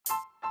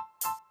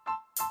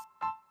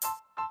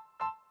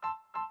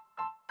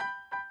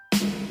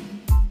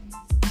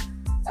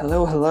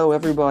Hello,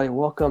 everybody.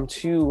 Welcome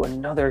to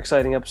another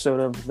exciting episode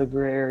of the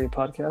Gray Area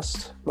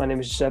Podcast. My name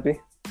is Giuseppe,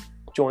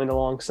 joined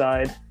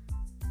alongside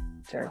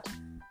Terrence.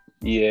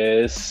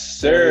 Yes,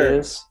 There he sir.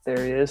 is.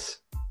 There he is.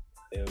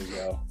 There we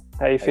go.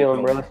 How you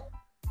feeling, brother?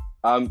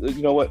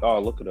 You know what? Oh,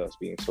 look at us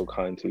being so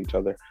kind to each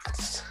other.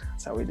 That's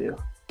how we do.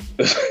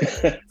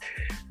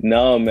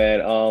 No,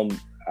 man.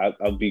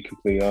 I'll be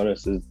completely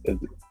honest. Is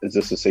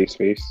this a safe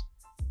space?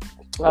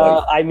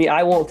 I mean,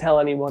 I won't tell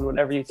anyone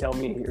whatever you tell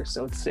me here,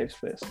 so it's a safe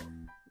space.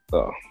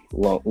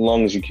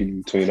 Long as you keep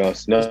it between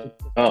us. No,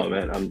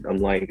 man. I'm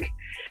like,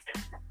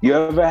 you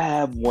ever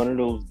have one of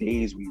those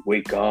days where you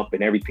wake up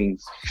and everything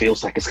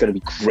feels like it's gonna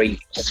be great?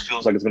 It just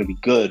feels like it's gonna be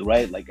good,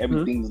 right? Like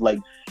everything's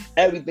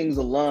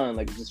aligned.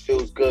 Like it just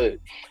feels good,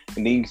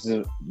 and then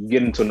you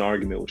get into an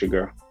argument with your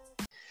girl.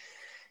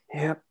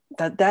 Yeah,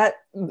 that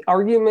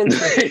arguments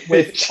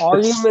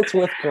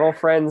with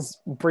girlfriends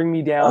bring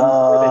me down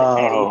more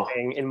than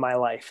anything in my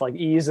life, like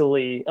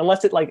easily.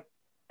 Unless it like,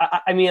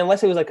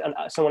 unless it was like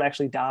someone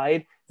actually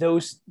died,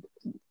 those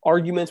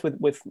arguments with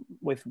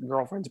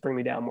girlfriends bring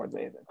me down more than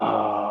anything.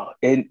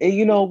 And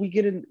you know, we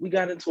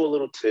got into a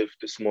little tiff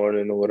this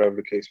morning or whatever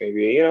the case may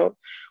be. You know,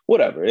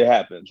 whatever, it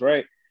happens,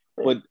 right?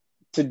 But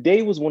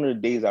today was one of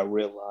the days I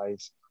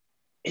realized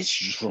it's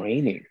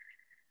draining.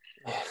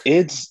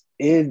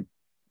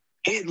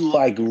 It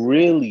like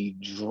really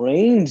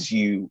drains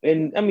you.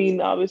 And I mean,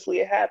 obviously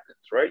it happens,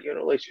 right? You're in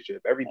a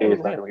relationship. Every day is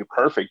not gonna be a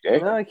perfect day.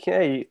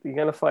 Okay, you're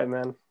gonna fight,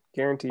 man.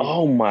 Guaranteed.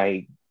 Oh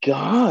my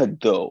God,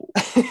 though.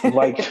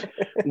 Like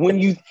when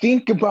you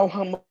think about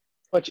how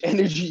much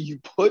energy you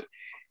put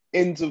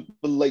into,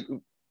 like,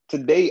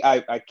 today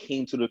I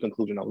came to the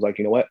conclusion. I was like,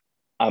 you know what?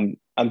 I'm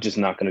just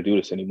not gonna do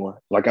this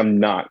anymore. Like I'm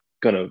not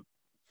gonna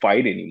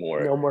fight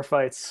anymore. No more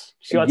fights.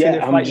 She wants you to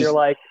fight. You're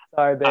like,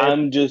 sorry, babe.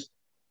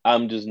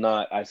 I'm just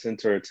not. I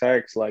sent her a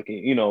text, like,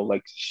 you know,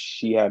 like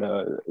she had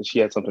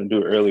something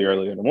to do early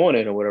in the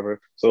morning or whatever.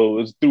 So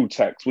it was through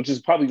text, which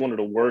is probably one of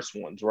the worst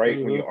ones, right?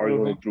 When you're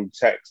arguing through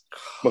text,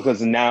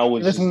 because now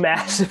it's just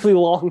massively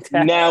long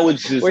text. Now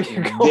it's just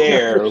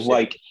there.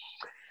 Like,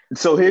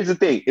 so here's the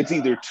thing: it's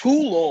either too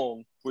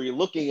long where you're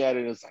looking at it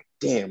and it's like,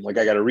 damn, like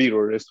I got to read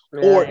all this,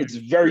 or it's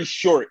very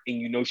short and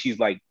you know she's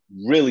like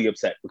really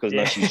upset because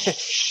now she's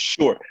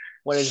short.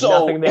 When there's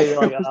nothing there, you're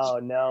like, oh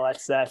no,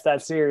 that's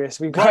that serious.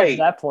 We got to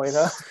that point,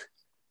 huh?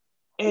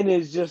 And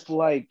it's just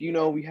like, you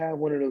know, we had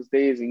one of those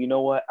days, and you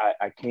know what?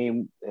 I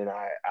came and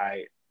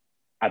I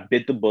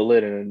bit the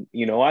bullet, and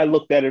you know, I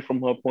looked at it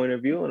from her point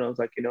of view, and I was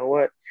like, you know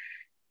what?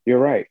 You're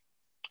right.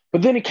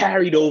 But then it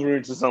carried over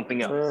into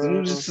something else, and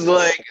I'm just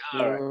like,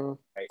 all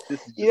right, this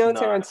is just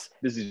Terrence,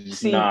 this is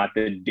just not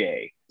the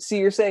day. See,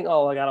 you're saying,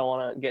 oh, like I don't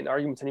want to get in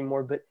arguments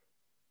anymore, but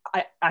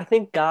I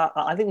think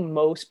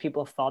most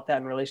people have thought that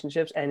in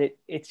relationships, and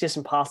it's just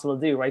impossible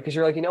to do, right? Because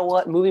you're like, you know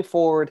what, moving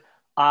forward,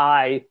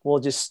 I will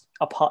just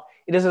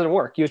it doesn't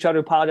work. You try to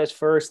apologize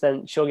first,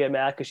 then she'll get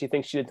mad because she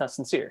thinks you're not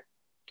sincere.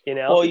 You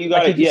know? Well, you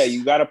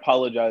gotta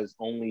apologize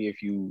only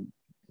if you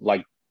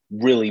like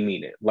really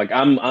mean it. Like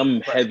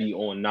I'm heavy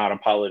on not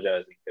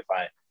apologizing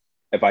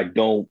if I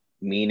don't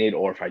mean it,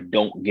 or if I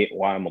don't get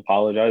why I'm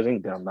apologizing,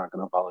 then I'm not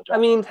gonna apologize. I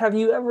mean, have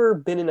you ever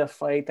been in a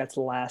fight that's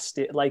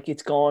lasted, like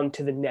it's gone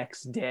to the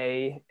next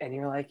day, and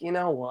you're like, you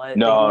know what?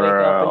 No.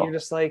 And you're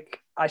just like,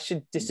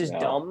 this is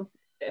dumb.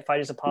 If I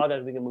just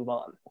apologize, we can move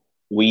on.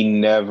 We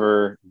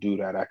never do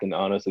that. I can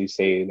honestly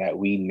say that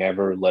we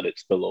never let it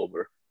spill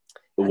over.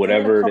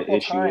 Whatever the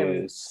issue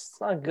is,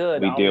 it's not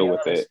good. We deal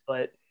with it.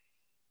 But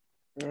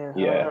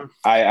yeah,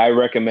 I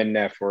recommend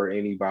that for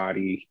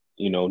anybody,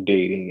 you know,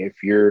 dating.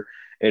 If you're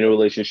in a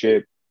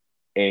relationship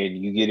and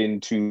you get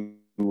into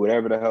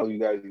whatever the hell you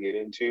guys get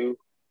into,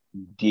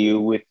 deal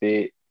with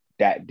it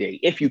that day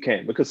if you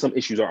can, because some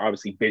issues are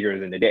obviously bigger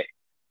than the day.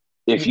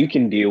 If you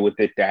can deal with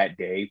it that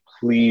day,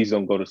 please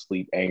don't go to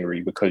sleep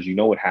angry, because you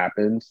know what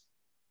happens.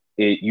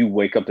 You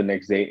wake up the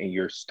next day and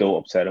you're still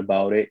upset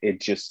about it.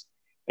 It just,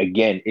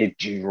 again, it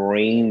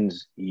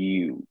drains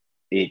you.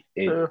 It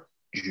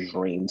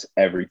drains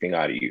everything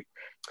out of you.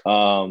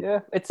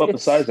 But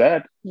besides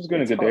that, it's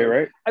been a good day,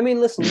 right? I mean,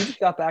 listen, you just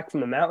got back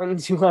from the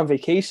mountains. You went on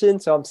vacation,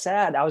 so I'm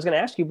sad. I was going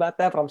to ask you about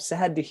that, but I'm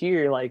sad to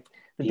hear like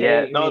the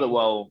day.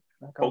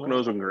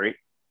 Poconos were great.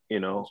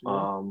 You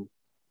know,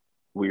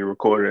 we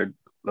recorded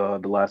the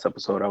last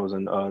episode. I was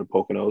in the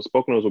Poconos.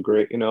 Poconos were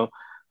great. You know,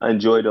 I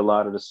enjoyed a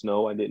lot of the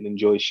snow. I didn't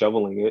enjoy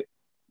shoveling it,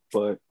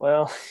 but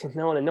no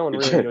one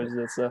really enjoys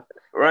it. So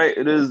right,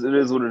 it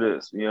is what it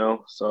is, you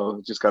know. So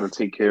just got to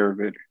take care of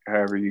it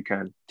however you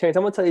can. Terrence,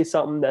 I'm gonna tell you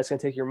something that's gonna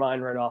take your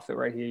mind right off it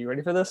right here. You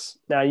ready for this?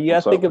 Now you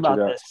gotta think about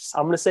this.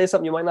 I'm gonna say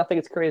something you might not think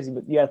it's crazy,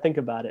 but you gotta think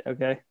about it.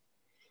 Okay,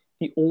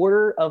 the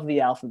order of the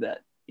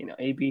alphabet, you know,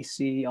 A, B,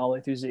 C, all the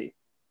way through Z.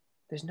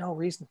 There's no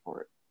reason for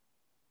it.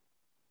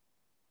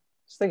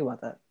 Just think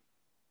about that.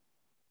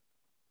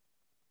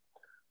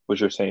 What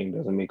you're saying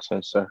doesn't make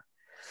sense, sir.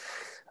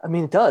 I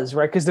mean, it does,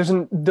 right? Because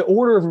the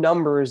order of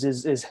numbers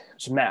is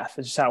just math.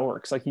 It's just how it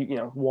works. Like you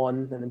know,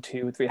 1 and then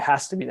 2, 3. It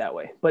has to be that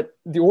way. But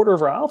the order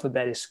of our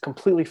alphabet is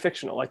completely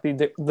fictional. Like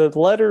the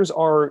letters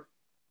are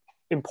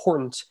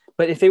important.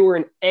 But if they were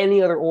in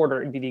any other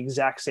order, it'd be the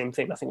exact same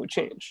thing. Nothing would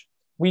change.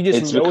 We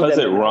just it's know because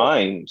them it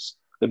rhymes.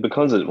 It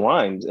becomes it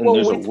rhymes, and well,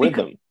 there's a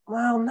rhythm.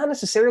 Well, not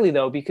necessarily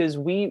though, because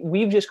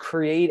we've just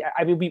created.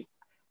 I mean,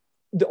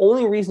 the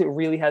only reason it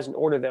really has an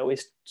order though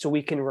is so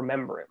we can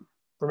remember them.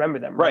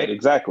 Right?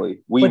 Exactly.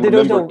 We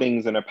remember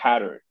things in a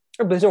pattern.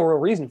 But there's no real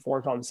reason for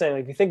it. I'm saying,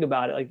 like, if you think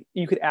about it, like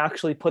you could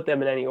actually put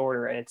them in any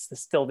order, and it's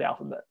still the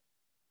alphabet.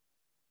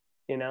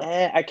 You know,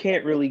 I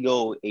can't really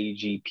go A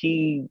G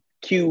P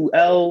Q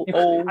L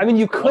O. I mean,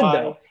 you could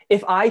though.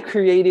 If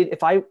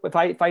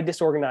I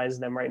disorganized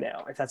them right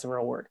now, if that's a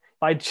real word,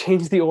 if I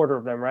changed the order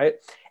of them, right,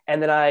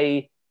 and then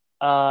I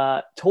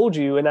told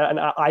you, and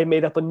I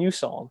made up a new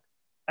song,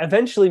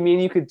 eventually, me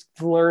and you could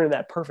learn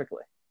that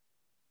perfectly.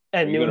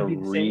 And you're gonna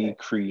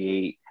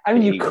recreate. I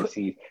mean, you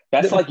could.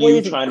 That's like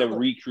you trying to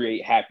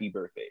recreate Happy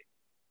Birthday.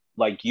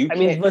 Like you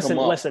can't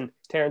listen,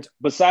 Terrence.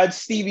 Besides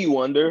Stevie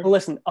Wonder,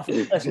 listen.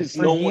 There's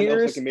no one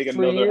else that can make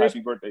another Happy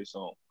Birthday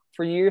song.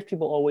 For years,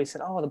 people always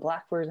said, "Oh, the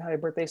black version of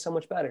Happy Birthday is so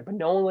much better," but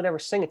no one would ever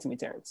sing it to me,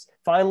 Terrence.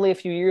 Finally, a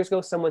few years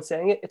ago, someone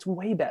sang it. It's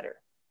way better.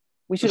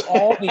 We should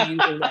all be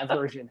using that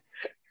version.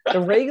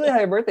 The regular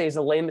Happy Birthday is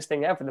the lamest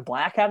thing ever. The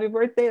black Happy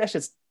Birthday, that's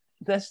just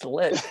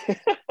lit.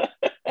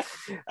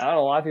 I don't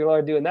know why people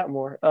are doing that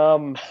more. I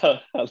love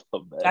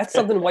that. That's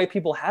something white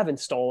people haven't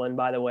stolen,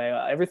 by the way.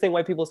 Everything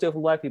white people steal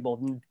from black people,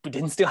 we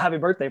didn't steal Happy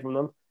Birthday from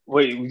them.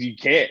 Wait, you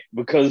can't,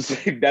 because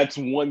that's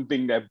one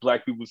thing that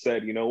black people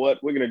said, you know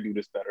what, we're going to do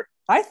this better.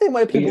 I think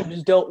white people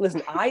just don't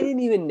listen. I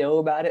didn't even know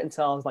about it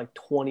until I was like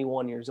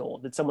 21 years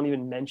old. Did someone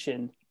even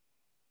mention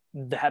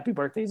the Happy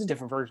Birthday is a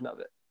different version of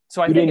it?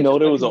 So I didn't know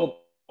there was an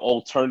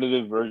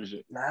alternative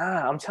version.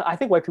 Nah, I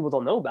think white people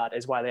don't know about it,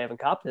 is why they haven't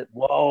copied it.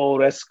 Whoa,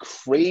 that's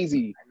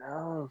crazy. I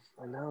know,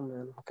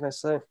 man. What can I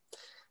say?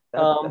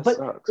 But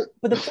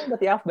the thing about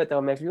the alphabet,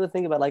 though, man, if you really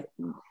think about, like,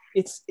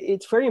 it's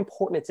very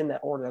important it's in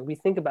that order. Like, we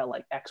think about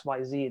like X,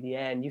 Y, Z at the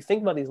end. You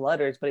think about these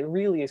letters, but it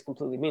really is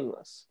completely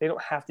meaningless. They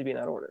don't have to be in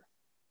that order.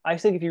 I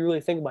think if you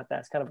really think about that,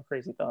 it's kind of a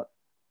crazy thought.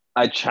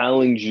 I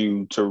challenge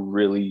you to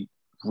really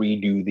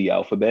redo the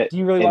alphabet. Do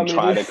you really want me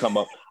try to come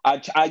up?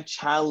 I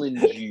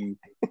challenge you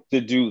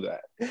to do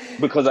that,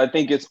 because I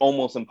think it's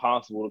almost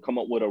impossible to come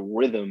up with a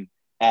rhythm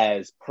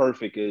as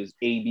perfect as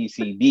A, B,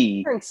 C,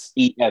 D,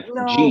 E, F,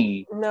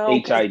 G,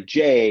 H, I,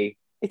 J,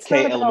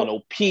 K, L, M, N,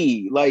 O,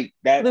 P. Like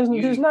that.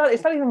 There's not.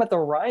 It's not even about the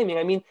rhyming.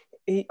 I mean,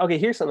 okay.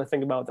 Here's something to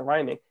think about with the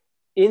rhyming.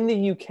 In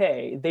the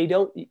UK, they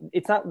don't.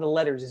 It's not the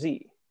letter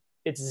Z.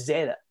 It's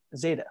Zeta.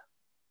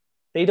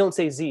 They don't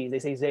say Z. They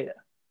say Zeta.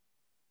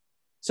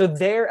 So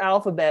their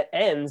alphabet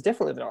ends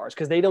differently than ours,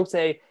 because they don't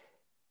say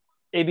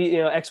A, B,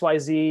 X, Y,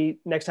 Z.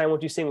 Next time,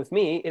 won't you sing with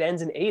me? It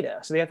ends in Ada.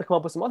 So they have to come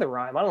up with some other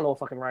rhyme. I don't know what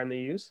fucking rhyme they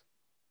use.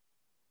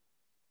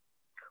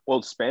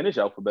 Well, Spanish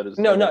alphabet is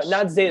not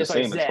Zeta.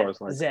 Sorry, Z. As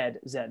far as Z.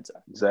 Yeah,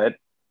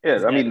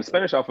 Z. I mean, the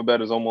Spanish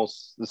alphabet is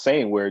almost the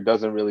same, where it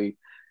doesn't really.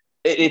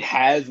 It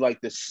has like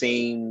the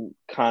same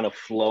kind of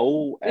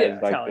flow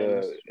as like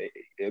the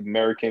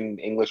American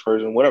English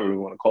version, whatever we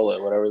want to call it,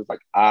 whatever. It's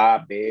like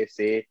A, B,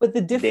 C. But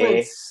the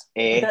difference,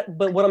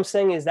 but what I'm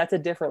saying is that's a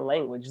different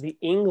language. The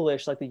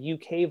English, like the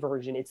UK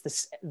version,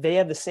 they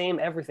have the same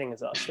everything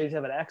as us. They just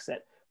have an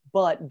accent,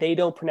 but they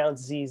don't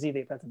pronounce ZZ.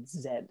 They pronounce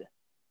Z.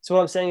 So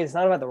what I'm saying is it's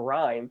not about the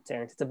rhyme,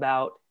 Terrence.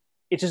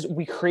 It's just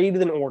we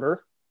created an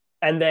order,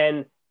 and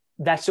then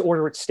that's the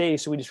order it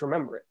stays, so we just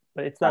remember it.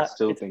 But it's not. I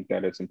still think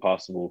that it's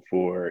impossible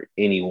for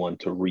anyone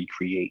to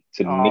recreate,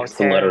 to mix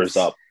the letters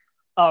up.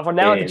 For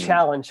now, it's a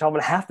challenge. So I'm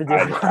gonna have to do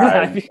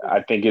it.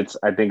 I think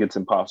it's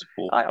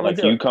impossible.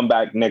 Like you come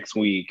back next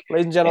week,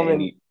 ladies and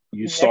gentlemen.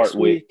 You start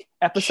with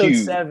episode Q.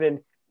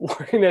 7.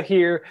 We're gonna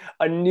hear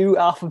a new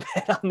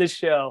alphabet on the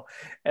show,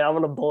 and I'm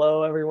gonna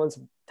blow everyone's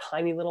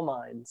tiny little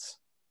minds,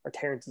 or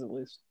Terrence's at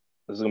least.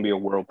 This is gonna be a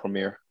world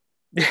premiere.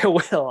 Yeah,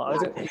 well,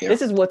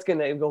 this is what's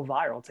gonna go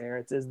viral,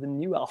 Terrence, is the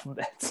new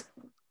alphabet.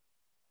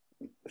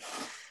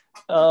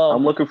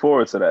 I'm looking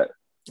forward to that.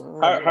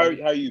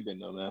 How you been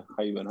though, man?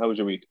 How you been? How was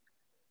your week?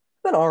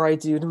 Been all right,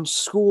 dude. I'm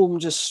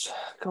just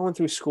going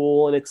through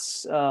school, and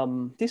it's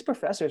these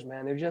professors,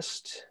 man, they're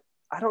just,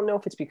 I don't know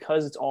if it's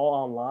because it's all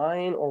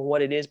online or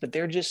what it is, but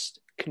they're just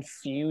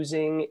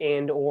confusing,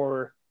 and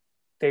or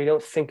they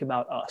don't think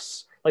about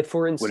us. Like,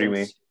 for instance, what do you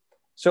mean?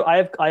 So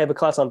I have a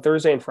class on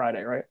Thursday and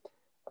Friday, right?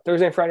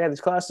 Thursday and Friday I have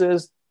these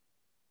classes.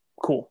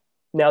 Cool.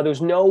 Now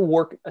there's no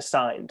work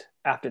assigned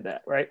after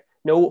that, right?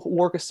 No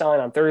work assigned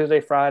on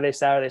Thursday, Friday,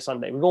 Saturday,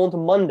 Sunday. We go into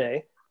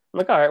Monday. I'm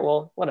like, all right,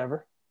 well,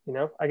 whatever.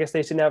 I guess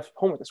they didn't have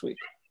homework this week.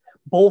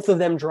 Both of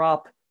them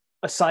drop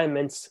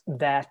assignments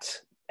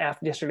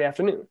yesterday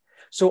afternoon.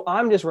 So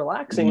I'm just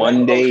relaxing.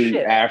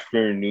 Monday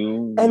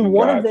afternoon. And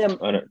one of them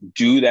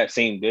due that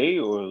same day,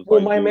 or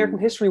my American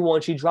history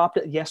one, she dropped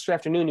it yesterday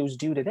afternoon. It was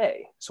due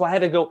today. So I had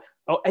to go.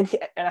 I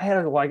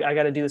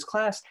got to do this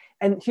class.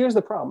 And here's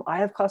the problem. I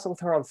have class with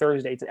her on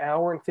Thursday. It's an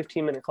hour and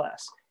 15-minute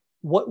class.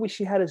 What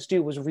she had us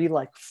do was read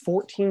like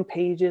 14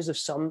 pages of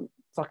some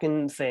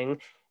fucking thing,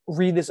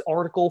 read this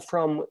article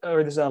from,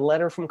 or there's a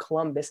letter from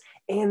Columbus.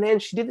 And then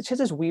she has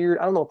this weird,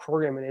 I don't know what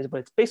program it is, but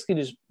it's basically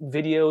just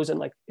videos and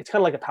like, it's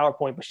kind of like a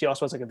PowerPoint, but she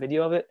also has like a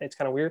video of it. It's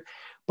kind of weird.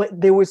 But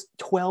there was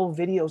 12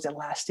 videos that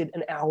lasted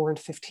an hour and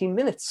 15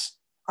 minutes.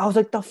 I was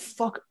like, the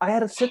fuck? I had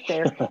to sit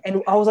there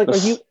and I was like,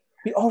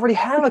 we already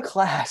have a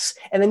class.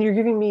 And then you're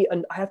giving me,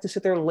 I have to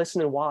sit there and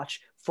listen and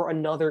watch for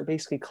another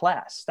basically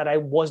class that I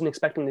wasn't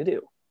expecting to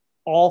do.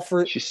 All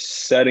for she's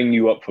setting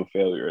you up for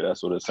failure.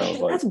 That's what it sounds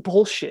like. That's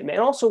bullshit, man.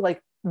 Also,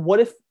 like, what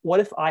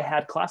if I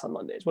had class on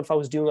Mondays? What if I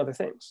was doing other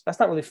things? That's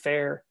not really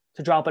fair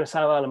to drop an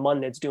assignment on a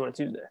Monday. It's due on a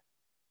Tuesday.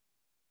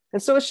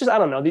 And so it's just, I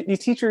don't know. These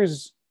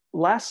teachers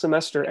last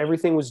semester,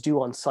 everything was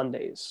due on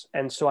Sundays.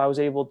 And so I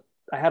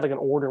had like an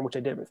order in which I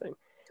did everything.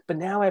 But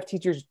now I have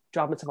teachers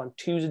dropping stuff on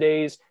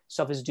Tuesdays.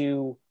 Stuff is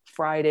due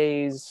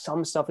Fridays.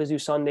 Some stuff is due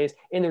Sundays.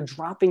 And they're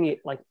dropping it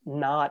like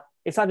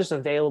it's not just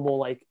available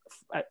like,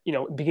 at,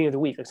 beginning of the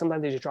week. Like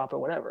sometimes they just drop it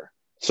whenever.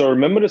 So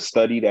remember the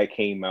study that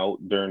came out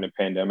during the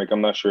pandemic?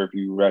 I'm not sure if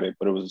you read it,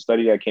 but it was a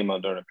study that came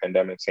out during the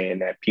pandemic saying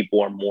that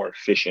people are more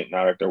efficient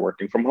now that they're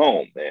working from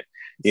home.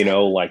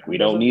 And, like we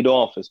don't need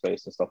office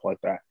space and stuff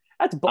like that.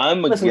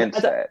 I'm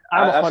against that.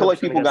 I feel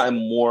like people got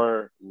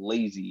more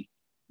lazy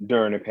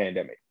during the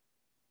pandemic.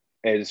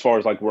 As far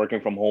as like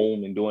working from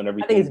home and doing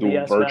everything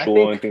through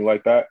virtual and things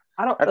like that.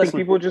 I think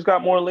people just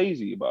got more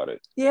lazy about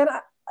it. Yeah,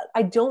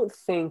 I don't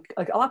think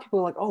like a lot of people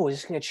are like, oh, is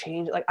this going to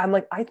change? Like, I'm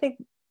like, I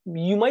think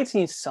you might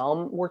see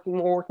some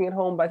working at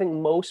home, but I think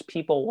most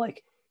people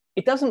like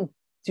it doesn't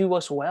do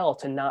us well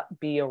to not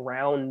be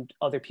around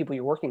other people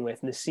you're working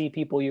with and to see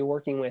people you're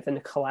working with and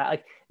to collab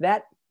like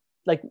that.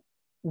 Like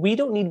we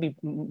don't need to be.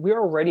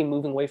 We're already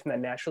moving away from that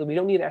naturally. We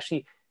don't need to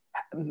actually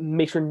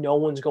make sure no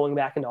one's going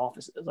back into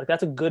offices. Like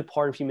that's a good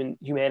part of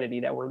humanity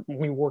that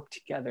we work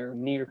together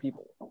near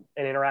people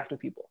and interact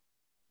with people.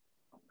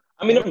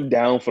 I mean, I'm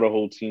down for the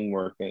whole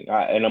teamwork thing,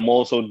 and I'm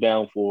also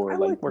down for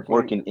like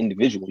working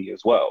individually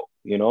as well.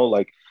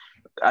 Like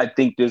I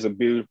think there's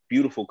a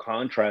beautiful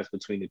contrast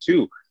between the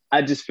two.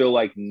 I just feel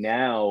like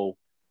now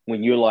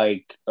when you're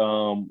like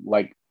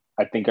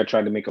I think I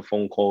tried to make a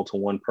phone call to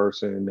one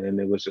person and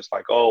it was just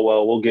like, oh,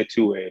 well, we'll get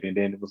to it. And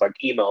then it was like,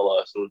 email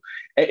us.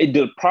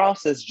 The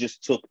process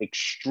just took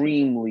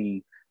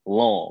extremely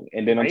long.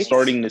 And then I'm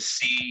starting to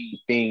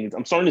see things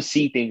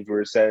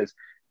where it says,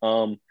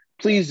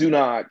 please do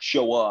not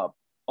show up,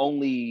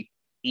 only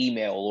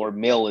email or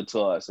mail it to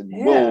us. And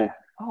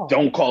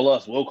don't call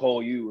us, we'll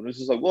call you. And it's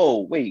just like, whoa,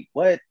 wait,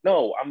 what?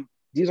 No,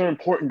 these are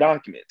important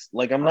documents.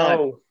 Like I'm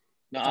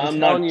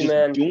not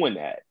just doing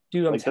that.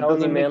 Dude, I'm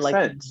telling you, man,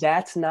 like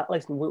that's not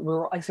like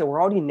we're like I said,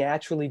 we're already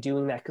naturally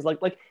doing that because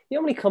like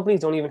how many companies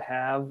don't even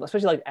have,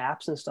 especially like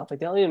apps and stuff, like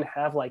they don't even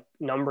have like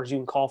numbers you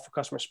can call for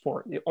customer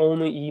support. You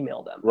only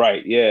email them.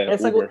 Right. Yeah. And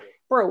it's like,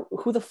 bro,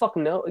 who the fuck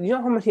knows? You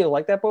know how many people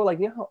like that, bro? Like,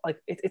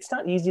 like it's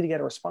not easy to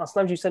get a response.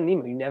 Sometimes you send an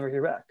email, you never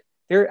hear back.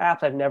 There are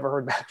apps I've never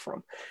heard back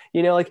from.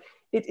 Like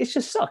it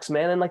just sucks,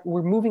 man. And like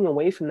we're moving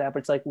away from that, but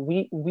it's like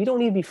we don't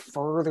need to be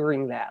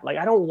furthering that. Like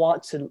I don't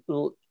want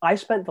to. I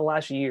spent the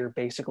last year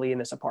basically in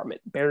this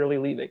apartment, barely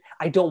leaving.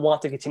 I don't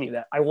want to continue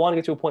that. I want to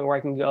get to a point where I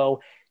can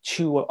go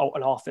to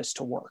an office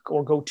to work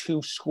or go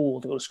to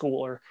school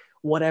or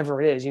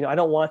whatever it is. I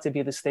don't want it to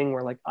be this thing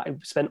where like I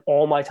spend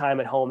all my time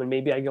at home and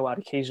maybe I go out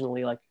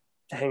occasionally like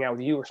to hang out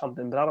with you or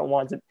something, but I don't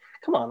want to.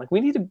 Come on, like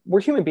we're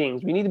human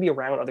beings. We need to be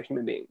around other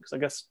human beings. I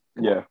guess.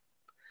 Yeah.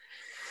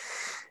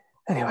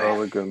 Anyway,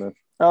 we're good, man.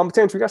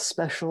 Terrence, we got a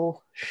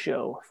special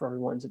show for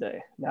everyone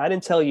today. Now, I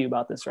didn't tell you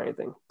about this or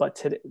anything,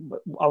 but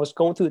I was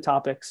going through the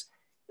topics.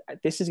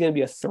 This is going to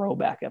be a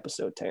throwback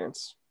episode,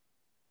 Terrence.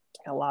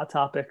 A lot of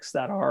topics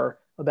that are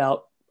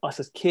about us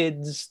as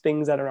kids,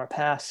 things that are in our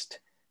past.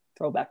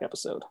 Throwback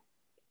episode.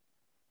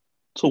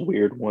 It's a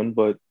weird one,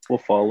 but we'll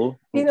follow.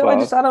 I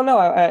don't know.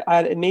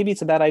 I maybe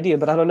it's a bad idea,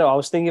 but I don't know. I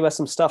was thinking about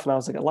some stuff, and I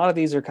was like, a lot of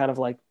these are kind of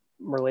like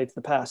related to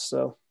the past,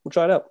 so we'll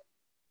try it out.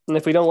 And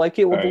if we don't like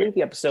it, we'll delete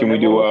the episode. Can we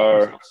do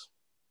our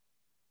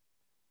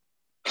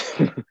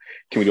Can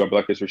we do our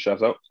Black History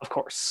shouts out? Of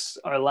course.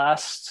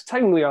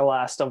 Technically our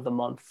last of the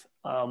month.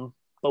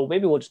 But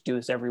maybe we'll just do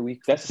this every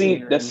week. That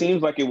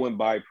seems like it went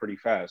by pretty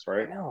fast,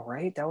 right? I know,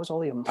 right? That was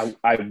only a month.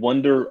 I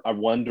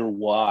wonder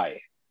why.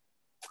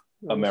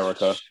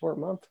 America. Short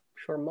month.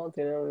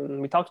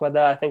 And we talked about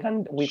that, I think,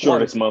 on week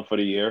Shortest month of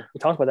the year. We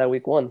talked about that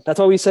week 1. That's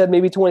why we said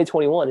maybe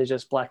 2021 is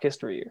just Black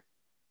History Year.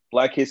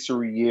 Black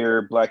History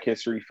Year, Black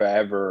History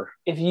Forever.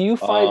 If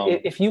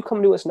you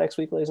come to us next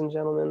week, ladies and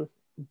gentlemen,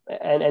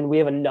 and we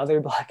have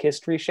another Black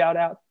History shout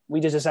out,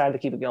 we just decided to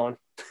keep it going.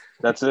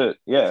 That's it.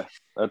 Yeah,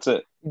 that's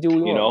it.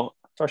 It's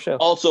our show.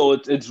 Also,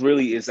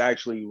 it's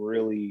actually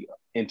really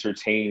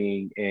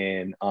entertaining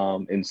and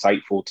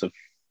insightful to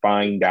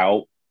find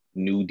out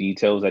new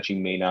details that you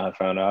may not have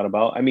found out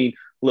about. I mean,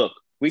 look,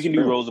 we can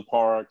do Rosa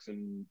Parks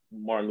and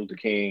Martin Luther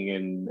King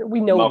and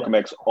Malcolm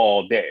X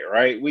all day,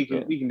 right? We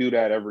can do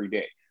that every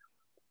day.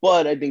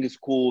 But I think it's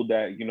cool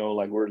that,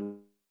 like we're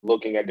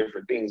looking at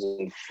different things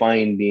and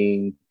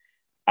finding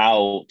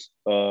out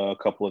a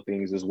couple of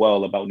things as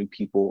well about new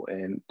people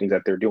and things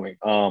that they're doing.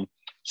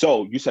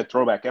 So you said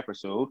throwback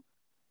episode.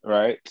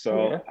 right?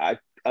 So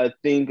I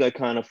think I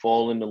kind of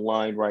fall in the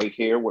line right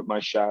here with my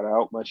shout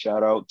out. My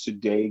shout out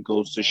today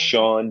goes to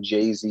Sean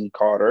Jay-Z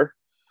Carter,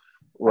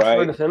 right? I've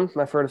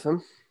heard of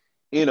him.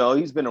 You know,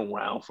 he's been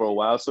around for a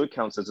while, so it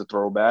counts as a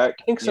throwback.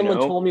 I think someone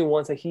told me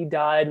once that he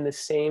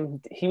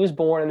was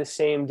born on the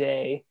same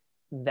day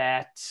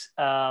that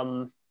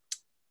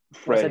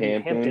Fred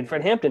Hampton.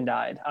 Fred Hampton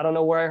died. I don't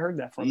know where I heard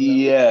that from.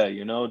 Yeah,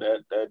 you know,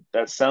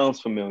 that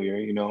sounds familiar,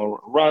 you know,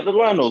 around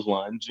those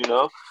lines, you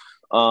know.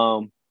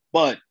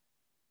 But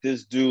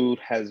this dude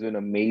has been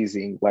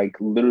amazing. Like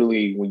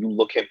literally when you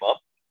look him up,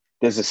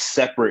 there's a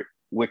separate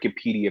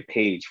Wikipedia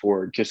page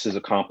for just his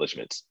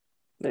accomplishments.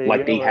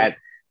 Like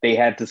they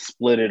had to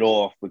split it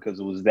off because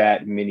it was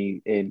that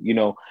many. And you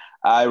know,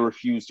 I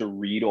refuse to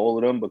read all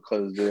of them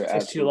because they're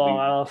too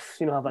long.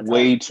 You don't have that time.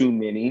 Way too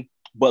many.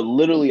 But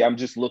literally, I'm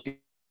just looking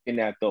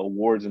at the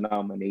awards and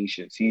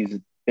nominations. He's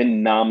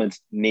been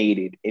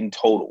nominated in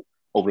total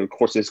over the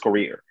course of his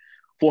career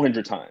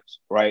 400 times,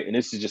 right? And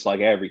this is just like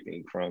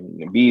everything from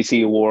BET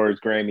Awards,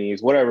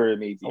 Grammys, whatever it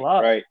may be,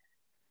 right?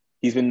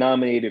 He's been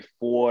nominated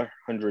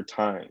 400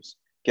 times.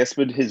 Guess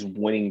what his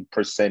winning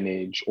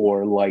percentage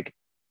or like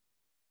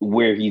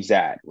where he's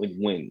at with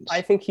wins?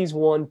 I think he's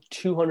won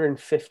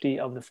 250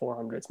 of the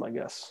 400. It's my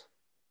guess.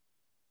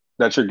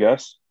 That's your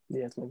guess?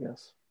 Yeah, it's my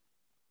guess.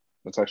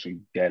 That's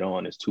actually dead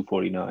on. It's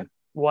 249.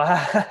 Wow,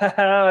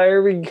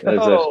 here we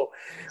go.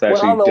 It's actually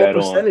I don't know what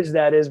percentage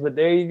that is, but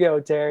there you go,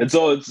 Terrence.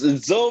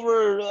 It's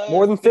over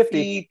more than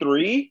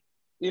 53.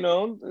 You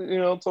know,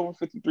 it's over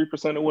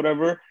 53% or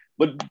whatever.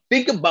 But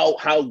think about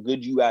how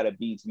good you gotta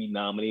be to be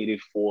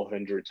nominated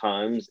 400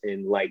 times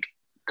and like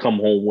come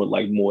home with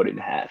like more than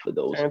half of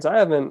those. Terrence, I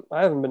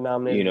haven't been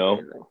nominated. You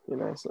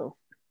know,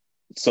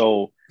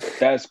 so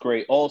that's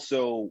great.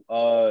 Also,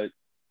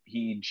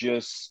 he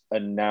just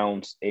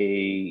announced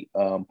a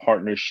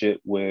partnership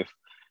with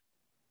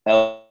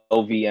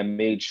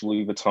LVMH,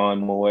 Louis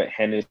Vuitton, Moet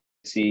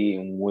Hennessy,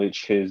 in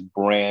which his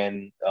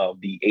brand,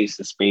 the Ace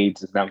of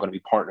Spades, is now going to be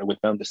partnered with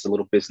them. This is a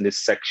little business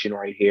section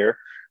right here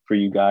for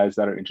you guys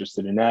that are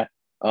interested in that.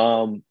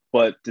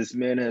 But this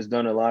man has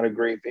done a lot of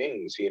great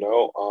things, you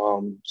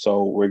know.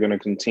 So we're going to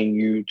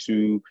continue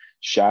to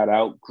shout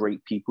out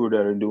great people that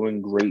are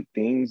doing great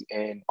things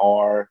and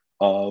are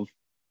of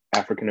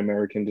African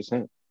American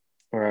descent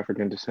or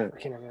African descent.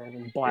 African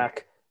American,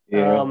 Black.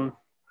 Yeah.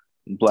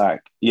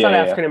 Black. Yeah. Not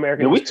African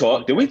American.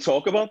 Did we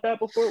talk about that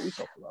before? We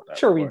talked about that.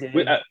 Sure, before.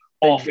 we did.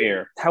 Off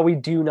air. How we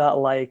do not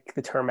like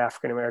the term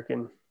African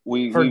American.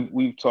 We've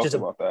talked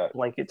about that.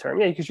 Blanket term.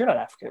 Yeah, because you're not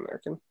African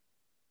American.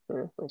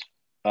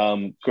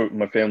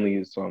 My family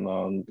is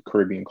on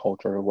Caribbean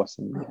culture,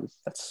 Western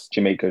that's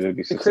Jamaica to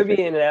be specific. The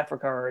Caribbean and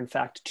Africa are in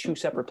fact two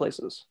separate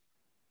places.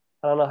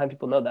 I don't know how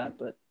people know that,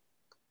 but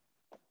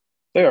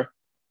they are.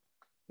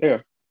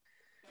 Yeah,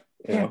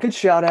 good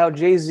shout out,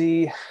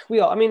 Jay-Z.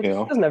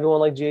 Doesn't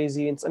everyone like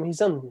Jay-Z? And he's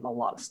done a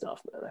lot of stuff,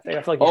 man.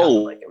 I feel like you have to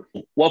like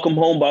him. Welcome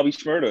home, Bobby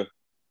Shmurda.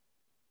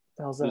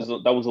 That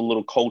was a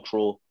little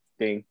cultural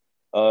thing.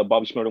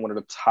 Bobby Shmurda, one of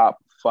the top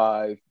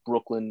 5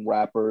 Brooklyn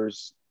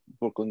rappers,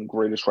 Brooklyn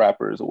greatest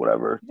rappers or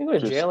whatever. Did he go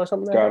to jail or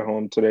something? Got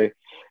home today.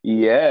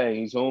 Yeah,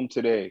 he's home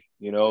today.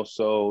 You know,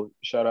 so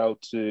shout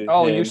out to.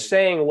 Oh, him. You're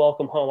saying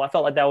welcome home. I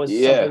felt like that was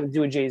something to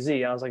do with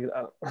Jay-Z. I was like,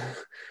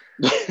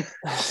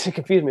 it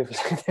confused me for a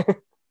second.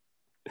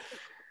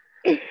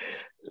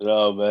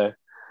 No, man.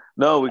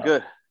 No, we're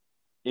good.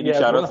 Any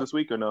shout outs this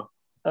week or no?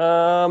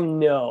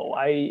 No.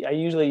 I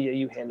usually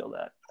you handle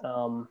that.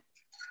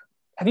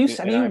 Have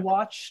you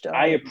watched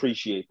I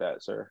appreciate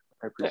that, sir.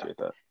 I appreciate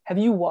that. Have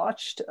you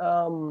watched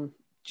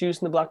Judas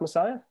and the Black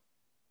Messiah?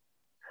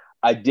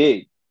 I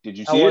did. Did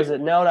you see it? How was it?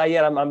 No, not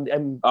yet.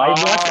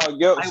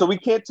 So we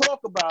can't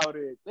talk about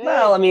it. Man.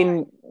 Well, I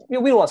mean, we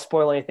don't want to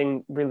spoil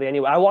anything really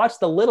anyway. I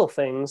watched The Little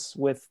Things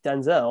with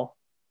Denzel.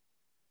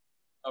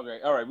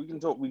 Okay, all right. We can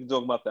talk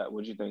about that.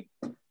 What did you think?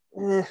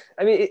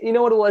 I mean, you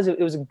know what it was? It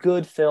was a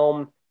good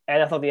film,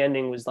 and I thought the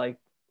ending was like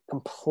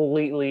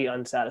completely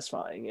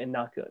unsatisfying and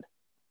not good.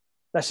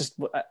 That's just,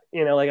 I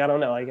don't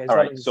know. Like, all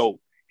right. So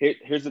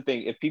here's the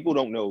thing: if people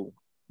don't know,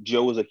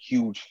 Joe is a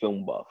huge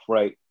film buff,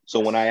 right? So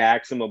when I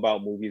ask him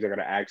about movies, I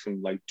gotta ask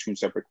him like 2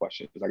 separate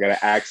questions. I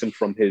gotta ask him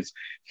from his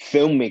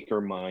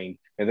filmmaker mind,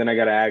 and then I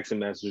gotta ask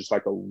him as just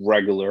like a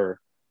regular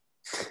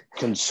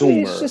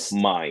consumer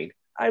mind.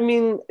 I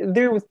mean,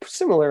 they're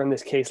similar in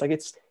this case.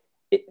 Like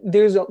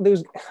there's I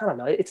don't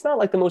know. It's not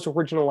like the most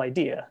original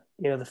idea,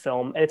 the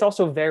film, and it's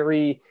also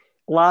a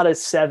lot of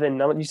Seven.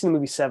 You've seen the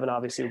movie Seven,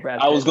 obviously. With Brad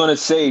Pitt. I was gonna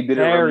say, did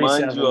it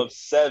remind you of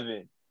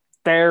Seven?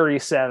 Very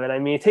Seven. I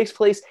mean, it takes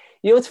place.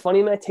 You know what's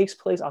funny, man? It takes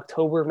place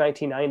October of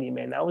 1990,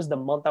 man. That was the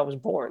month I was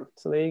born.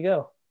 So there you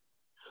go.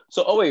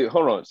 So, wait,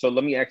 hold on. So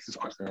let me ask this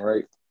question,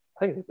 right?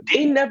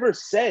 They never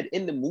said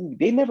in the movie.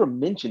 They never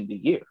mentioned the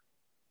year.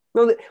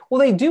 No,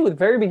 they do at the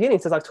very beginning.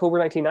 It says October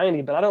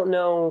 1990, but I don't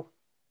know.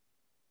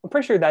 I'm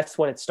pretty sure that's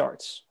when it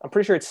starts. I'm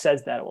pretty sure it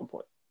says that at one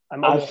point.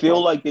 I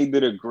feel like they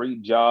did a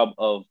great job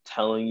of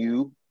telling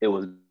you it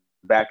was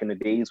back in the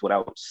days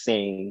without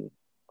saying.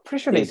 I'm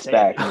pretty sure they say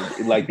back.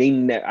 Like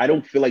I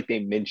don't feel like they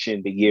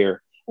mentioned the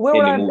year Where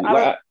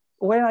would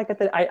where did I get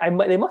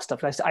that? They must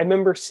have. I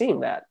remember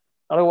seeing that.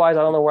 Otherwise,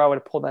 I don't know where I would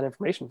have pulled that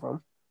information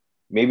from.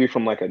 Maybe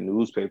from like a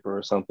newspaper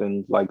or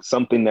something, like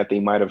something that they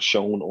might have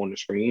shown on the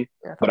screen.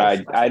 Yeah, but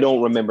I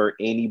don't remember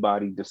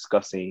anybody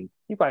discussing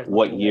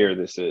what year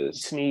this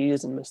is.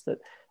 Sneezed and missed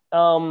it.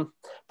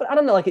 But I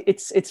don't know. Like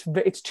it's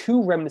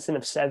too reminiscent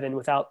of Seven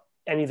without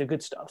any of the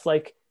good stuff.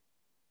 Like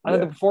I thought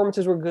the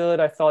performances were good.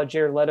 I thought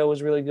Jared Leto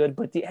was really good,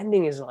 but the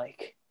ending is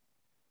like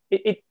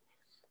it.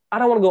 I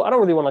don't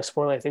really want to like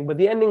spoil anything, but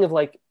the ending of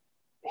like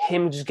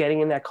him just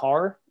getting in that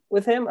car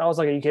with him, I was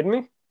like, are you kidding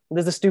me?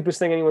 This is the stupidest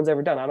thing anyone's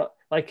ever done. I don't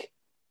like.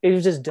 It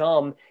was just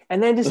dumb,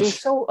 and then just it was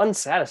so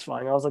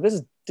unsatisfying. I was like,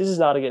 "This is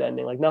not a good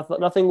ending. Like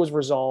nothing was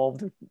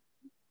resolved.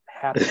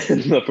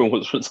 Nothing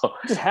was resolved.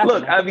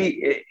 Look, I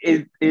mean,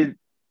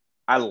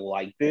 I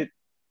liked it.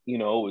 You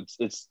know,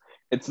 it's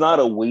not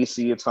a waste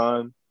of your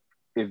time.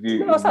 If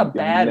you, no, it's not a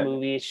bad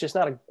movie. It's just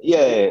not a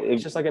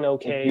It's just like an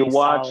okay. If you're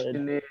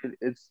watching it,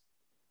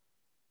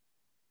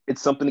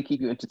 it's something to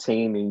keep you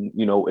entertained, and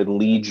you know, it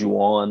leads you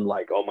on.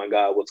 Like, oh my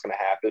god, what's gonna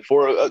happen?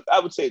 I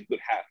would say a good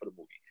half of the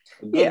movie.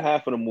 A good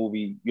half of the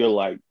movie, you're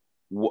like,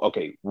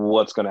 okay,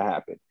 what's gonna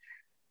happen?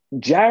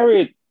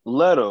 Jared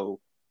Leto,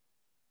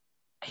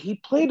 he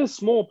played a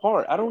small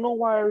part. I don't know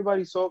why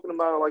everybody's talking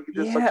about it like he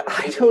did such an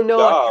amazing I don't know.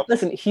 job.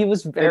 Listen, he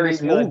was very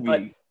good,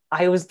 but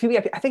I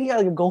think he got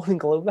like a Golden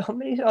Globe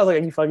nomination. I was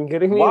like, are you fucking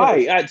kidding me?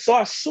 Why? I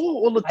saw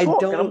all the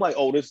talk, and I'm like,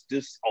 oh,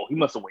 he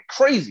must have went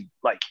crazy.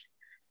 Like,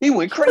 he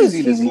went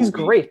crazy. He's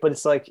great, but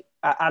it's like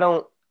I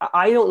don't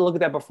look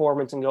at that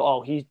performance and go,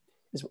 oh, he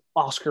is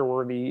Oscar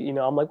worthy. You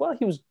know, I'm like, well,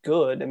 he was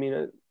good. I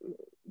mean,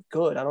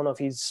 good. I don't know if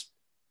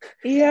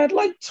he had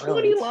like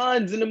 20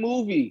 lines in the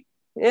movie.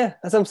 Yeah,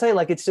 that's what I'm saying.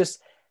 Like, it's just,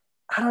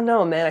 I don't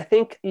know, man. I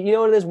think you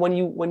know what it is when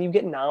you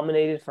get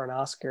nominated for an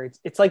Oscar.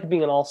 It's like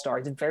being an all-star.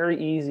 It's very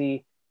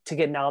easy to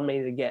get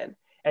nominated again.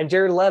 And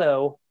Jared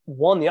Leto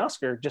won the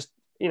Oscar just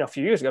a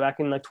few years ago, back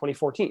in like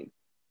 2014.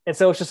 And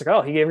so it's just like,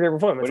 oh, he gave a great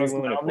performance. Let's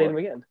nominate him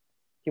again.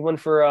 He won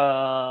for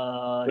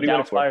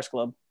Dallas Buyers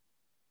Club.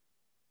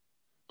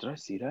 Did I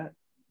see that?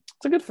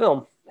 It's a good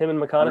film. Him and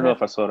McConaughey. I don't know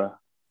if I saw that.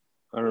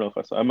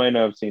 I might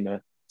not have seen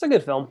that. It's a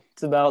good film.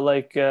 It's about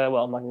like, well,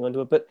 I'm not going to go into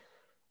it, but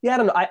yeah, I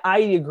don't know. I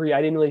agree.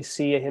 I didn't really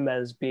see him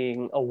as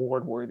being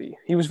award worthy.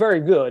 He was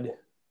very good.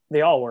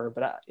 They all were,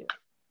 but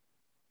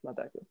not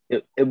that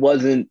good. It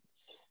wasn't.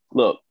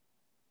 Look,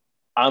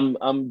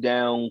 I'm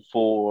down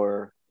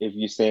for if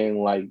you're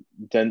saying like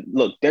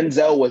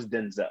Denzel was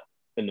Denzel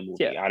in the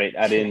movie. Yeah.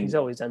 I didn't. He's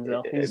always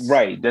Denzel.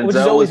 Right.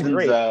 Denzel was Denzel.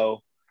 Great.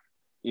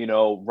 You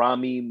know,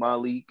 Rami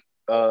Malek.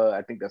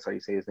 I think that's how you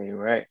say his name,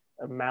 right?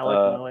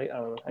 Malik. I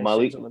don't know.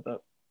 Malik.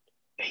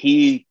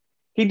 He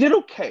did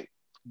okay,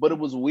 but it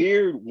was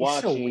weird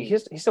watching.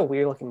 He's a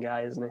weird looking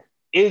guy, isn't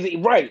he? Is he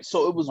right?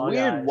 So it was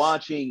weird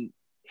watching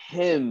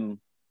him,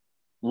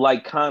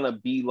 like, kind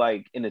of be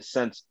like, in a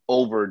sense,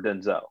 over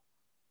Denzel.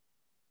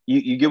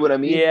 You get what I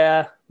mean?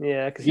 Yeah.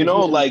 Because he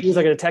was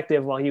like a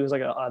detective while he was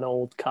like an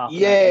old cop.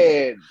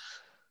 Yeah.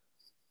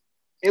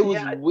 It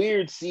was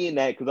weird seeing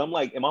that because I'm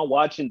like, am I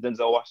watching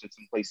Denzel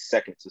Washington play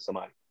second to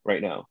somebody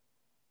right now?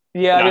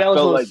 Yeah, I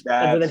felt like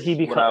that's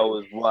what I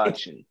was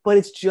watching. But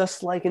it's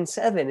just like in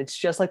Seven. It's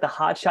just like the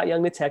hotshot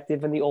young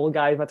detective and the old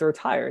guy about to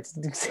retire. It's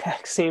the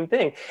exact same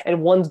thing.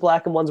 And one's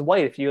black and one's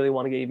white if you really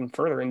want to get even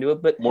further into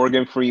it. But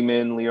Morgan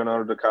Freeman,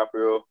 Leonardo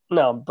DiCaprio.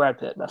 No, Brad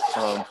Pitt. No.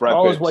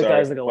 All those white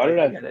guys that go. Why did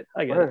I get it.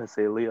 Why did I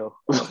say Leo?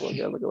 White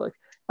guys look alike.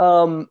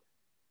 I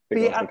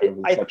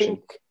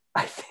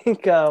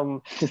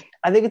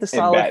think it's a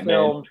solid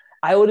film.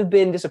 I would have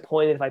been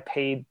disappointed if I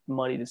paid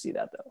money to see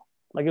that though.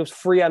 Like, it was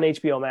free on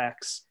HBO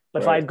Max.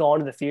 But if I had gone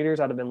to the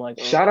theaters, I'd have been like,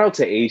 oh. Shout out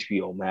to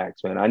HBO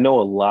Max, man. I know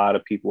a lot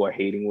of people are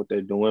hating what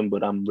they're doing,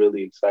 but I'm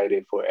really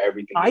excited for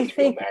everything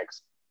HBO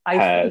Max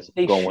has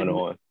going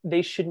on.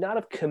 They should not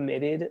have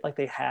committed like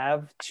they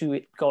have to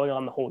it going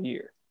on the whole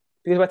year.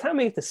 Because by the time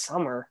we get to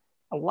summer,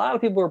 a lot of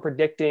people are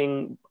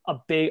predicting a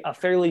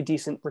fairly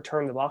decent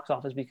return to the box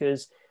office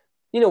because,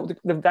 you know,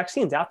 the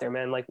vaccine's out there,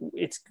 man. Like,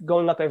 it's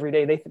going up every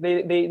day.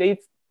 The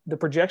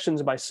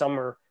projections by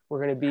summer were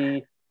going to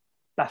be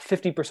about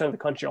 50% of the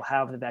country will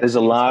have the vaccine. There's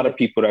a lot of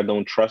people that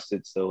don't trust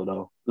it still,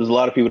 though. There's a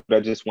lot of people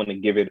that just want to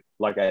give it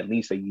like at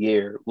least a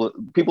year. Well,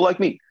 people like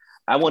me,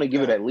 I want to give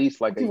it at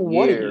least like a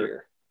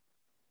year.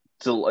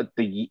 To like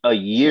a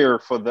year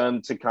for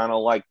them to kind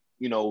of like,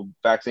 you know,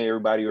 vaccinate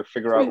everybody or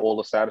figure out all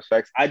the side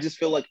effects. I just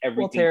feel like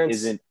everything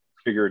isn't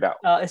figured out.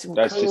 That's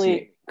just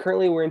me.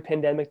 Currently, we're in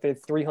pandemic. They're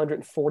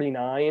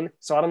 349.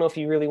 So I don't know if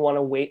you really want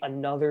to wait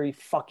another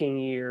fucking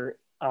year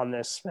on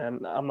this,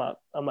 man. I'm not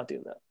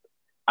doing that.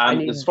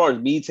 As far as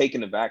me taking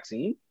the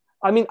vaccine,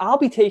 I mean, I'll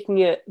be taking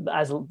it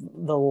as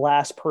the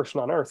last person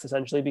on earth,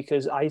 essentially,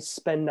 because I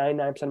spend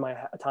 99% of my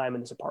time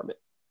in this apartment.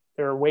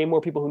 There are way more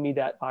people who need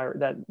that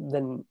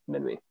than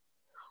me.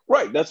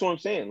 Right, that's what I'm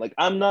saying. Like,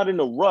 I'm not in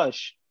a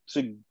rush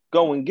to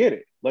go and get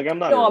it. Like, I'm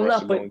not in a rush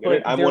to go and get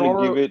it. I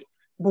want to give it.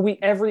 But we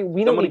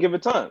don't want to give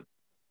it time.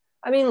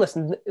 I mean,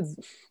 listen,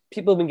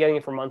 people have been getting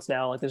it for months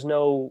now. Like, there's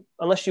no,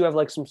 unless you have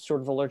like some sort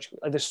of allergic,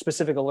 like there's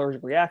specific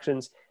allergic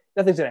reactions.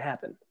 nothing's gonna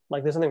happen.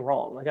 Like there's nothing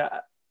wrong. Like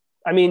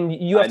I mean,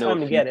 you have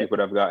time to get it. People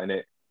that have gotten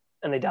it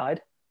and they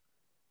died.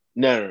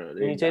 No.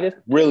 Mutated.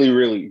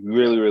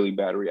 Really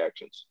bad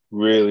reactions.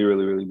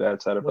 Really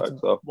bad side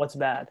effects. What's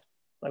bad?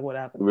 Like what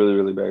happened?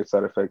 Really bad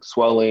side effects.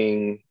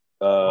 Swelling,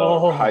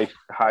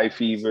 high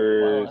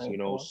fevers,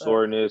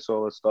 soreness,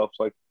 all that stuff.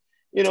 Like,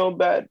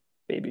 bad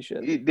baby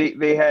shit.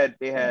 They had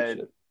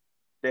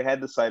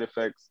the side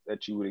effects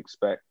that you would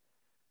expect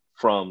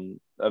from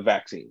a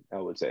vaccine, I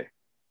would say.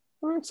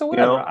 So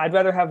whatever. I'd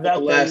rather have that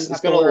than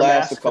it's gonna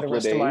last a couple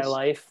of days of my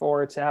life,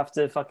 or to have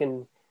to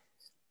fucking,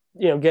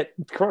 get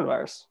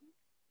coronavirus.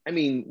 I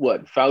mean,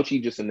 what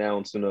Fauci just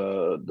announced in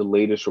the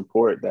latest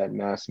report that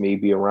masks may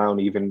be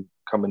around even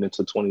coming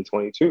into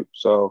 2022.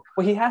 So,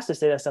 well, he has to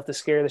say that stuff to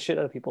scare the shit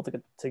out of people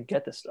to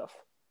get this stuff.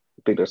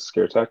 I think that's a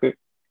scare tactic.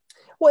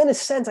 Well, in a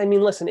sense, I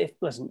mean, listen,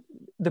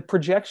 the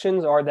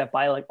projections are that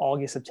by like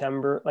August,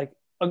 September, like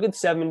a good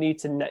 70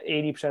 to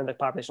 80% of the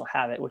population will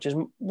have it, which is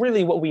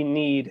really what we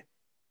need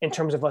in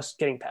terms of us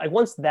getting like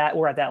once that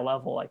we're at that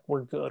level, like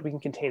we're good, we can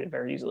contain it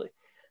very easily.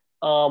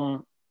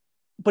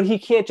 But he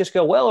can't just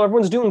go, well,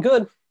 everyone's doing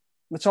good,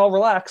 let's all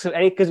relax.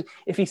 Because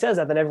if he says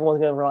that, then everyone's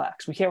going to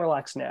relax. We can't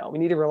relax now. We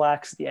need to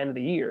relax at the end of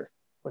the year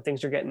when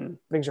things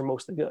are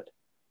mostly good.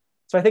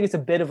 So I think it's a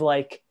bit of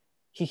like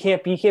he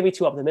can't be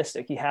too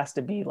optimistic. He has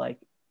to be like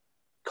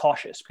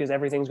cautious because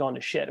everything's gone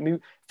to shit. I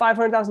mean,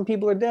 500,000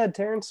 people are dead,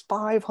 Terrence.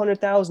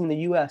 500,000 in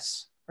the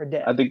U.S. are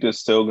dead. I think there's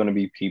still going to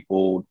be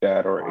people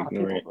that are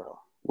ignorant,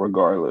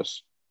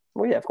 regardless.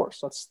 Well, yeah, of course.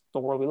 That's the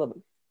world we live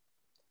in.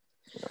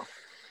 Yeah.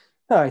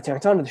 All right,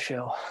 Terrence, on to the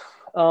show.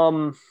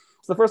 So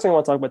the first thing I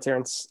want to talk about,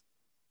 Terrence,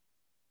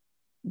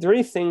 are there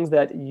any things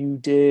that you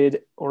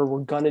did or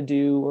were going to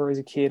do or as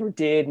a kid or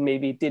did,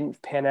 maybe it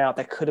didn't pan out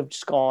that could have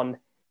just gone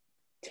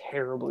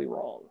terribly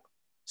wrong?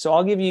 So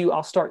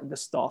I'll start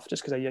this off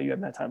just because you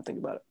haven't had time to think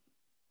about it.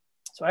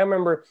 So I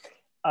remember,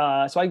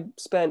 so I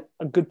spent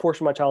a good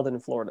portion of my childhood in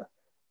Florida,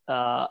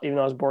 even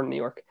though I was born in New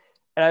York.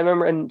 And I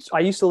remember, and I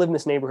used to live in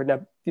this neighborhood.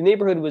 Now, the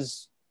neighborhood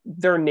was,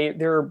 there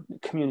are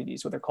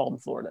communities, what they're called in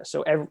Florida.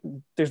 So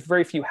there's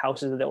very few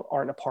houses that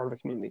aren't a part of a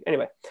community.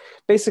 Anyway,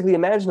 basically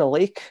imagine a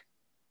lake,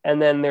 and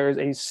then there's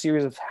a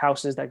series of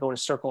houses that go in a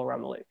circle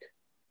around the lake.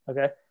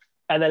 Okay.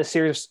 And then a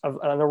series of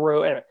on the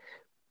road. Anyway,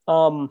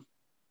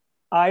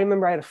 I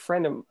remember I had a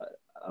friend of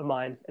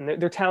mine, and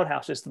they're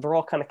townhouses. They're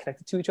all kind of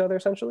connected to each other,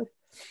 essentially.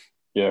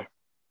 Yeah.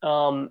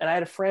 And I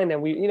had a friend,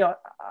 and we, I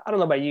don't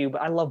know about you,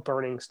 but I love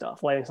burning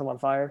stuff, lighting stuff on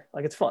fire.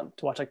 Like it's fun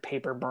to watch like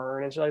paper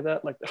burn and shit like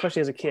that. Like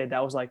especially as a kid,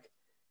 that was like,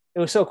 it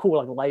was so cool.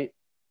 Like light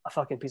a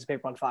fucking piece of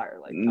paper on fire.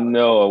 Like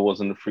no, I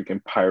wasn't a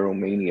freaking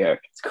pyromaniac.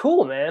 It's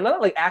cool, man.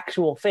 Not like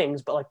actual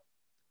things, but like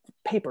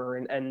paper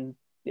and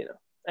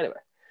anyway.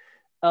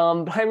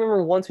 But I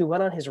remember once we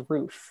went on his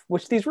roof,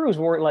 which these roofs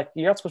weren't like,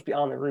 you're not supposed to be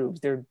on the roofs.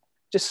 They're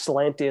just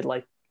slanted,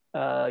 like,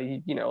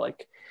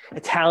 like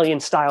Italian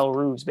style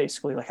roofs,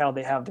 basically, like how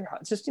they have their,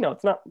 it's just,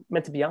 it's not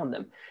meant to be on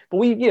them. But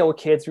we, we're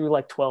kids, we were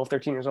like 12,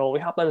 13 years old.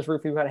 We hopped on his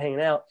roof, we were kind of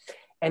hanging out.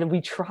 And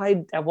we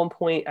tried at one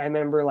point, I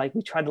remember like,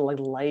 we tried to like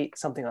light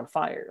something on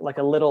fire, like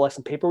a little, like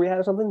some paper we had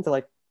or something to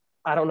like,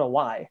 I don't know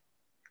why,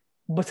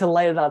 but to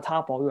light it on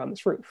top while we were on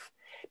this roof.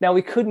 Now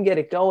we couldn't get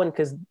it going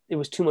because it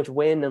was too much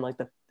wind and like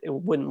it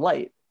wouldn't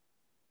light.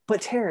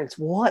 But Terrence,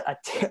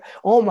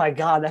 oh my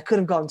God, that could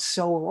have gone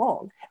so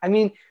wrong. I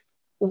mean,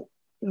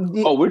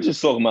 we're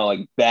just talking about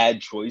like bad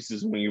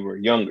choices when you were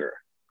younger.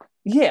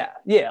 Yeah,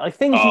 like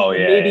things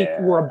maybe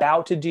were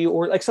about to do,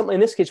 or like something in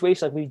this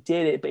situation, like we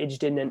did it, but it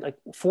just didn't. Like,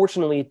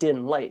 fortunately, it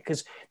didn't light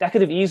because that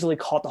could have easily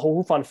caught the whole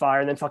roof on fire,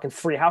 and then fucking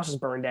 3 houses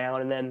burned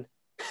down, and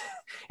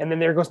then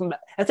there goes.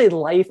 That's a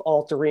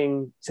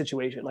life-altering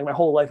situation. Like my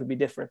whole life would be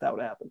different if that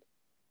would happen.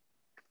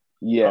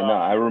 Yeah, no,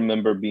 I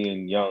remember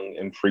being young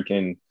and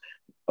freaking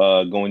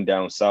going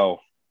down south,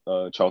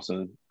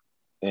 Charleston,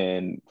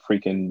 and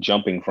freaking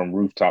jumping from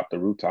rooftop to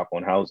rooftop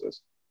on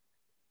houses.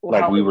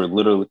 Well, we were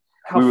literally.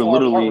 How far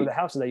apart were the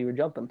houses that you were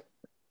jumping?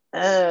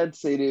 I'd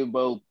say they're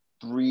about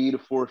 3 to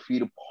 4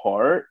 feet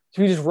apart.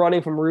 So you're just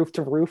running from roof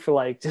to roof for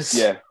like just.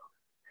 Yeah.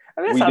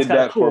 I mean, that sounds kind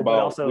of cool, but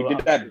also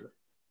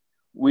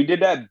we did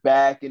that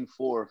back and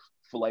forth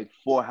for like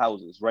 4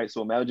 houses, right?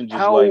 So imagine just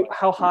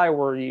how high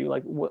were you?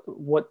 Like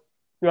what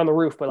you're on the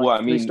roof, but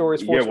like 3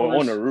 stories, 4 stories? We're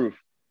on the roof.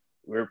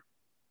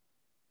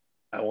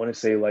 I want to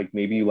say like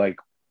maybe like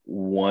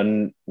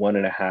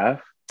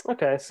 1.5.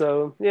 Okay,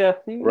 so yeah,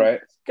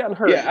 right. Gotten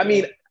hurt. Yeah, I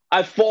mean,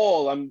 I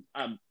fall. I'm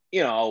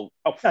I'll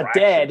not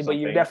dead, but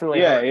you're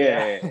definitely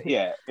hurt.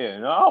 Yeah.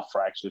 No, I'll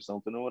fracture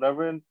something or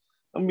whatever, and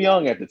I'm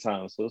young at the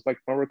time, so it's like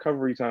my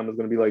recovery time is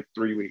going to be like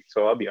 3 weeks,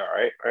 so I'll be all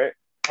right, right?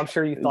 I'm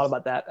sure you thought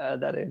about that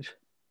at that age.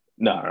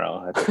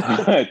 No.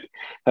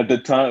 At the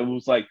time, it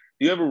was like,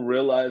 do you ever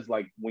realize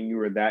like when you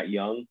were that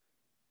young,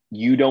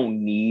 you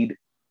don't need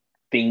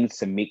things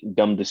to make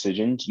dumb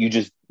decisions. You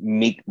just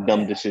make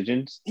dumb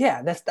decisions.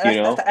 Yeah,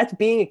 that's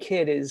being a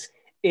kid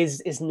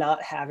is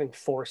not having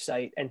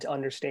foresight and to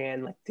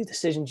understand like the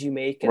decisions you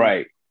make. And,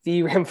 right.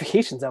 the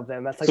ramifications of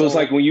them. That's like, so it's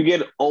like when you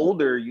get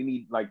older, you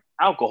need like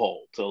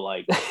alcohol to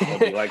like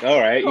be like, all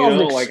right,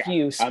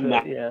 excuse, I'm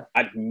not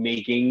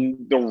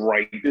making the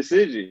right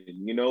decision.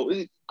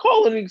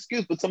 Call it an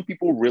excuse, but some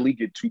people really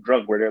get too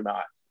drunk where they're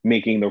not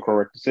making the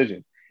correct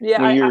decision.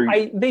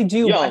 Yeah, they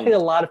do. Young, but I think a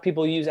lot of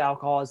people use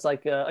alcohol as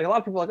like a lot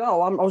of people are like,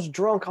 oh, I was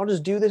drunk, I'll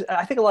just do this.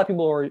 I think a lot of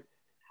people are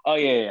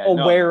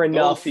aware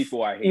enough. Those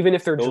people I hate. Even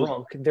if they're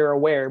drunk, they're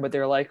aware, but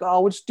they're like,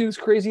 oh, we'll just do this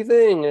crazy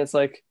thing. And it's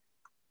like,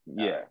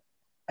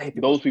 I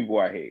hate those people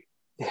I hate.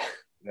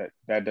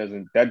 That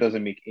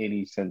doesn't make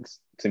any sense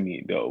to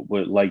me though.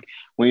 But like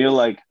when you're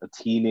like a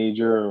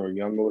teenager or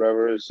young or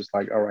whatever, it's just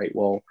like, all right,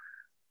 well,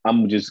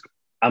 I'm just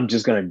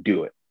gonna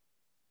do it.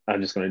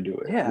 I'm just gonna do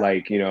it. Yeah.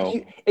 Like, you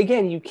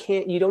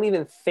don't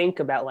even think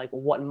about like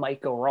what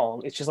might go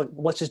wrong. It's just like,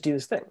 let's just do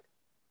this thing.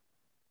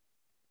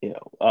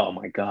 Oh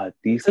my God,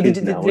 these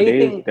kids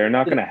nowadays, they're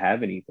not gonna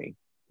have anything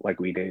like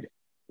we did.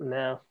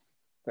 No,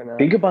 they're not.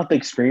 Think about the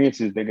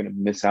experiences they're gonna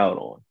miss out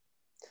on.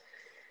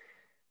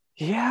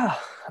 Yeah,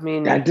 I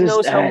mean, that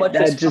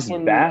just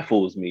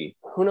baffles me.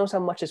 Who knows how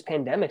much this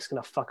pandemic's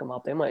gonna fuck them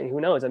up? They might. Who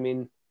knows? I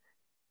mean,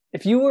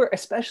 if you were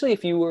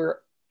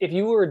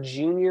a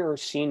junior or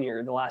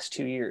senior the last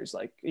 2 years,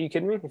 like, are you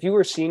kidding me? If you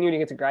were a senior, you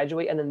get to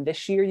graduate, and then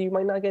this year you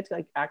might not get to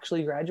like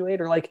actually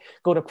graduate or like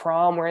go to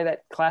prom, wear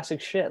that classic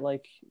shit.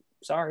 Like,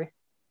 sorry.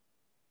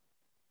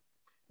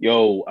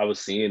 Yo, I was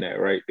seeing that,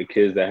 right? The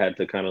kids that had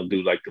to kind of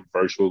do like the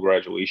virtual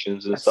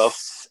graduations and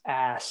stuff.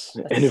 And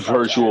the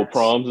virtual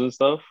proms and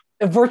stuff.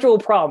 A virtual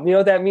prom, you know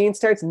what that means?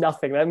 Starts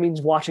nothing. That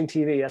means watching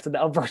TV. That's what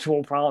a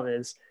virtual prom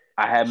is.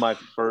 I had my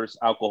first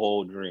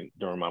alcohol drink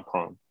during my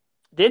prom.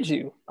 Did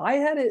you? I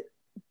had it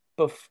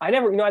before. I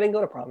didn't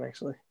go to prom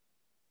actually.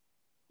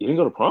 You didn't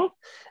go to prom?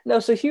 No.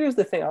 So here's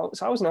the thing. I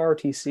was in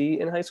ROTC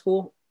in high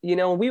school. We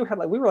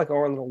were like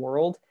around the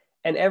world,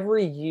 and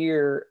every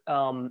year,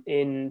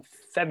 in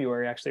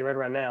February, actually, right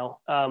around now,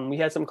 we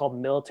had something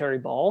called Military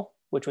Ball,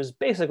 which was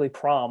basically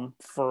prom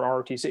for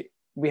ROTC.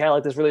 We had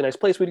like this really nice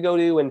place we'd go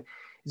to, and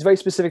it's very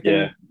specific thing.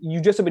 Yeah.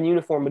 You dress up in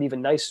uniform, but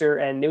even nicer.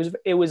 And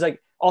it was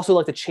like also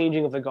like the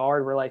changing of the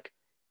guard, where like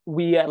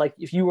we had like,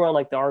 if you were on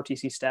like the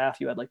ROTC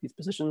staff, you had like these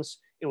positions,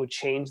 it would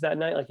change that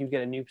night. Like you'd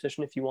get a new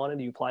position if you wanted,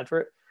 you applied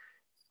for it.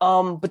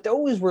 But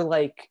those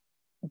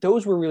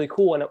were really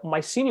cool. And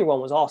my senior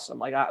one was awesome.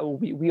 Like I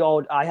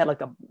had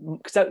like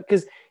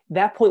because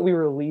that point we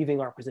were leaving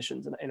our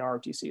positions in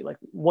ROTC. Like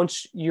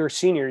once you're a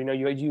senior,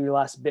 you do your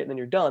last bit and then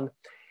you're done.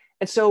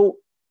 And so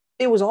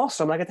it was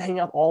awesome. I got to hang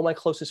out with all my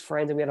closest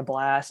friends and we had a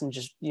blast and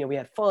just, we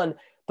had fun.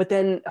 But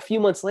then a few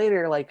months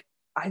later, like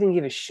I didn't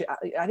give a shit.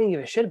 I didn't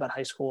give a shit about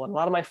high school. And a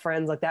lot of my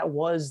friends, like that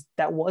was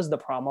the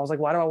prom. I was like,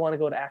 why do I want to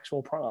go to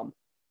actual prom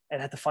and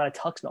have to find a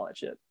tux and all that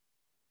shit?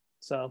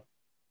 So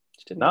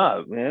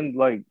man.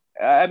 Like,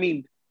 I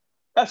mean,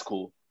 that's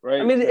cool,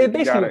 right? I mean, it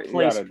basically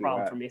replaced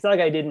prom for me. It's not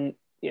like I didn't,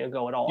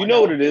 go at all. You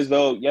know what it is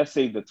though? You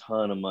saved a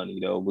ton of money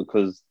though,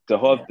 because the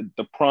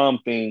prom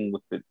thing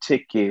with the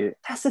ticket,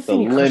 that's the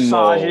thing,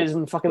 corsages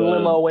and fucking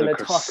limo and the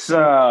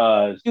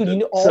tux.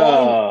 Dude,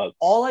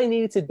 all I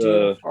needed to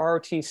do for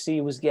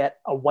ROTC was get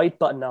a white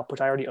button up,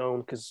 which I already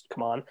owned because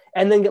come on,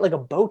 and then get like a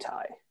bow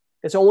tie.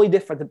 It's only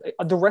different.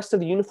 The rest of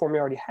the uniform we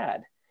already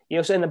had,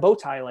 so in the bow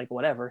tie, like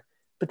whatever,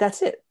 but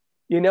that's it.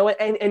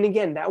 And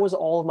again, that was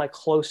all of my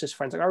closest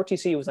friends. Like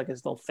ROTC was like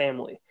his little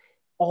family.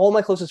 All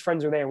my closest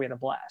friends were there. We had a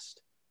blast.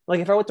 Like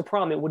if I went to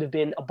prom, it would have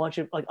been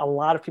a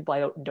lot of people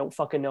I don't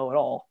fucking know at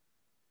all,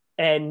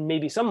 and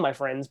maybe some of my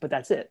friends, but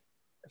that's it.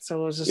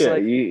 So it was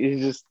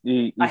just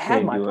you I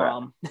had my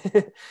prom.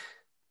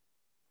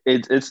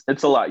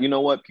 It's a lot. You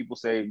know what people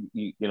say?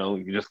 You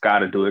just got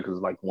to do it because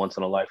it's like once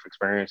in a life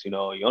experience. You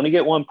only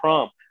get one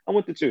prom. I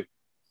went to two.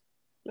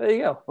 There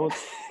you go.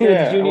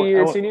 Junior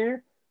year, senior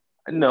year.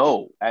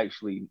 No,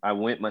 actually, I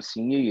went my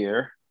senior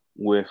year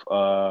with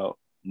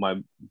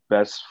my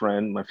best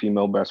friend, my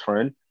female best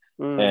friend.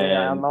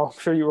 I'm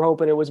sure you were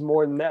hoping it was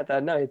more than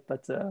that night,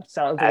 but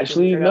sounds like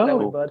actually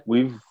no.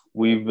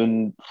 We've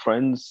been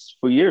friends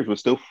for years. We're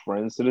still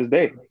friends to this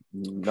day.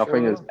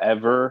 Nothing has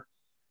ever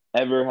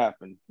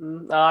happened.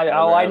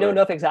 I know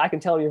nothing's. I can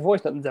tell in your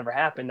voice nothing's ever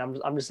happened.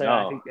 I'm just saying.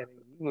 No. I think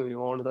you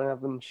wanted to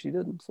happen. She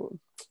didn't. So.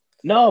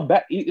 No,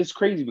 it's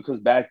crazy because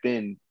back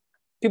then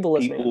people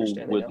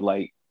would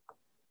like.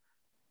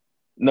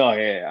 No,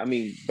 yeah. I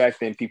mean, back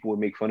then people would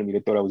make fun of me. They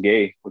thought I was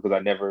gay because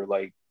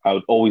I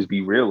would always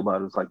be real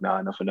about it. It's like, nah,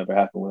 nothing ever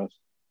happened with us.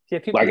 Yeah,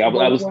 people,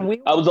 I was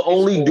the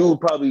only dude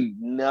probably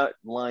not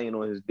lying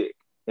on his dick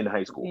in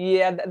high school.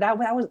 Yeah, that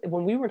was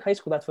when we were in high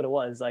school. That's what it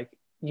was. Like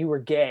you were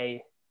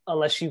gay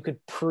unless you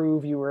could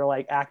prove you were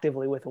like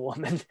actively with a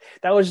woman.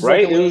 That was just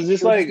right. It was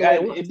just like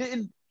it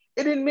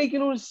didn't make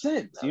any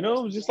sense. It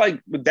was just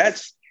like, but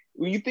that's.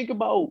 When you think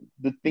about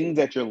the things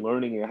that you're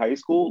learning in high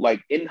school,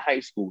 like in high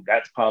school,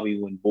 that's probably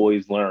when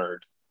boys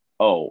learned,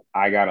 oh,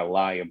 I gotta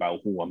lie about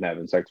who I'm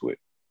having sex with.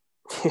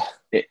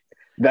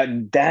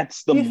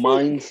 That's the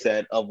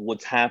mindset of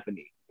what's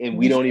happening, and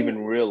we don't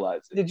even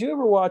realize it. Did you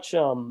ever watch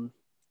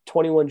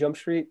 21 Jump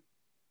Street?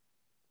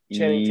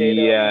 Channing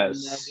Tatum.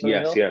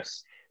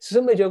 Yes. So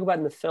something they joke about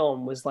in the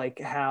film was like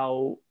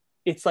how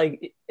it's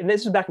like, and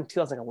this was back in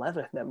 2011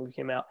 when that movie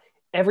came out.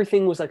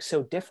 Everything was like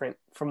so different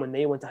from when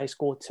they went to high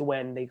school to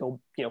when they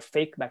go,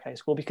 fake back to high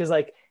school, because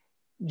like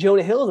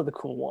Jonah Hills are the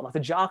cool one. Like the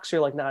jocks are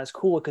like not as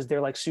cool because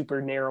they're like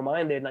super narrow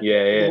minded. Like,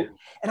 yeah.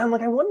 And I'm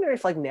like, I wonder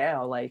if like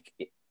now, like,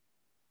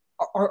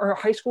 are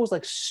high schools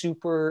like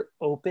super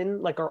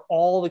open? Like, are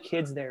all the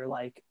kids there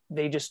like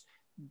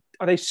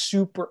are they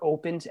super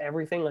open to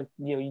everything? Like,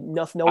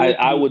 nothing. No,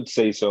 I would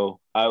say so.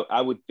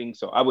 I would think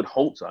so. I would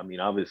hope so. I mean,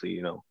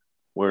 obviously,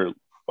 we're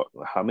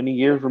how many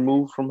years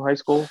removed from high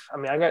school? I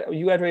mean,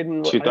 you graduated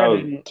in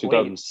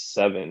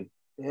 2007.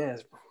 Yeah,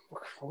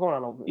 we're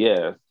going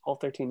on 12,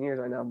 13 years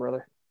right now,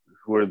 brother.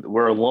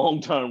 We're a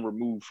long time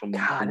removed from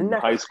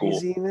high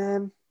school,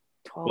 man.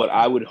 12, but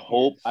I would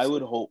hope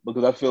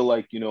because I feel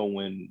like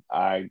when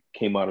I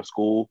came out of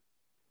school,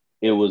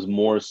 it was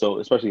more so,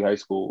 especially high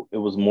school, it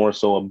was more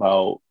so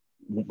about,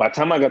 by the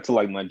time I got to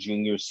like my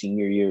junior,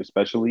 senior year,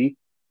 especially,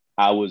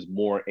 I was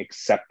more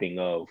accepting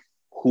of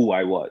who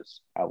I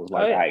was. I was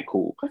like, all right,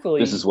 cool.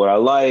 Hopefully. This is what I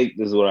like.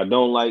 This is what I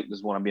don't like. This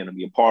is what I'm going to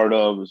be a part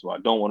of. This is what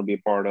I don't want to be a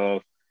part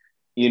of.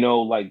 You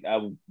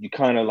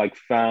kind of like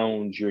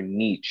found your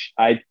niche.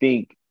 I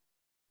think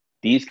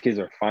these kids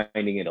are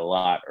finding it a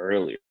lot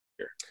earlier.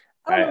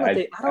 I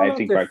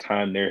think by the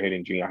time they're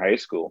hitting junior high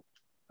school,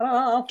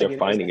 they're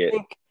finding it.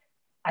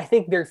 I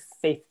think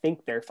they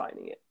think they're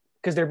finding it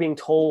because they're being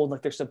told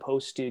like they're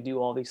supposed to do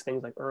all these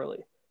things like early.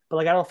 But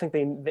like I don't think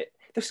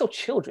they're still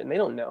children. They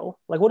don't know.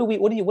 Like what did we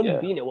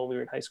know when we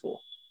were in high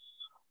school?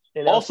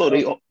 Also,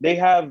 they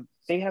have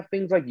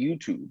things like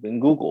YouTube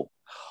and Google.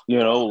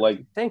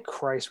 Like thank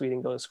Christ we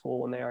didn't go to school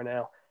when they are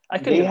now.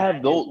 They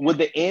have those with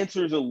the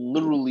answers are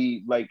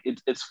literally like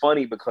it's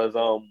funny because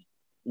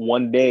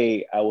one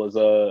day I was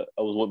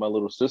with my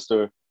little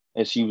sister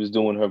and she was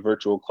doing her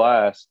virtual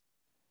class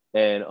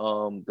and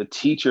the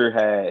teacher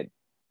had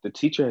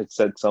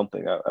said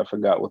something, I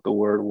forgot what the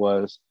word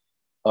was,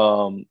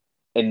 and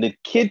the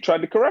kid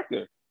tried to correct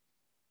her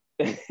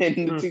and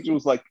the teacher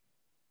was like,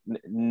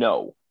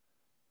 no,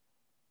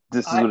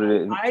 this is what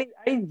it is. I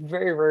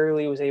very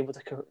rarely was able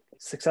to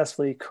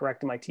successfully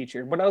correct my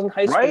teacher. When I was in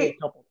high school a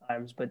couple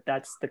times, but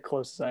that's the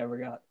closest I ever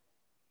got.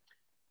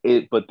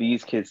 But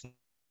these kids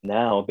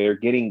now,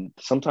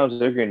 sometimes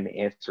they're getting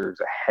answers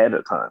ahead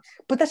of time.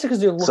 But that's because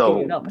they're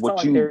looking it up. It's not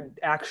like they're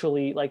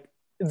actually like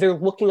they're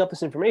looking up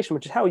this information,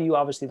 which is how you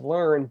obviously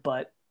learn,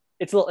 but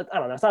it's I don't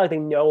know. It's not like they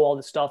know all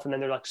this stuff and then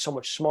they're like so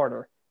much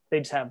smarter. They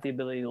just have the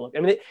ability to look.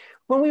 I mean,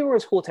 when we were in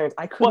school, Terrence,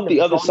 I couldn't. But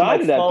the other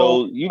side of that,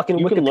 though, you can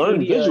learn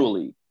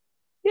visually.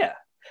 Yeah.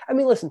 I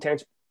mean, listen,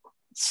 Terrence,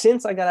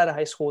 since I got out of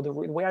high school, the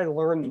way I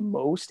learned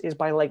most is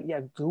by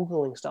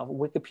Googling stuff,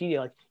 Wikipedia,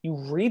 like you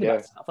read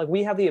about stuff. Like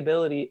we have the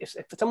ability, if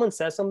someone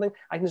says something,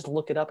 I can just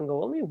look it up and go,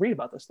 let me read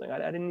about this thing. I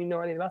didn't even know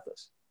anything about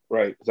this.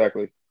 Right,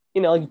 exactly.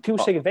 Like people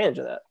take advantage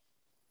of that.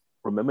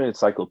 Remember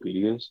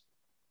encyclopedias?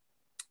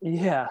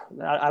 Yeah,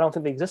 I don't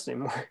think they exist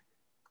anymore.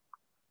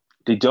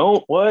 They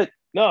don't? What?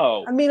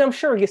 No. I mean, I'm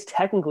sure I guess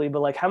technically,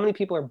 but like how many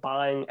people are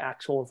buying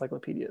actual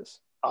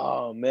encyclopedias?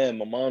 Oh man,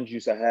 my mom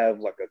used to have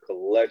like a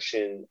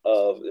collection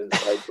of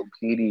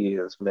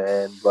encyclopedias,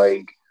 man.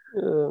 Like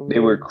they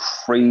were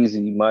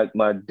crazy.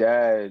 My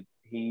dad,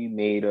 he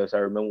made us, I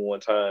remember one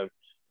time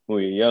when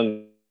we were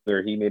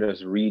younger, he made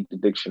us read the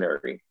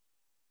dictionary.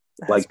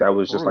 That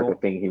was just like a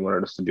thing he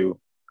wanted us to do.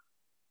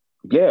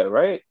 Yeah,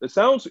 right. It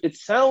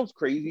sounds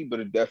crazy, but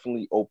it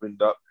definitely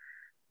opened up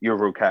your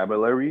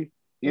vocabulary.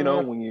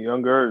 When you're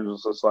younger, it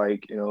was just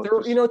like,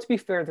 to be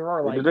fair, there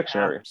are like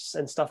apps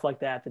and stuff like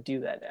that do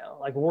that now,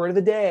 like word of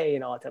the day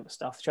and all that type of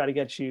stuff to try to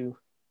get you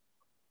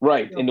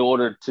right in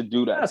order to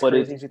do that. That's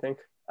crazy as you think.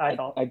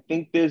 I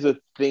think there's a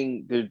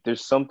thing.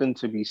 There's something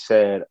to be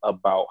said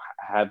about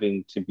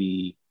having to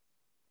be,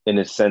 in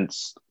a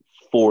sense,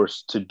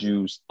 forced to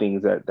do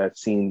things that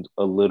seemed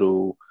a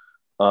little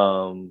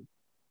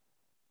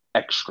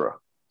extra.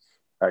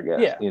 I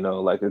guess, yeah.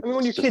 Like it's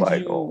when you're kids,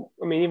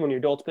 even when you're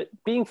adults, but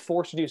being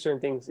forced to do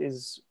certain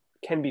things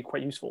can be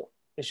quite useful.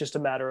 It's just a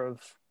matter of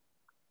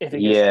if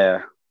it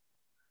gets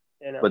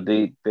but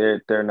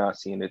they're not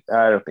seeing it.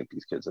 I don't think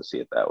these kids will see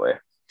it that way.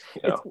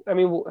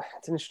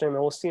 It's interesting.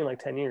 We'll see in like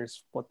 10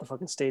 years what the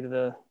fucking state of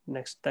the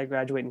next that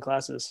graduating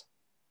classes.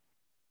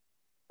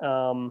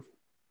 So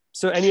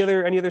any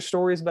other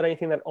stories about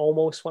anything that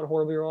almost went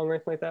horribly wrong or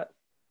anything like that?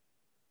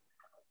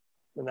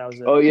 And that was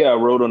it. Oh yeah, I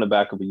rode on the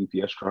back of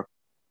a UPS truck.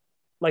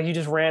 Like you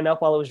just ran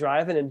up while it was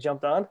driving and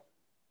jumped on?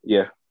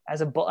 Yeah. I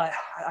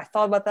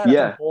thought about that.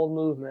 Yeah. It's a bold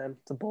move, man.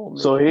 It's a bold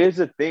move. So here's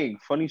the thing.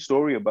 Funny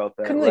story about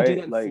that. Couldn't really do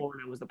that in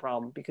Florida was the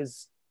problem,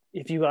 because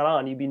if you got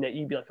on, you'd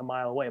be like a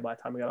mile away by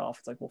the time we got off.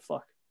 It's like, well,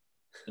 fuck.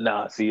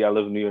 Nah, see, I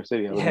live in New York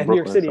City. New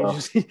York City.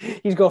 So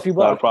you just go a few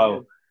blocks. Not a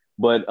problem.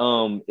 But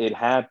it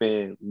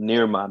happened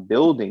near my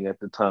building at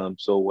the time.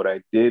 So what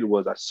I did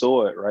was I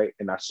saw it, right?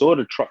 And I saw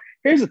the truck.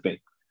 Here's the thing,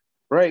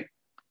 right?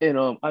 And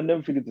I'll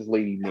never forget this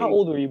lady name. How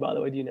old were you, by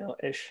the way? Do you know,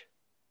 ish?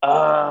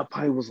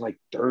 Probably was like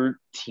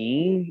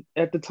 13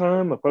 at the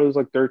time. I probably was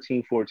like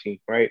 13, 14,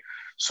 right?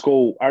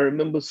 School. I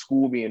remember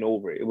school being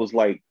over. It was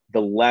like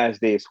the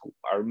last day of school.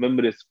 I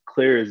remember this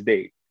clear as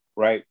day,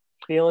 right?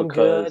 Feeling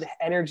good,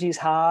 energy's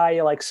high,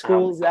 you're like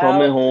school's I'm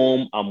coming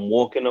home, I'm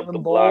walking up the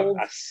block, bold.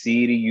 I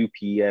see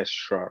the UPS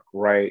truck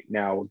right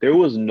now. There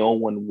was no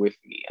one with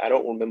me. I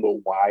don't remember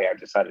why I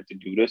decided to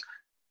do this.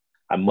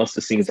 I must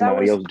have seen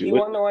somebody else do it. You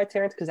want to know why,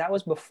 Terrence? Because that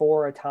was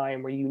before a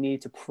time where you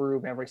needed to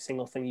prove every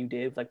single thing you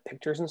did, like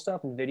pictures and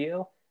stuff and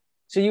video.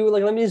 So you were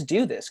like, let me just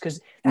do this because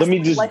that's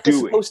what life is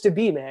supposed to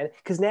be, man.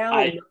 Because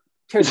now,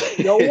 Terrence,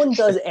 no one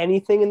does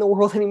anything in the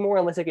world anymore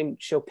unless they can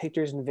show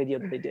pictures and video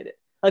that they did it.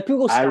 Like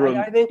people go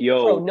skydiving.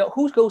 Bro, no,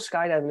 who goes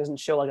skydiving doesn't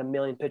show like a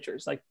million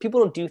pictures. Like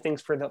people don't do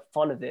things for the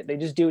fun of it. They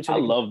just do it. I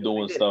love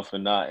doing stuff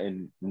and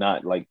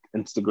not like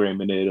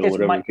Instagramming it or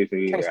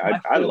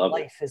whatever. I love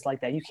life is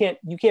like that. You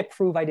can't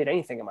prove I did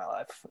anything in my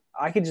life.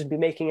 I could just be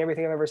making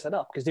everything I've ever set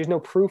up because there's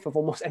no proof of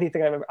almost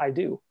anything I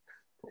do.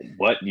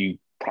 But you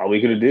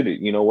probably could have did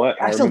it. You know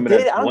what? I remember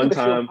did it. One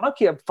time. I don't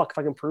care if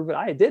I can prove it.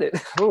 I did it.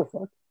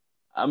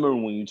 I remember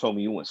when you told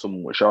me you went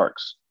swimming with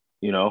sharks.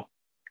 You know?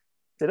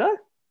 Did I?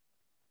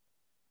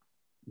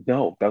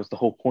 No, that was the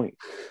whole point.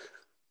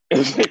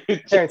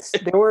 Terrence,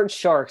 they weren't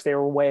sharks, they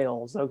were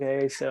whales,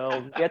 okay?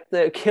 So get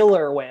the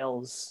killer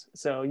whales.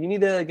 So you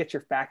need to get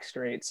your facts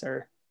straight,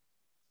 sir.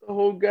 The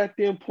whole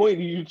goddamn point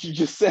you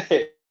just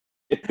said.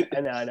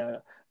 I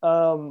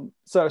know.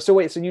 So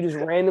wait, so you just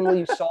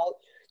randomly saw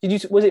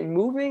was it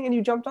moving and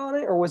you jumped on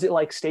it, or was it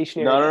like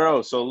stationary?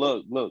 No. So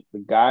look,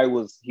 the guy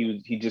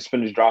he just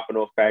finished dropping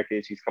off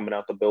package, he's coming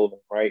out the building,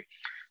 right?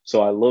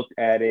 So I looked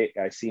at it.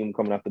 I see him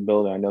coming out the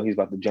building. I know he's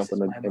about to jump in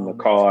the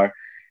car.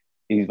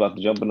 He's about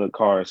to jump in the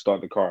car and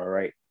start the car,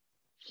 right?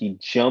 He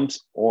jumps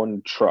on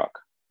the truck.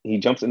 He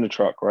jumps in the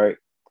truck, right?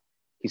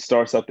 He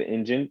starts up the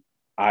engine.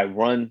 I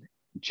run,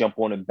 jump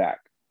on it back.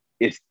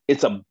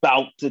 It's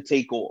about to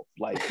take off.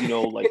 Like, you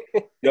know, like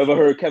you ever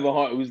heard Kevin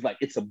Hart? It was like,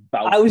 it's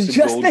about to go down. I was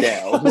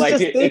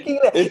just thinking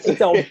that it's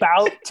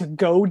about to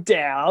go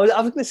down.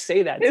 I was going to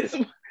say that.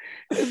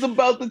 It's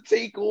about to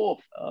take off.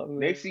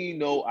 Next thing you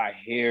know, I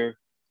hear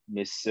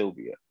Miss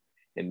Sylvia.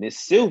 And Miss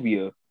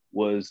Sylvia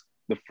was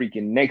the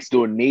freaking next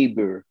door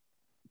neighbor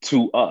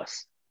to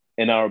us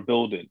in our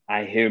building.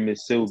 I hear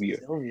Miss Sylvia.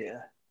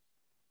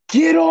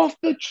 Get off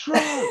the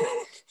truck.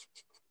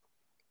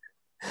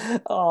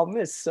 Oh,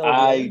 Miss Sylvia,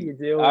 what are you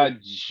doing? I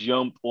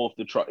jumped off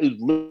the truck. It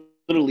was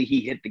literally, he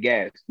hit the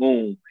gas,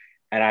 boom,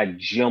 and I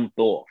jumped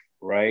off,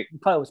 right? You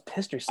probably was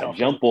pissed yourself. I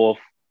jump off,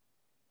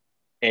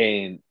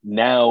 and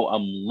now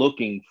I'm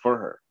looking for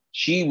her.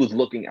 She was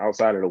looking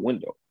outside of the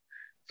window.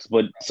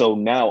 But so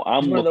now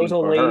I'm looking for her. One of those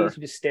old ladies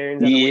who just staring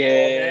at the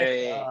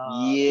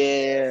window.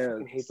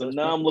 Yeah. So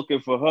now I'm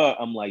looking for her.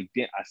 I'm like,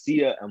 damn. I see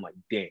her. I'm like,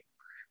 damn.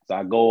 So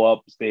I go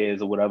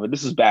upstairs or whatever.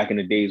 This is back in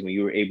the days when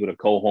you were able to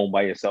go home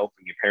by yourself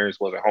and your parents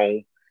wasn't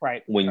home.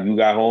 Right. When you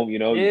got home, you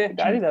know. Yeah,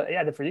 I did that.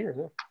 Yeah, I did for years.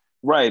 Yeah.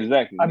 Right,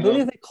 exactly. I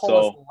believe they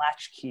call us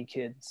latchkey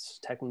kids.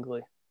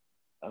 Technically,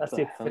 that's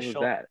the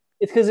official.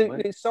 It's because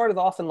it started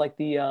off in like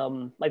the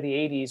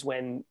 80s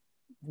when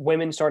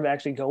women started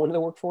actually going to the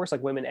workforce,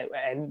 like women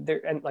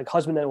and like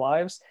husband and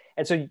wives,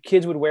 and so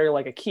kids would wear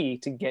like a key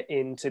to get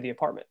into the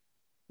apartment,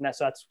 and that's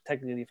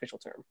technically the official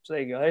term. So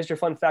there you go. There's your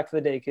fun fact for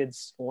the day,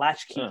 kids.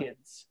 Latchkey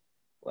kids.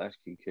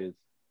 Latchkey kids.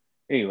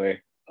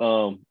 Anyway,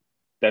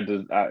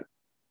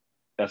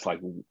 that's like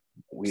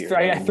weird.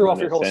 Sorry, I threw off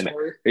your whole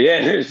story.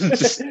 Yeah,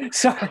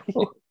 sorry.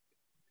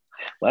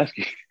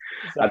 Latchkey.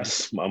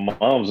 My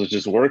mom's was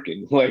just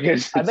working. Like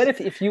I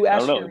bet if you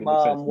ask your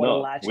mom what a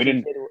latchkey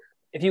kid.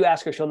 If you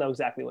ask her, she'll know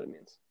exactly what it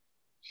means.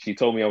 She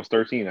told me I was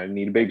 13. I didn't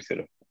need a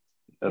babysitter.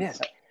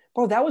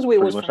 Bro, that was the way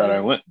it was for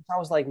me. I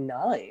was like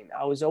 9.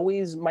 I was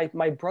always my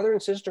brother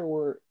and sister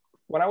were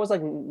when I was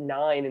like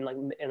 9 and like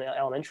in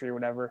elementary or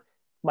whatever.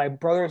 My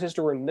brother and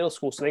sister were in middle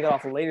school, so they got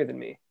off later than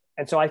me,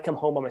 and so I'd come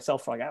home by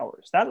myself for like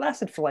hours. That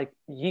lasted for like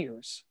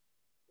years.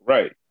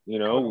 Right. You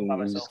know,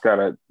 you just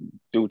gotta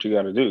do what you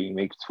gotta do. You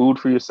make food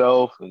for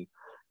yourself and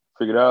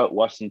figure it out.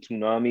 Watch some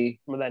Toonami.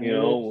 Some of that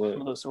noodles,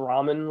 some of those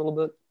ramen a little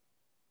bit.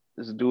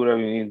 Just do whatever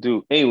you need to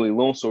do. Anyway,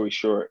 long story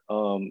short,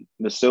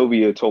 Miss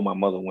Sylvia told my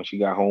mother when she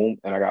got home,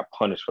 and I got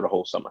punished for the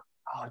whole summer.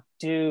 Oh,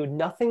 dude,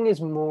 nothing is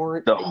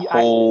more. The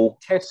whole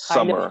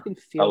summer,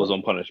 I was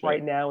on punishment.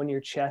 Right now in your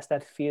chest,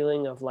 that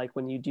feeling of like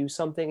when you do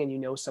something and you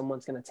know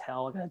someone's going to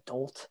tell, like an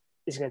adult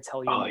is going to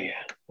tell you. Oh, yeah.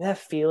 That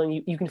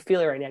feeling, you can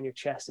feel it right now in your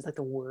chest. It's like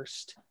the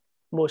worst,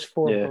 most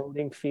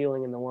foreboding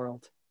feeling in the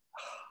world.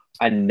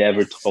 I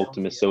never talked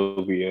to Miss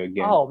Sylvia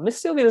again. Oh, Miss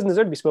Sylvia doesn't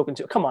deserve to be spoken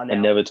to. Come on now. I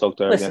never talked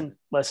to her again.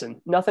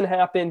 Listen. Nothing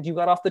happened. You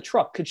got off the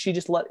truck. Could she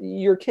just let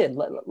your kid?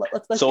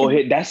 Let's so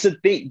that's the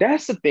thing.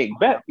 That's the thing.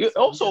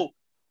 Also,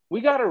 we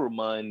gotta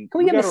remind. Can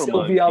we get Miss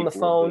Sylvia on the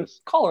phone?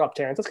 Call her up,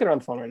 Terrence. Let's get her on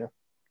the phone right now.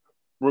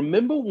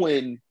 Remember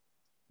when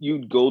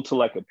you'd go to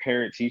like a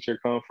parent-teacher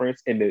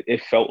conference and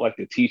it felt like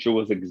the teacher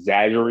was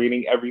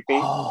exaggerating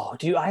everything? Oh,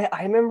 dude,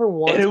 I remember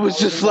one. And it was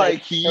just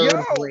like, yo,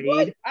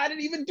 what? I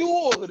didn't even do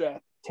all of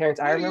that. Terrence,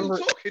 What are you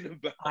talking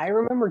about? I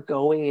remember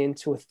going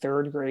into a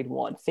third grade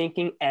one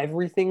thinking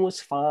everything was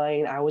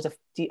fine. I was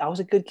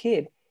a good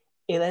kid.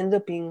 It ended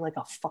up being like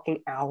a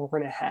fucking hour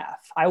and a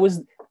half.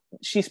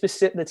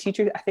 The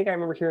teacher, I think I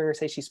remember hearing her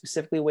say she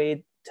specifically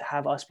waited to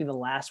have us be the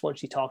last one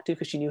she talked to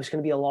because she knew it was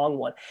going to be a long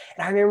one.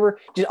 And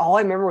all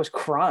I remember was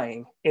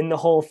crying in the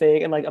whole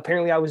thing. And like,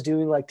 apparently I was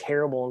doing like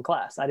terrible in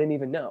class. I didn't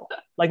even know.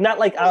 Like, not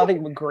like, I don't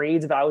think with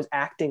grades, but I was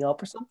acting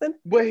up or something.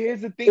 But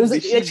here's the thing.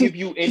 Did she give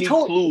you any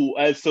clue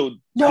as to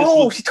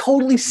No, she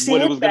totally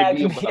sandbagged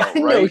me. I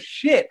didn't know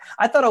shit.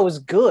 I thought I was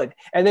good.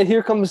 And then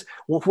here comes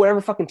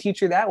whatever fucking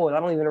teacher that was. I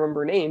don't even remember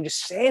her name.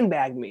 Just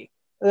sandbagged me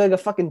like a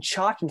fucking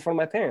chalk in front of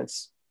my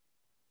parents.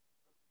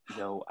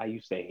 No, I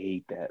used to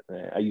hate that,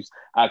 man.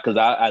 Because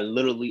I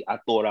literally, I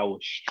thought I was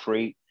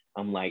straight.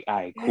 I'm like, all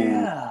right, cool.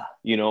 Yeah.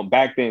 You know,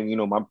 back then, you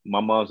know, my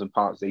moms and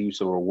pops, they used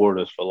to reward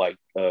us for like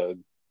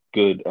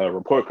good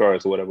report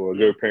cards or whatever, or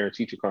good parent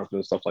teacher conference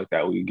and stuff like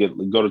that. We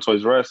go to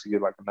Toys R Us, you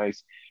get like a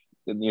nice,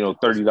 you know,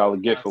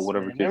 $30 gift or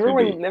whatever.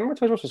 Remember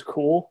Toys R Us was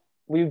cool?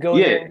 We would go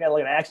there and get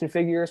like an action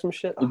figure or some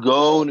shit. We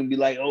go and be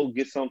like, oh,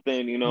 get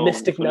something, you know,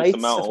 Mystic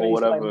Knights or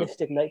whatever.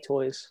 Mystic Knight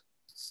toys.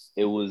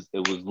 It was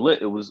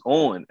lit. It was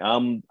on.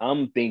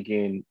 I'm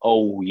thinking,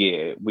 oh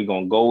yeah, we're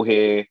gonna go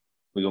here.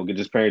 We're gonna get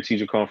this parent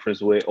teacher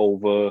conference way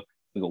over.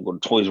 We're gonna go to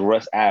Toys R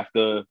Us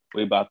after.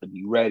 We're about to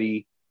be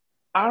ready.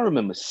 I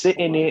remember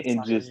sitting there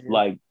and just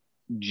like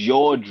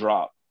jaw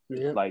drop.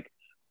 Yeah. Like,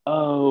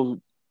 oh,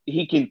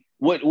 he can.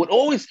 What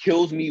always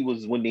kills me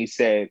was when they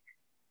said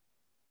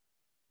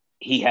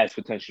he has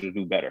potential to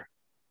do better.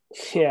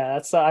 Yeah,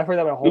 that's I've heard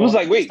that my whole. It was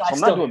like, wait, so I'm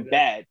not doing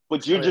bad,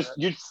 but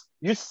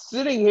you're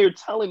sitting here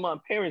telling my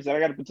parents that I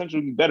got the potential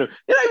to do better.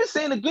 You're not even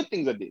saying the good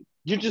things I did.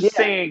 You're just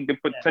saying the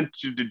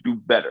potential to do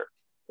better.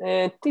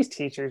 And these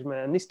teachers,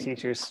 man,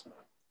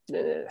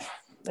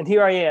 and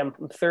here I am.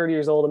 I'm 30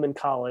 years old. I'm in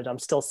college. I'm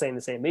still saying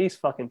the same. These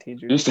fucking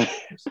teachers.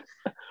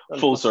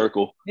 Full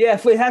circle. Yeah,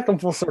 if we had come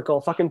full circle,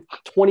 fucking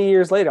 20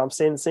 years later, I'm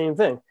saying the same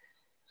thing.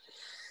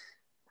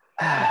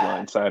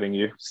 Blindsiding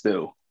you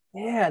still.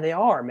 Yeah, they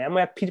are, man. I'm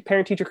gonna have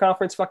parent-teacher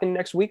conference fucking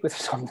next week with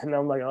something.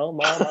 I'm like, oh,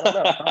 mom, I don't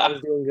know. I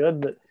was doing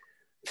good, but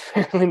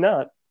apparently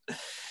not.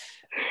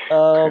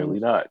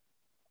 Apparently not.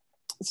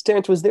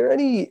 Terrence, was there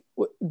any?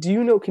 Do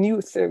you know? Can you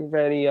think of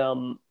any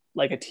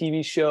like a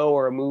TV show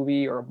or a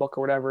movie or a book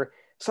or whatever,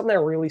 something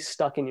that really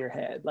stuck in your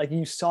head, like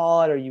you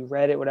saw it or you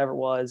read it, whatever it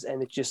was,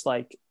 and it just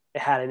like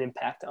it had an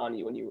impact on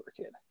you when you were a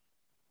kid?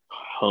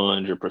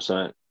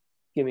 100%.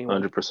 Give me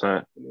one.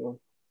 100%.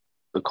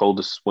 The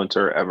Coldest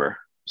Winter Ever.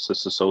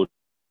 Sister Soldier.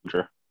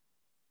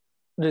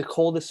 The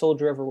Coldest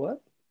Soldier Ever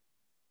what?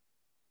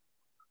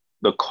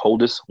 The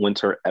Coldest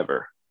Winter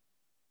Ever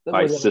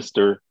by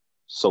Sister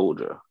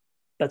Soldier.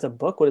 That's a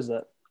book? What is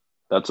that?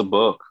 That's a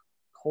book.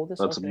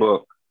 Coldest? That's a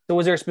book. So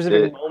was there a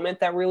specific moment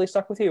that really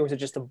stuck with you, or was it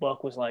just the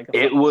book was like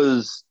it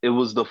was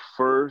the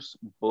first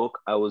book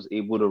I was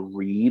able to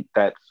read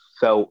that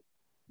felt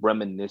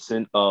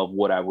reminiscent of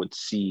what I would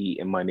see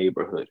in my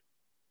neighborhood.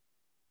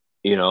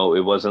 You know, it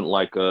wasn't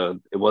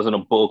a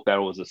book that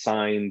was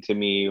assigned to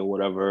me or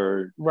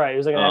whatever. Right. It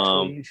was like an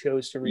actual you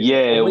chose to read. Yeah,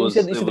 it was.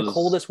 You said The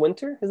Coldest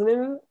Winter is the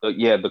name of it?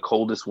 Yeah, The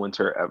Coldest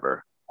Winter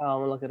Ever. Oh,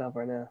 I'm gonna look it up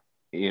right now.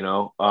 You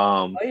know,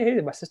 oh, you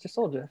hated My Sister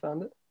Soldier. I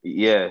found it.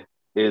 Yeah,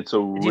 it's a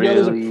Did you know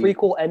there's a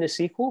prequel and a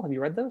sequel? Have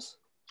you read those?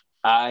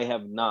 I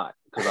have not,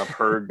 because I've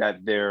heard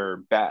that they're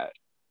bad.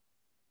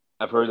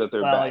 I've heard that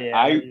they're bad.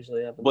 Yeah, that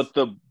usually happens. But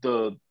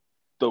the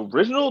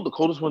original, The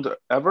Coldest Winter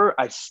Ever,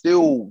 I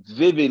still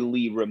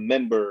vividly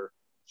remember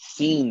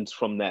scenes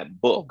from that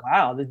book. Oh,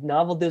 wow. The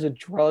novel deals with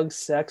drugs,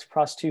 sex,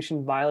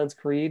 prostitution, violence,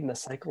 greed, and the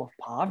cycle of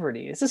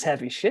poverty. This is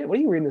heavy shit. What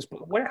are you reading this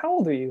book? How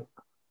old are you?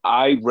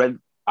 I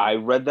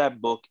read that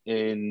book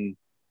in,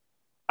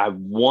 I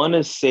want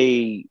to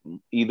say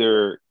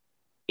either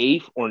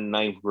 8th or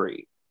 9th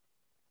grade.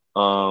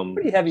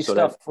 Pretty heavy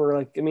stuff for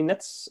like, I mean,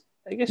 that's,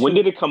 I guess. When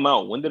did it come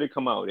out?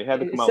 It had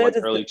to come out like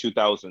early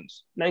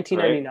 2000s.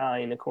 1999,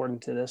 right? According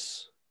to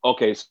this.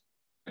 Okay,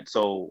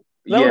 so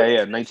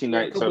yeah,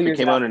 1990. So if it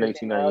came out in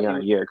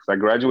 1999, yeah, because I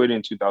graduated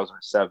in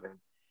 2007.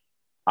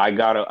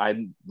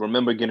 I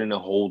remember getting a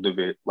hold of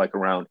it like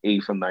around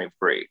 8th or 9th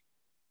grade.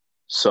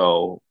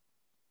 So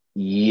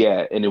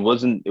yeah, and it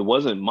wasn't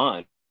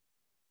mine.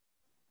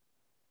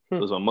 It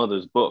was my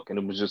mother's book, and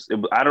it was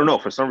I don't know,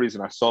 for some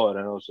reason I saw it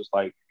and I was just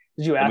like,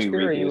 did you ask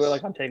her, or you were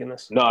like, I'm taking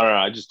this? No,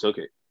 I just took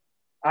it.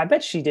 I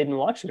bet she didn't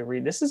want you to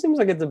read this. This seems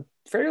like it's a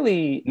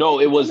fairly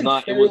it was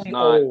not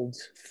old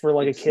for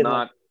like a kid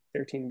not,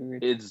 like 13 to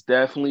read. It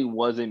definitely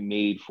wasn't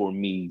made for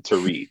me to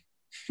read.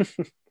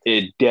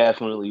 It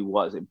definitely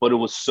wasn't. But it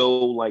was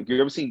so like, you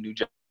ever seen New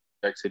Jack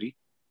City?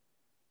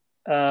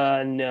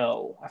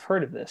 No, I've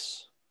heard of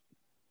this.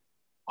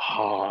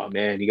 Oh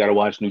man, you gotta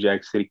watch New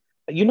Jack City.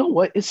 You know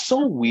what? It's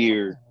so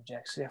weird. New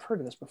Jack City. I've heard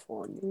of this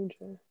before.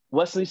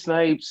 Wesley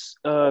Snipes,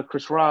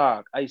 Chris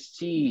Rock,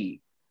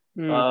 Ice-T.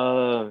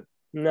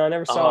 No, I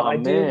never saw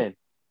it. Man.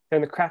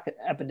 During the crack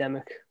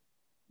epidemic.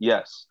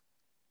 Yes.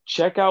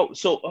 check out.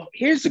 So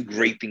here's the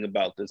great thing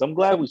about this. I'm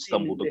glad we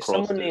stumbled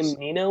across someone this. named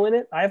Nino in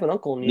it. I have an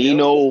uncle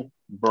Nino.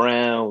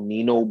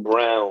 Nino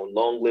Brown.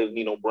 Long live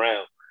Nino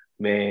Brown,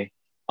 man.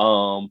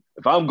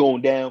 If I'm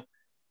going down,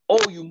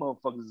 all you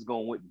motherfuckers is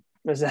going with me.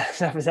 Is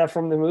that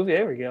from the movie?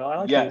 There we go. I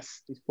like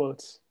these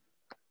quotes.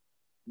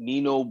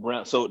 Nino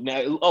Brown. So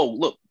now,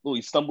 look,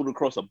 he stumbled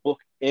across a book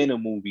and a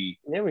movie.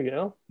 There we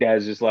go.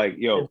 That's just like,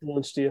 yo,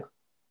 influenced you.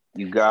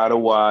 You gotta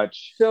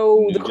watch.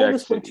 So the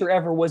coldest winter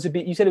ever was a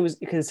bit. You said it was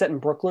because it's set in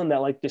Brooklyn.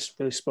 That like just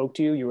really spoke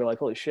to you. You were like,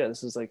 holy shit,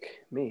 this is like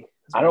me.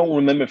 I don't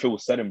remember if it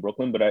was set in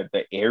Brooklyn, but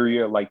the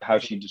area, like how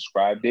she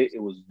described it,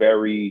 it was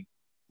very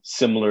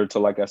similar to,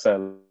 like I said,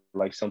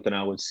 like something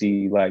I would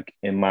see like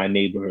in my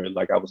neighborhood.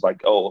 Like I was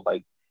like, oh,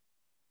 like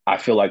I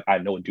feel like I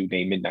know a dude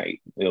named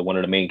Midnight. One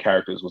of the main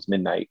characters was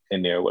Midnight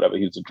in there, whatever.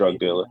 He was a drug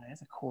dealer.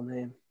 That's a cool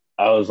name.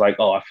 I was like,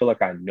 oh, I feel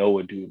like I know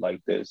a dude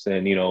like this.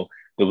 And, you know,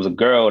 there was a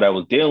girl that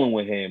was dealing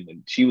with him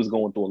and she was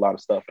going through a lot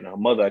of stuff. And her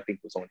mother, I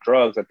think, was on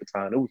drugs at the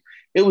time.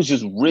 It was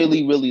just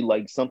really, really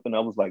like something I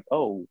was like,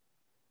 oh,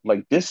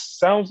 like this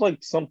sounds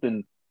like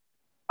something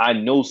I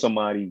know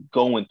somebody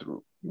going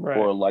through. Right.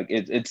 Or like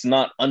it's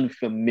not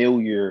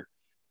unfamiliar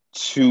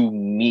to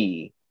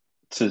me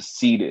to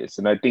see this.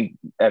 And I think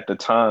at the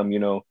time, you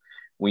know,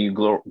 when you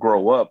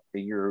grow up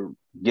and you're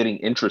getting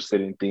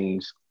interested in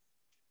things,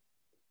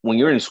 when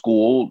you're in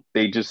school,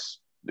 they just,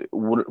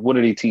 what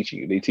are they teaching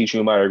you? They teach you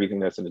about everything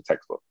that's in the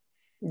textbook.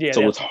 Yeah.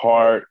 So it's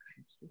hard.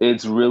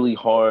 It's really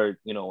hard,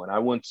 you know. And I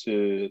went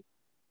to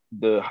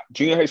the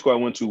junior high school I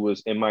went to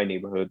was in my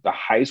neighborhood. The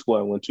high school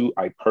I went to,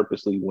 I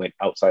purposely went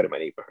outside of my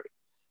neighborhood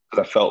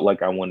because I felt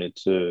like I wanted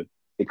to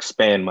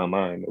expand my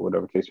mind or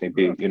whatever case may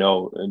be, you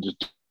know, and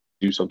just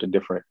do something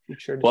different.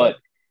 Sure, but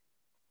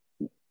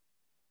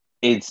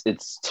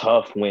it's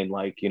tough when,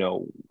 like, you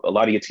know, a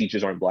lot of your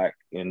teachers aren't Black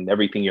and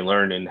everything you're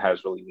learning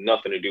has really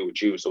nothing to do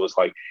with you. So it's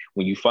like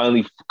when you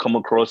finally come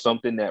across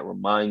something that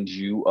reminds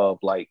you of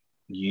like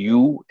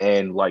you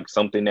and like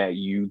something that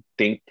you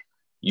think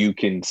you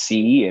can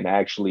see and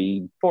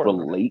actually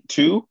relate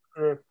to,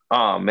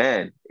 oh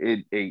man,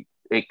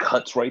 it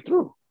cuts right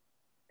through.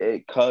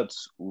 It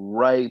cuts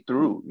right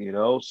through, you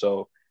know?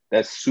 So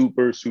that's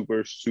super,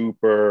 super,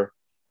 super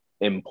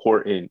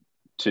important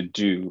to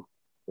do.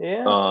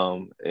 Yeah.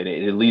 And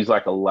it leaves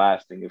like a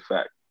lasting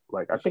effect.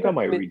 Like I think I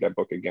might read that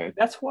book again.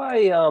 That's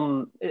why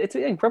it's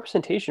like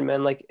representation,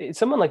 man. Like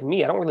someone like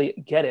me, I don't really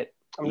get it.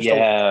 I'm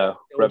just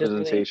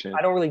representation.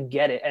 I don't really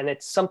get it, and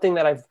it's something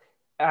that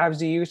as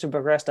the years have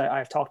progressed,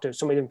 I've talked to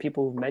so many different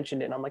people who've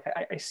mentioned it, and I'm like,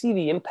 I see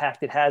the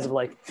impact it has of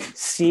like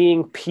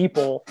seeing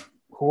people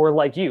who are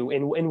like you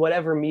in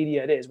whatever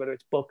media it is, whether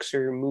it's books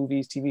or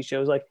movies, TV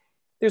shows. Like,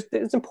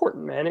 it's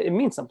important, man. It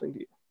means something to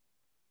you,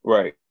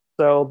 right?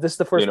 So this is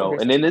the first, you know,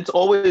 and then it's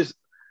always,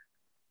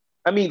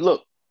 I mean,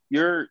 look,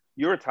 you're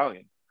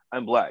Italian,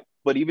 I'm Black,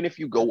 but even if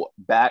you go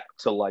back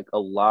to like a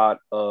lot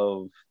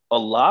of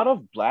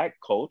Black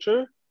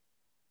culture,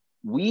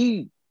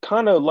 we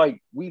kind of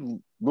like, we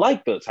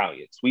like the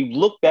Italians. We've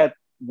looked at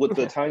what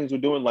the Italians were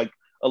doing. Like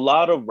a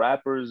lot of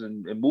rappers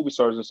and movie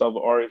stars and stuff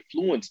are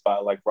influenced by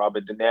like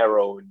Robert De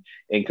Niro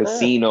and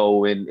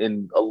Casino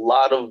and a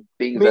lot of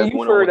things that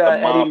went on with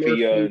the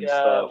mafia and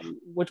stuff.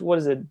 What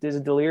is it? Is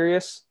it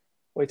Delirious?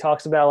 Where he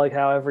talks about like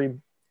how every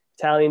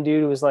Italian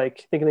dude was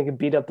like thinking they could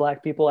beat up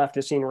Black people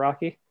after seeing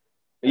Rocky.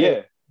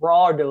 Yeah.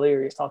 Raw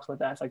Delirious talks about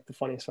that. It's like the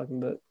funniest fucking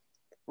bit.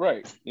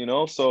 Right. You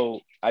know, so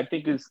I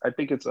think it's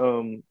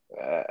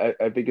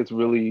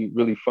really,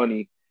 really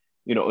funny,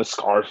 you know, a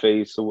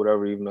Scarface or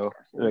whatever, even though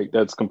like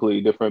that's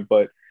completely different,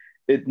 but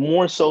it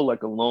more so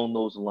like along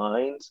those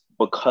lines,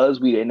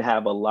 because we didn't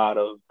have a lot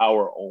of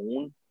our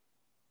own.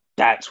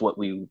 That's what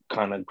we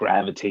kind of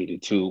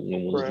gravitated to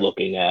when we was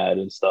looking at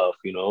and stuff,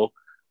 you know.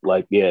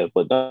 Like, yeah,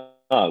 but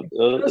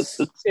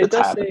it's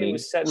happening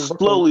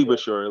slowly but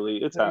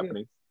surely. It's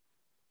happening.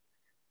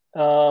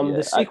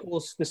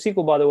 The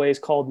sequel, by the way, is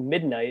called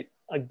Midnight,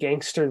 a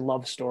gangster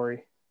love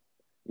story.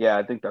 Yeah,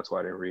 I think that's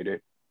why I didn't read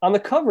it. On the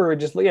cover,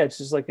 it's just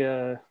like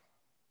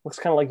looks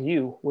kind of like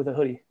you with a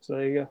hoodie. So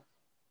there you go.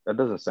 That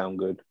doesn't sound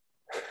good.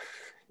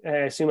 I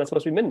assume that's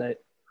supposed to be Midnight.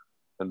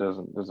 That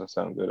doesn't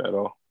sound good at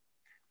all.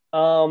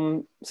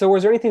 So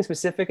was there anything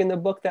specific in the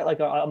book that like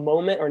a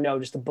moment, or no,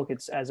 just the book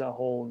as a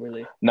whole,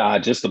 really? Nah,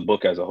 just the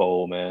book as a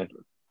whole, man.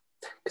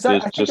 Because I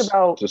think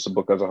about just the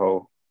book as a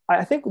whole.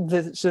 I think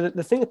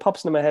the thing that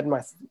pops into my head when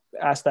I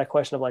ask that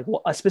question of like,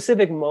 well, a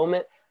specific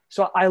moment.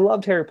 So I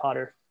loved Harry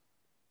Potter.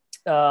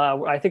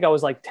 I think I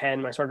was like 10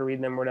 when I started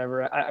reading them or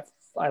whatever.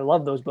 I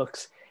love those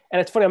books,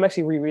 and it's funny, I'm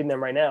actually rereading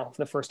them right now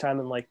for the first time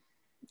in like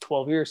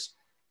 12 years.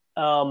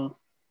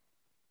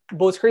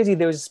 But what's crazy,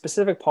 there was a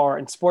specific part,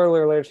 and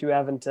spoiler alert if you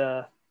haven't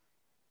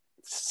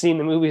seen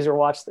the movies or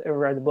watched or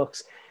read the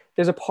books,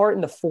 there's a part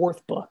in the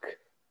fourth book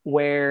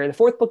where the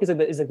fourth book is like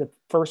the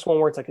first one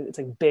where it's like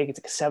big, it's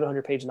like a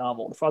 700-page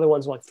novel. The other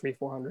ones are like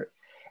 300-400,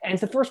 and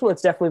it's the first one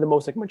that's definitely the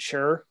most like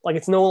mature. Like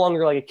it's no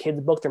longer like a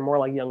kid's book; they're more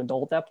like young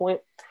adult at that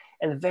point.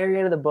 And at the very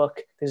end of the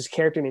book, there's this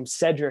character named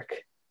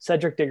Cedric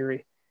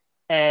Diggory,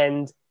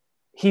 and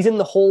he's in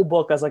the whole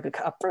book as like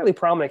a fairly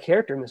prominent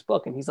character in this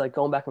book, and he's like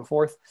going back and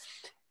forth,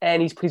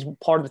 and he's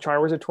part of the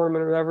Triwizard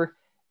tournament or whatever.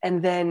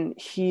 And then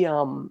he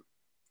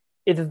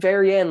at the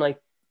very end,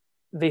 like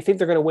they think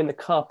they're going to win the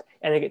cup,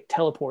 and they get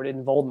teleported,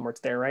 and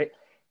Voldemort's there, right?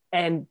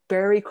 And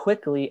very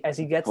quickly, as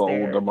he gets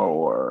there,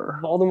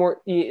 Voldemort,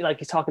 like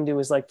he's talking to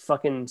his like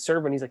fucking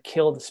servant, he's like,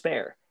 kill the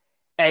spare,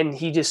 and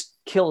he just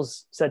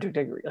kills Cedric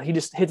Diggory. Like, he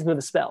just hits him with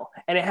a spell,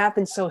 and it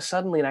happened so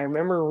suddenly. And I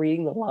remember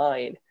reading the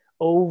line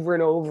over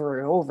and over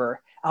and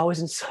over. I was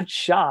in such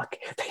shock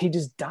that he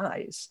just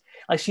dies.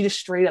 Like, she just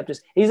straight up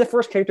he's the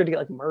first character to get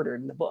like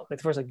murdered in the book, like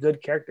the first like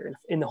good character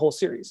in the whole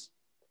series.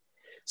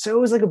 So it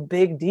was like a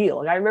big deal.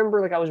 Like, I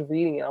remember like I was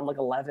reading it. I'm like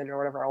 11 or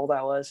whatever old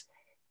I was.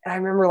 And I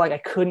remember like I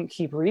couldn't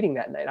keep reading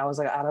that night. I was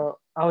like,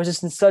 I was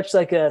just in such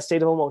like a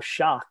state of almost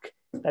shock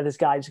that this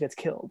guy just gets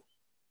killed.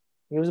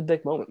 It was a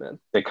big moment, man.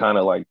 It kind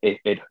of like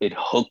it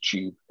hooked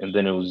you, and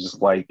then it was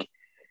just like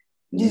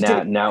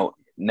now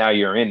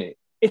you're in it.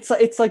 It's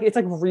like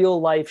real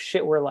life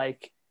shit where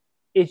like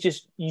it's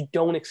just, you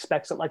don't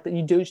expect something like that.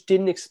 You just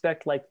didn't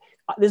expect, like,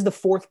 this is the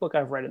fourth book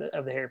I've read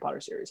of the Harry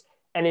Potter series,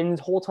 and in this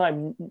whole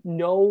time,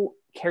 no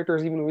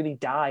characters even really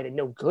died, and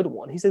no good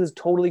one. He's like this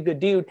totally good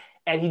dude,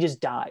 and he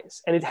just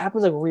dies, and it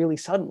happens like really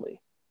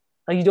suddenly.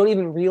 Like, you don't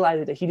even realize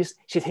it, that he gets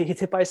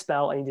hit by a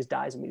spell and he just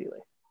dies immediately.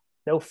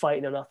 No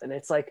fight, no nothing.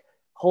 It's like,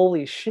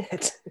 holy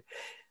shit.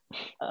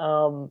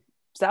 So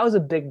that was a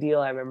big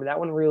deal. I remember that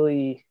one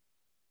really,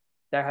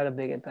 that had a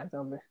big impact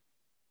on me.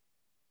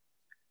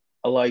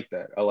 I like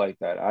that.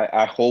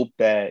 I hope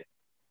that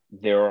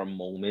there are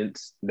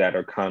moments that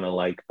are kind of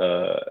like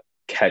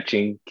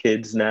catching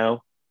kids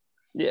now.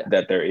 Yeah.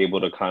 That they're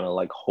able to kind of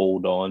like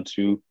hold on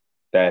to,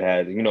 that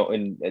has, you know,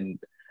 and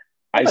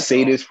I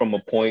say this from a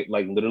point,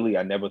 like, literally,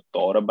 I never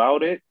thought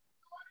about it.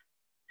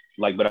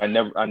 Like, but I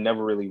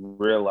never really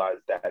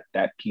realized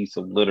that piece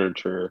of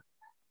literature,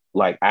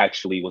 like,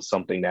 actually was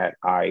something that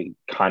I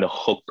kind of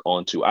hooked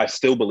onto. I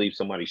still believe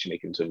somebody should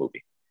make it into a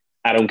movie.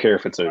 I don't care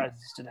if it's a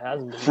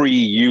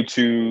free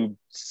YouTube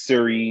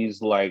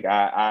series. Like,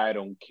 I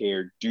don't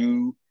care.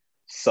 Do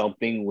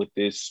something with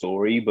this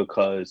story,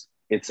 because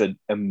it's an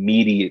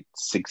immediate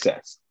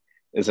success.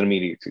 It's an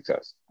immediate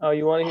success. Oh,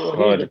 you want to hear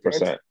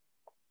 100%.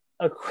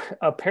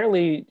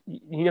 Apparently,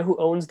 you know who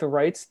owns the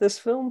rights to this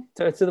film,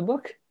 to the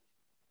book?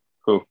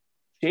 Who?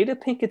 Jada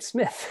Pinkett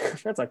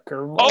Smith. That's a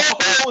curveball. Oh,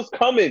 it was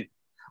coming.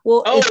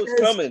 Well, it was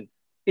coming.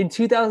 In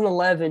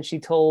 2011, she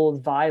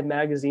told Vibe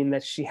magazine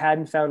that she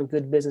hadn't found a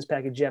good business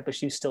package yet, but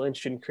she was still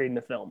interested in creating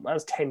the film. That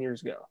was 10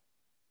 years ago.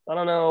 I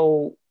don't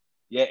know.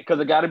 Yeah, because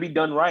it got to be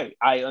done right.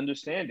 I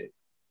understand it.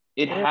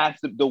 It has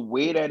to, the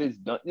way that it's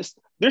done.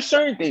 There's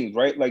certain things,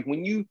 right? Like,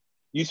 when you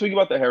speak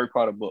about the Harry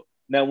Potter book.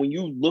 Now, when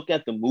you look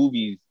at the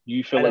movies, do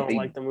you feel like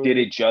they did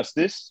it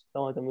justice? I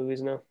don't like the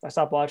movies, no. I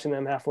stopped watching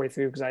them halfway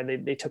through because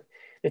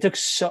they took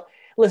so.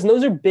 Listen,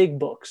 those are big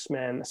books,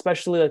 man.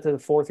 Especially like the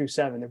 4 through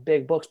 7. They're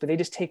big books, but they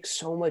just take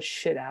so much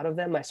shit out of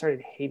them. I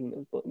started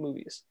hating those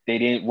movies. They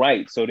didn't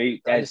write, so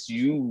as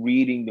you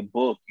reading the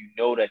book, you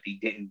know that they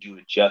didn't do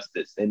it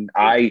justice. And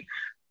I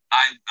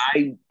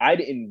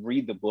didn't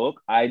read the book.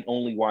 I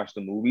only watched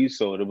the movies,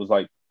 so it was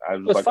like I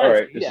was like, all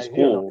right, this is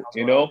cool,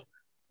 you know.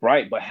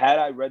 Right, but had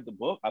I read the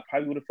book, I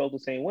probably would have felt the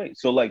same way.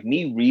 So, like,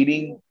 me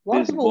reading, a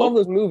lot of people love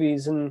those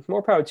movies, and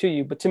more power to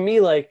you. But to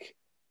me, like,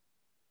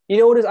 you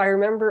know what is? I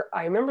remember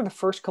the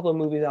first couple of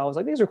movies. I was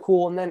like, these are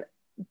cool, and then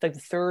like the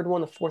third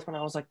one, the fourth one,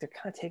 I was like, they're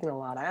kind of taking a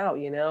lot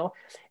out, you know.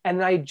 And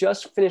then I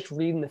just finished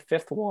reading the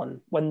fifth one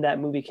when that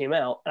movie came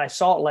out, and I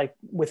saw it like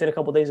within a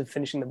couple of days of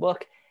finishing the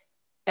book.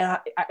 And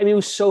I mean, it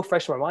was so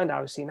fresh in my mind,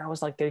 obviously. And I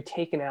was like, they're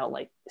taking out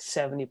like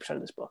 70%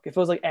 of this book. It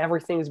feels like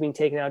everything is being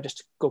taken out just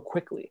to go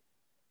quickly.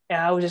 And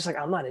I was just like,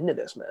 I'm not into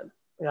this, man.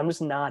 Like, I'm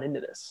just not into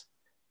this.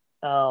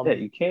 Yeah,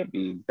 you can't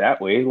be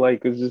that way.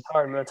 Like, it's just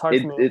hard, man. It's hard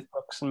for me with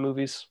books and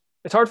movies.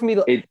 It's hard for me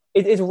to.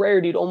 It's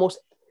rare, dude.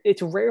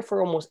 It's rare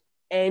for almost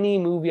any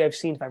movie I've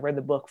seen if I've read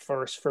the book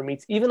first for me.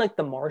 Even like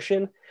The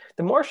Martian.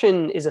 The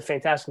Martian is a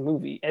fantastic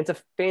movie, and it's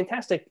a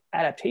fantastic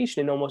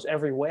adaptation in almost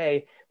every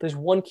way. There's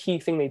one key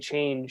thing they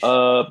changed.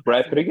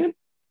 Brad Pitt again?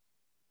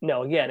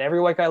 No, again, every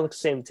white guy looks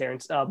the same.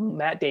 Terrence,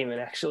 Matt Damon,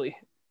 actually.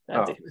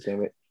 Damn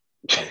it.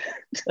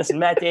 Listen,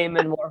 Matt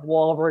Damon, Mark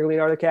Wahlberg,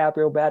 Leonardo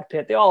DiCaprio, Brad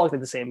Pitt, they all look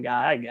like the same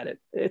guy. I get it.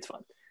 It's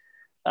fun.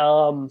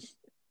 But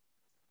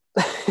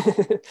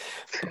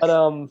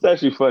it's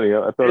actually funny.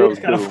 I thought I was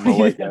good with my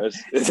white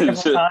guys.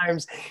 Several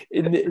times.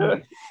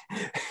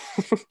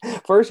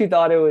 First you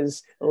thought it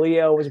was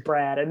Leo was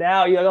Brad, and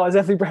now you're like, oh, it's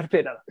definitely Brad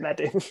Pitt. No, Matt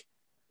Damon.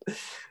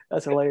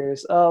 That's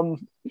hilarious. Name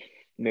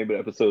of the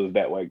episode is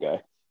That White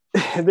Guy.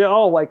 They're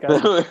all white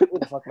guys. Who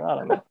the fuck? I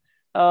don't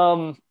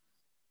know.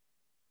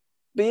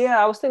 But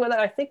yeah, I was thinking about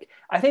that.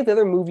 I think the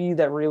other movie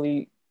that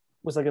really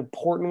was like an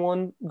important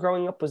one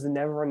growing up was The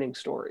Neverending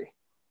Story.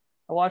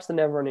 I watched The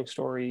Neverending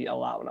Story a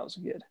lot when I was a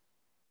kid.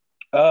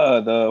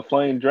 The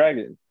Flying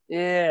Dragon.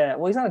 Yeah,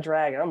 well, he's not a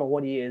dragon. I don't know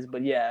what he is,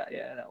 but yeah,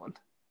 that one.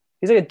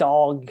 He's like a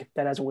dog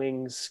that has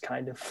wings,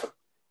 kind of.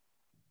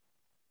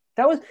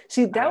 That was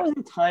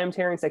the time,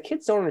 Terrence, that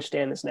kids don't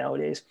understand this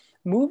nowadays.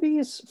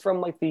 Movies from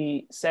like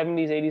the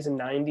 70s, 80s, and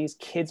 90s,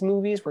 kids'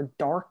 movies were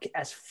dark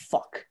as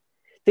fuck.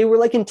 They were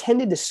like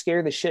intended to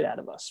scare the shit out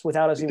of us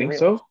without us even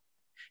realizing. So?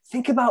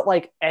 Think about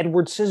like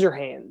Edward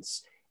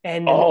Scissorhands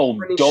and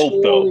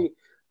dope though.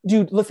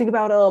 Dude, let's think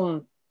about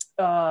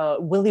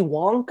Willy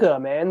Wonka,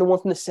 man, the one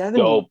from the 70s.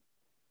 Dope.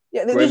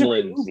 Yeah,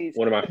 Gremlins,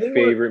 one of my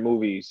favorite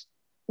movies.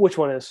 Which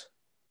one is?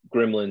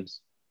 Gremlins.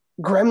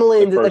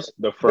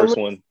 The first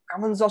one.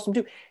 Gremlins is awesome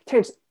too.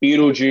 Terrence,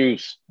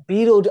 Beetlejuice.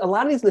 A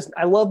lot of these. Listen,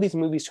 I love these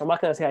movies, so I'm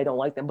not gonna say I don't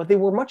like them, but they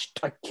were much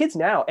like kids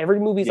now. Every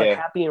movie's like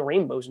happy and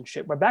rainbows and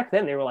shit. But back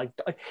then they were like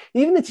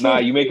even the. Nah,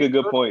 you make a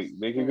good point.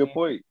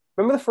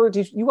 Remember the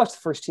first? You watched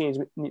the first Teenage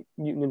Mutant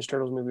Ninja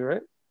Turtles movie,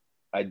 right?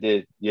 I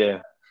did.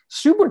 Yeah.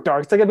 Super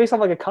dark. It's like based off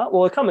like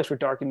the comics were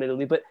dark,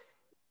 admittedly, but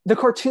the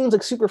cartoon's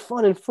like super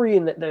fun and free,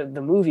 and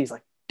the movie's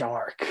like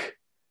dark.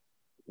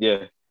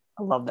 Yeah.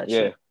 I love that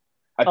shit.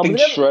 I think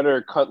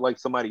Shredder cut like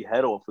somebody's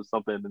head off or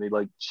something, and they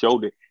like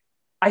showed it.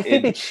 I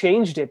think they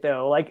changed it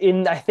though. Like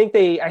I think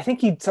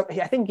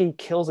he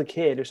kills a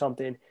kid or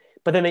something,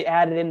 but then they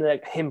added in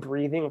like him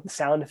breathing with the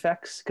sound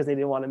effects because they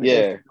didn't want to make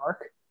it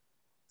dark.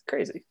 It's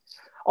crazy.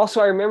 Also,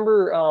 I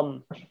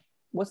remember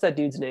what's that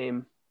dude's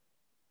name?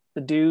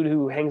 The dude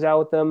who hangs out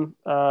with them.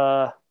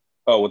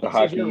 With the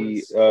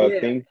hockey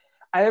thing.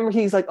 I remember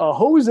he's like a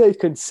Jose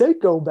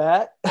Canseco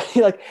bat.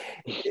 Like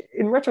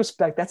in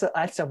retrospect,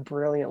 that's a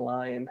brilliant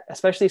line,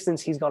 especially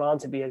since he's gone on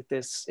to be like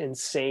this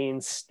insane,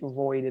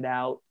 roided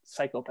out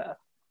psychopath.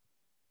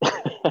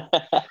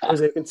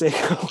 Jose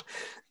Canseco.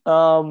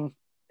 But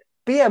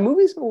yeah,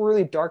 movies were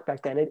really dark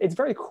back then. It's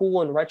very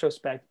cool in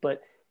retrospect,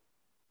 but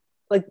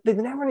like the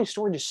Neverending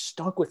Story just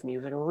stuck with me. It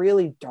was like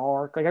really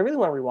dark. Like I really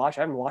want to rewatch it.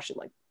 I haven't watched it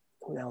like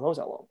who the hell knows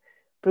how long.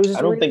 But it was just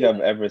I don't think I've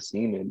ever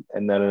seen it.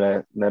 And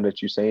now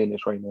that you're saying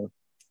this right now.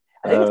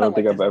 I don't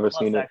think I've ever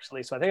seen it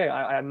actually, so I think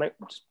I might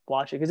just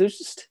watch it because it was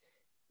just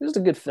a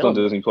good film. It's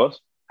on Disney Plus.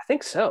 I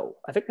think so.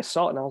 I think I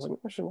saw it and I was like,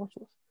 I should watch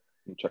this.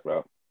 Check it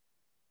out.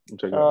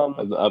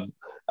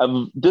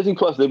 Disney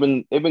Plus. They've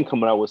been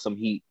coming out with some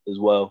heat as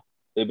well.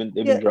 They've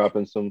been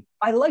dropping some.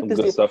 I like some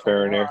good stuff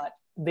here and there.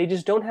 They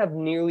just don't have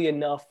nearly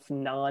enough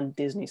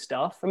non-Disney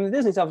stuff. I mean, the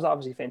Disney stuff is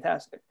obviously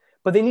fantastic,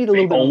 but they need a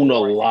little bit. Own a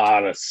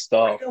lot of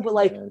stuff. I know, but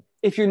like,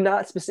 if you're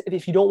not specific,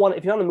 if you don't want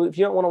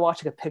to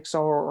watch like a Pixar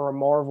or a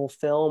Marvel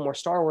film or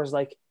Star Wars,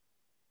 like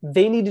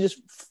they need to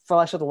just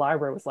flesh out the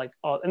library with like,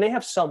 and they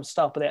have some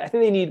stuff, but I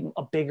think they need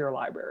a bigger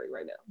library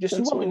right now. Just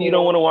you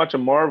don't want to watch a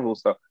Marvel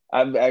stuff.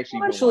 I've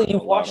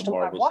you've watched them.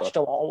 I've watched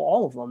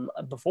all of them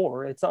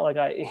before. It's not like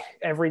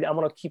I'm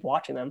gonna keep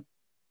watching them.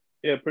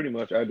 Yeah, pretty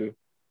much. I do.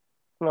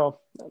 No.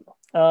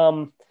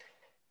 All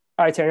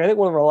right, Terry. I think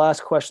one of our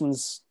last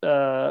questions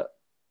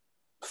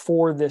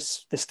for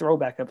this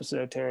throwback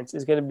episode, Terrence,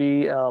 is going to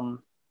be: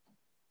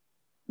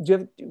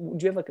 do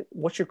you have like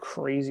what's your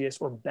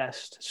craziest or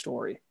best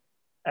story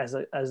as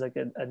a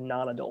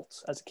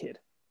non-adult, as a kid,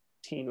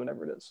 teen,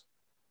 whatever it is?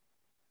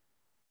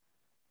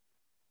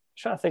 I'm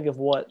trying to think of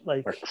what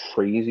like our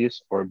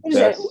craziest or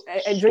best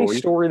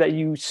story that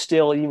you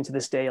still even to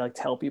this day like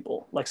tell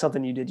people, like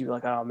something you did. You're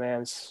like, oh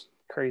man, it's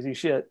crazy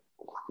shit.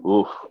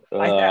 Oof.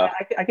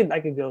 I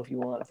could go if you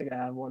want. I think I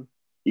have one.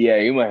 Yeah,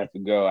 you might have to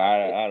go.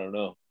 I don't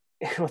know.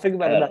 Well, think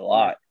about it a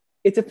lot.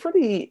 It's a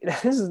pretty.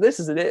 It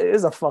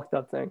is a fucked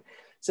up thing.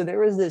 So there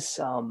was this.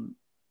 So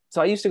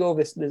I used to go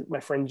over my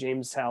friend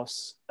James'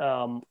 house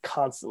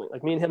constantly.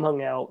 Like me and him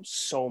hung out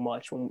so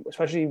much,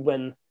 especially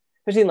in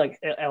like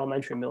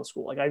elementary and middle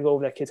school. Like I'd go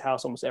over that kid's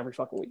house almost every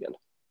fucking weekend.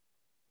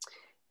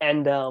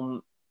 And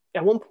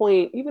at one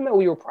point, even though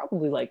we were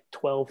probably like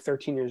 12,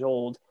 13 years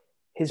old,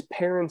 his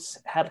parents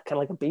had kind of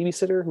like a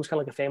babysitter who was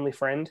kind of like a family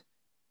friend.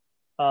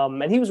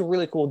 And he was a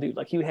really cool dude.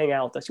 Like he would hang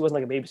out with us. He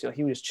wasn't like a babysitter.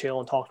 He would just chill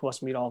and talk to us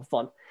and we'd all have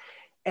fun.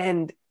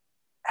 And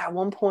at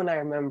one point I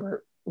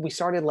remember we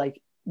started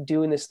like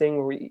doing this thing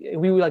where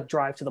we would like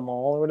drive to the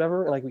mall or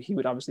whatever. And like he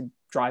would obviously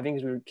driving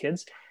because we were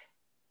kids.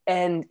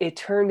 And it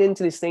turned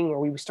into this thing where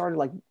we started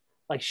like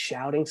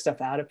shouting stuff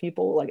out at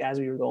people like as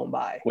we were going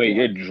by. Wait,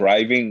 you're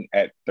driving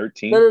at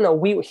 13? No.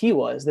 He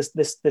was this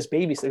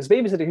babysitter. This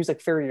babysitter who's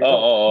like 30 years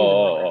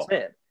old.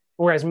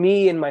 Whereas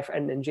me and my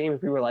friend and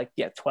James, we were like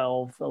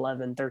 12,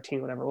 11,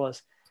 13, whatever it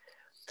was.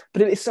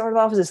 But it started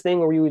off as this thing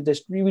where we would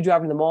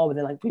drive to the mall, but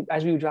then like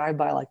as we would drive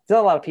by, like there's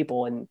a lot of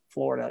people in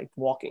Florida like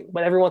walking,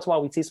 but every once in a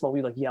while we'd see someone,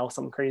 we'd like yell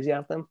something crazy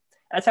at them.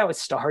 That's how it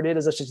started,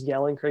 is us just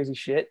yelling crazy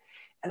shit.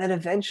 And then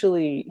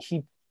eventually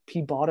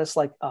he bought us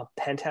like a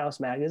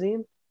Penthouse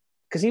magazine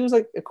because he was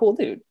like a cool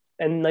dude.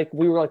 And like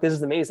we were like, this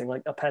is amazing,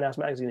 like a Penthouse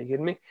magazine, are you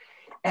kidding me?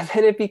 And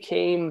then it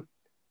became,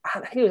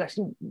 I think it was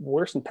actually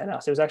worse than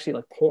Penthouse. It was actually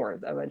like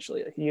porn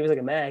eventually. Like, he was like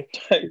a mag.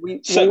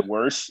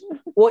 Worse?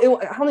 Well,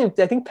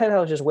 I think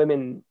Penthouse was just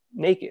women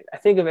naked. I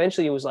think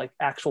eventually it was like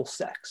actual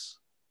sex.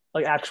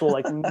 Like actual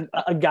like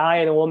a guy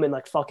and a woman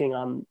like fucking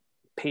on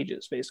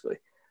pages basically.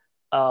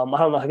 I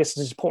don't know. I guess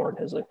it's just porn,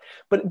 isn't it?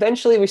 But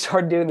eventually, we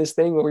started doing this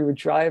thing where we would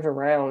drive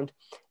around,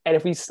 and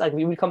if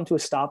we would come to a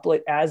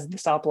stoplight, as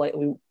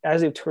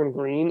it turned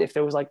green, if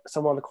there was like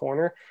someone on the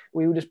corner,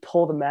 we would just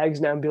pull the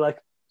mags down and be like,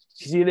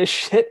 "You see this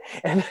shit?"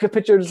 And make a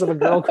picture just of a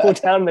girl going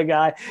down the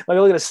guy, like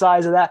look at the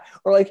size of that,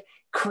 or like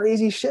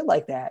crazy shit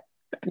like that.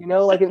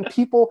 Like and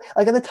people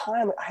like at the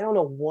time, I don't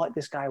know what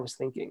this guy was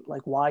thinking,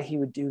 like why he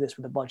would do this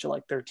with a bunch of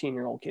like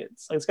 13-year-old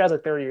kids. Like this guy's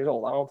like 30 years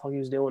old. I don't know what he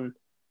was doing.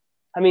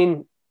 I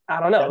mean, I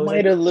don't know. That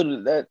might have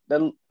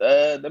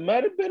that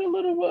might have been a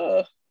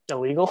little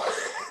illegal.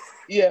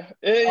 Yeah.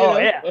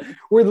 Yeah.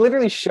 We're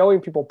literally showing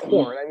people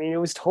porn. I mean, it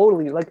was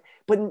totally like,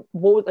 but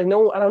what like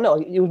no, I don't know.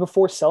 It was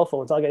before cell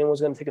phones. Not like anyone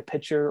was going to take a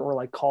picture or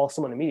like call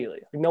someone immediately.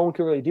 Like no one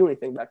could really do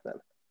anything back then.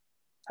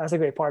 That's a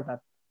great part of that.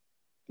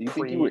 Do you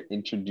think you were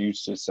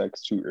introduced to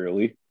sex too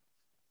early?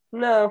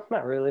 No,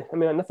 not really. I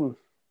mean, nothing.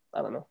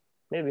 I don't know.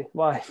 Maybe.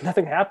 Why?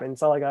 Nothing happened.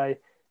 It's not like I.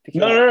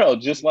 No.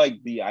 Just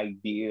like the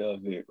idea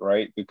of it,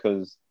 right?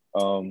 Because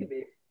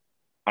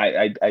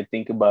I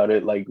think about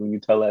it like when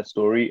you tell that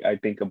story, I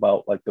think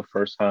about like the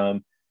first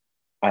time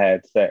I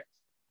had sex,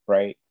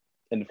 right?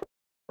 And the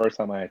first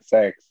time I had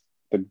sex,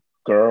 the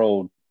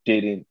girl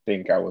didn't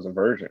think I was a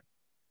virgin.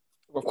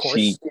 Of course,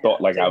 she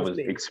thought like I was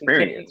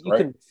experienced. You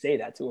couldn't say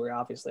that to her,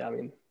 obviously. I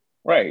mean,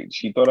 right?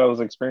 She thought I was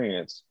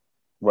experienced,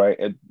 right?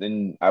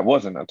 And I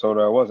wasn't. I told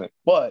her I wasn't.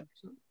 But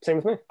same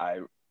with me.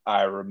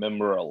 I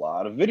remember a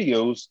lot of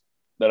videos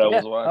that I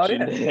was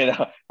watching,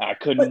 and I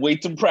couldn't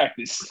wait to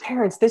practice.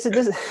 Parents, this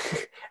is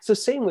so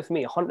same with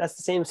me. That's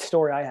the same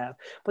story I have.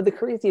 But the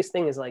craziest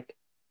thing is like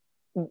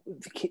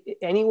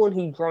anyone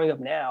who's growing up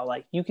now,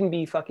 like you can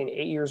be fucking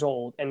 8 years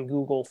old and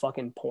Google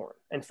fucking porn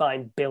and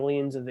find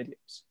billions of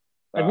videos.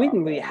 Like we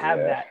didn't really have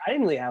that. I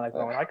didn't really have that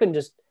growing up. I couldn't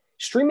just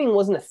streaming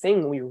wasn't a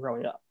thing when we were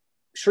growing up.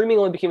 Streaming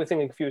only became a thing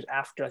like a few years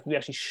after. Like we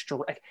actually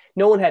like,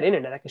 no one had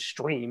internet that could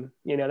stream.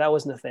 That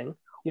wasn't a thing.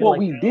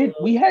 We did.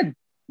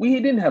 We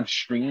didn't have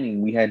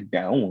streaming. We had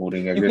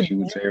downloading, I guess you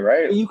would say,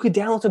 right? You could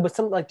download it, but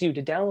something like, dude,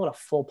 to download a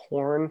full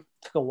porn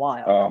took a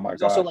while. Oh my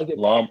god! Also like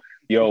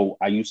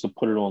I used to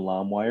put it on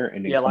LimeWire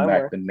and then come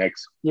back the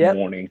next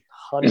morning.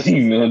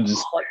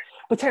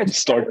 But Terrence,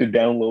 start to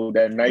download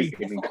that night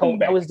and then come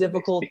back. That was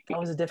difficult. That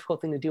was a difficult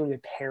thing to do with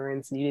your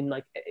parents, and you didn't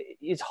like.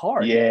 It's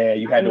hard. Yeah,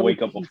 you had to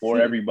wake up before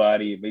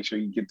everybody and make sure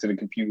you get to the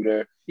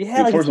computer.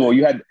 Yeah. First of all,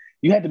 you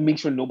had to make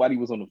sure nobody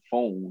was on the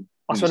phone.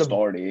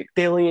 Started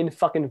billion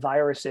fucking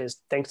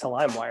viruses thanks to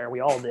LimeWire. We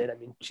all did. I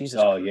mean,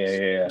 Jesus. Oh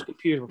yeah. The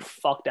computers were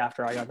fucked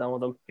after I got done with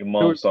them. Your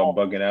mom started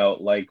bugging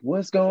out. Like,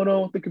 what's going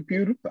on with the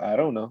computer? I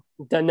don't know.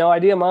 No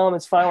idea, Mom.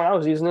 It's fine when I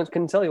was using it.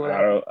 Couldn't tell you what.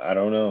 I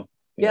don't know.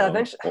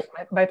 Eventually,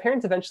 my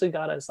parents eventually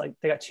got us like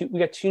we got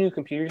two new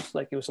computers.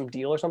 Like it was some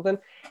deal or something,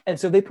 and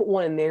so they put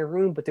one in their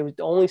room. But there was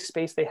the only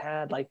space they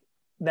had like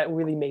that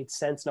really made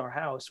sense in our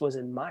house was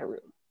in my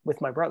room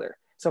with my brother.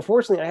 So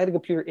fortunately, I had a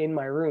computer in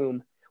my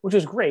room, which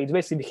was great. It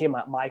basically became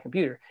my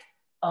computer,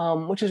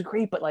 which was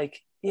great. But like,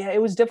 yeah,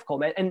 it was difficult,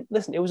 man. And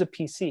listen, it was a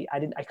PC.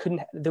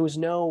 There was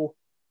no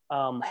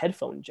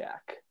headphone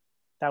jack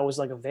that was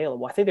like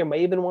available. I think there may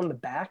have been one in the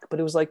back, but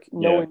it was like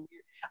nowhere near.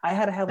 I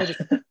had to have like a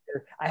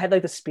speaker. I had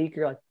like the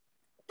speaker like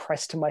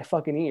pressed to my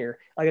fucking ear,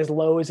 like as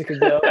low as it could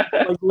go,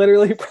 like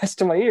literally pressed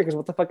to my ear. Because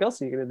what the fuck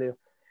else are you gonna do?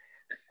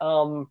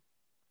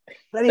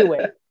 But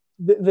anyway.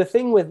 The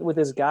thing with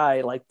this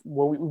guy, like,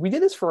 well, we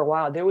did this for a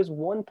while. There was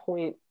one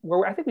point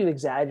where I think we've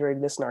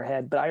exaggerated this in our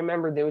head, but I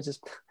remember there was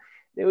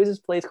this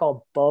place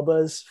called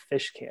Bubba's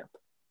Fish Camp,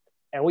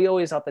 and we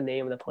always thought the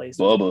name of the place.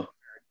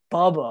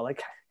 Bubba,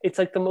 like it's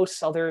like the most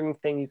southern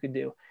thing you could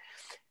do.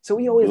 So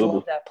we always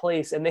loved that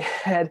place, and they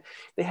had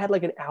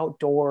like an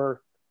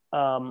outdoor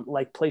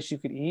like place you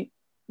could eat,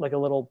 like a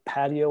little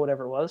patio,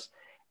 whatever it was,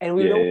 and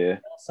we would always yell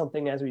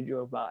something as we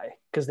drove by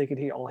because they could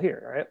all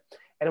hear, right?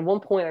 And at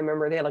one point, I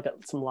remember they had like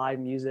some live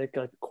music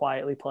like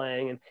quietly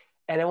playing,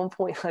 and at one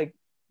point, like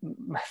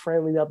my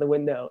friend leaned out the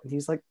window and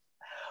he's like,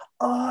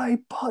 "I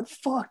butt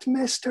fucked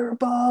Mr.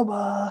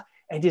 Bubba,"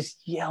 and just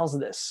yells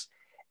this.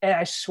 And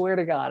I swear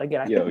to God,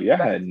 again, y'all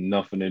had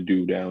nothing to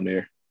do down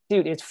there,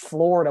 dude. It's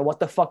Florida. What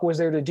the fuck was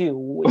there to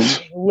do?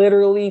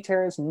 Literally,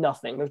 Terrence,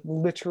 nothing. There's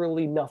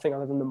literally nothing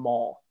other than the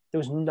mall. There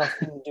was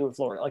nothing to do in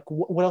Florida. Like,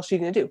 what else are you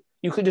gonna do?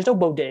 There's no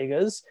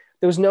bodegas.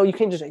 You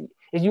can't just.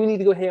 If you need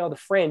to go hang out with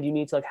a friend, you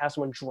need to like have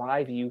someone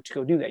drive you to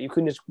go do that. You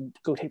couldn't just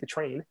go take the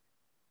train.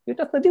 You have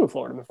nothing to do in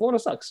Florida. I mean, Florida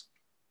sucks.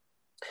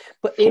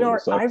 But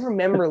I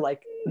remember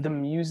like the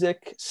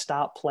music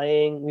stopped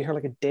playing. We heard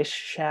like a dish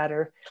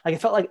shatter. Like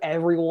it felt like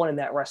everyone in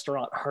that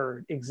restaurant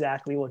heard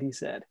exactly what he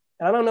said.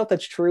 And I don't know if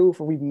that's true,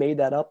 if we've made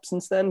that up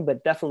since then,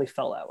 but definitely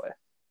felt that way.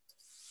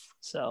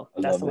 So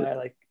that's my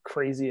like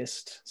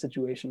craziest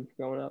situation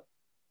growing up.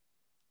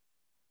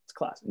 It's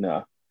classic.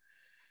 No.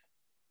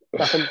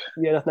 Nothing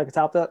I can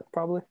top that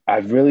probably. I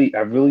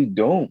really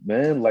don't,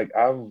 man. Like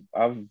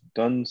I've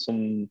done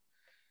some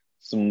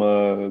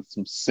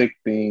sick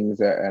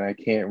things and I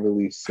can't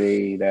really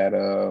say that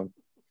can't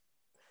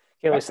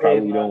really say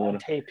don't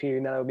want to tape here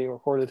now that would be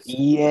recorded.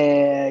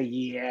 Yeah.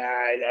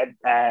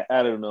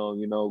 I don't know,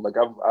 like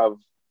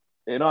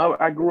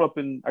I grew up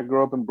in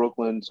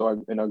Brooklyn, so I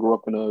grew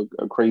up in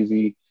a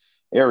crazy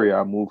area.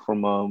 I moved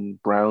from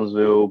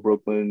Brownsville,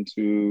 Brooklyn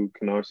to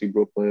Canarsie,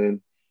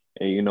 Brooklyn,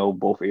 and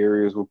both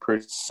areas were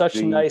Such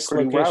nice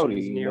pretty rowdy.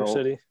 locations in New York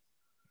City.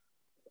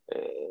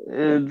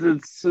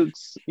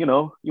 It's you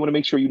want to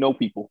make sure you know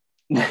people.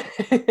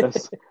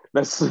 that's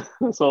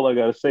that's all I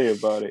gotta say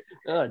about it.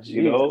 Oh,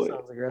 geez, that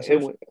sounds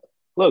aggressive.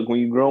 Look, when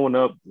you're growing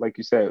up, like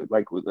you said,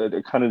 like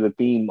kind of the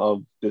theme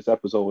of this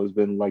episode has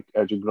been like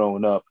as you're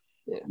growing up,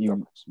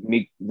 you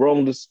make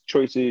wrong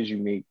choices, you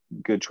make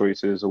good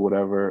choices or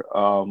whatever.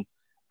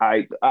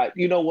 I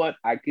you know what?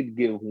 I could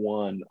give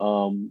one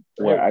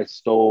where I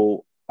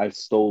stole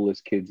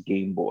this kid's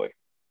Game Boy.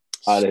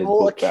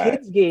 Stole a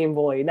kid's Game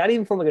Boy, not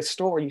even from like a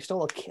store. You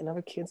stole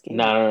another kid's Game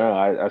Boy.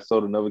 No. I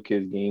stole another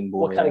kid's Game Boy.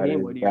 What kind of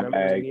Game Boy? Do you remember?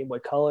 Was it Game Boy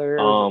Color?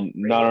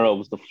 No. It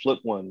was the flip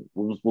one.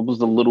 What was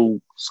the little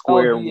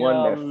square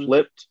one that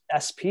flipped?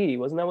 SP,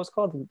 wasn't that what's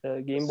called?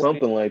 The Game Boy.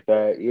 Something like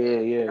that.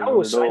 Yeah.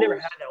 I never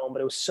had that one,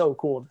 but it was so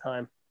cool at the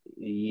time.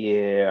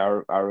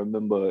 Yeah, I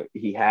remember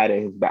he had it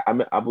in his back.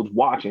 I was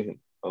watching him.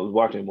 I was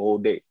watching him all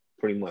day,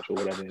 pretty much, or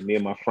whatever. And me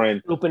and my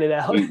friend open it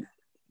out.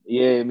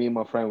 Me and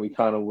my friend, we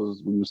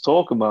was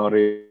talking about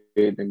it,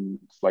 and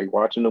it's like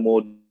watching them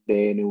all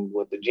day. And then we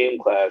went to gym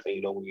class,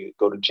 and when you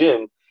go to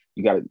gym,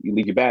 you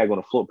leave your bag on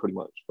the floor pretty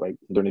much, like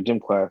during the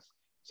gym class.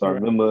 So I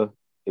remember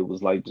it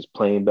was like just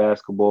playing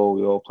basketball.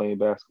 We all playing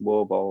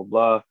basketball, blah blah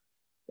blah.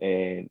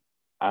 And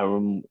I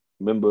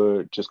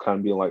remember just kind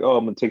of being like, "Oh,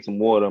 I'm gonna take some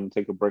water. I'm gonna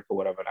take a break or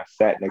whatever." And I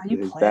sat next to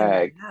his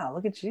bag. Wow,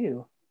 look at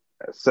you!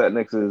 I sat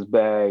next to his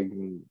bag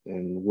and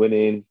went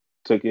in,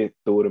 took it,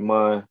 threw it in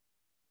mine.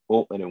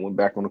 And then went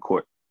back on the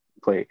court,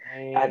 played.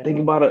 I think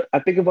about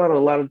a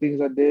lot of things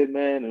I did,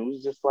 man. It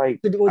was just like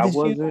I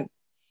wasn't.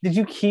 Did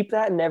you keep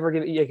that and never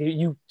give it?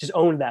 You just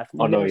owned that?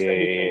 Oh no,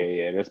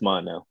 yeah. That's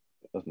mine now.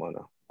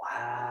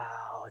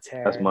 Wow,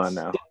 Terrence. That's mine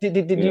now. Did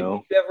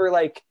you ever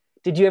like?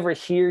 Did you ever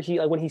hear he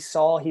when he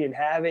saw he didn't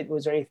have it?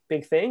 Was there any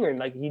big thing, or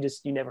like you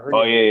never heard?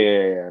 Oh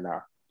yeah. Nah.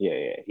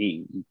 Yeah.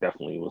 He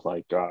definitely was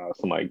like,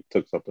 somebody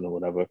took something or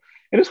whatever.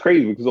 And it's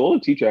crazy because all the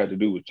teacher had to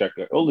do was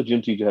all the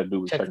gym teacher had to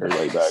do was check her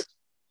right back.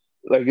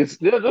 Like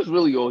that's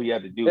really all he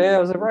had to do. Yeah, I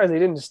was surprised he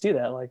didn't just do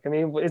that. Like, I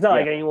mean, it's not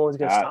like anyone was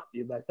gonna stop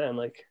you back then.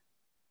 Like,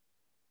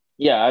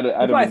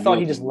 I thought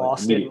he just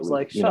lost it. It was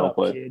like, shut up,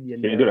 kid. He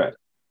didn't do that.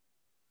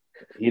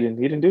 He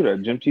didn't do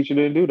that. Gym teacher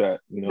didn't do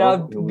that. Now,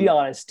 be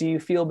honest. Do you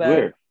feel bad?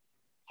 Weird.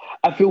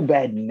 I feel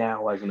bad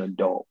now as an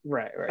adult.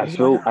 Right. I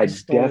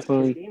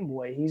definitely. Game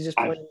Boy. He's just.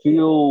 I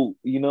feel,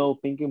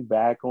 thinking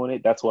back on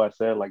it. That's why I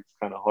said like it's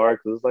kind of hard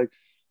because it's like,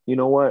 you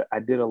know what? I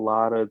did a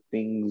lot of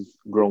things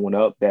growing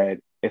up that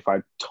if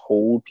I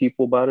told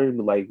people about it, it'd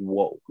be like,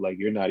 whoa, like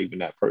you're not even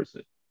that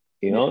person.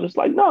 And it's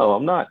like, no,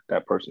 I'm not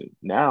that person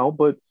now.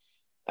 But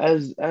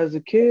as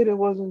a kid, it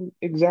wasn't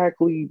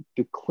exactly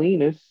the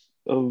cleanest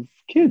of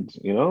kids.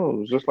 It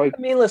was just like.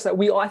 I mean, listen,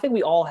 I think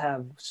we all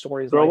have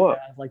stories like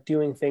that, like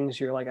doing things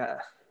you're like,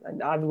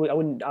 I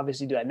wouldn't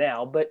obviously do that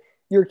now, but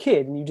you're a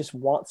kid and you just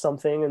want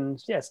something, and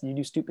yes, you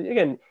do stupid.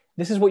 Again,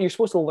 this is what you're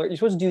supposed to learn. You're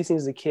supposed to do these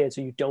things as a kid, so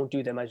you don't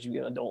do them as you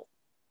get an adult.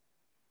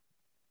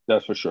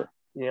 That's for sure.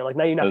 Like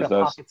now you're not going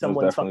to pocket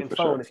someone's fucking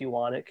phone if you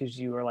want it because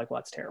you were like, well,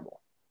 that's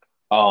terrible.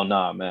 Oh,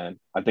 nah, man.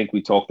 I think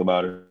we talked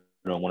about it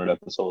on one of the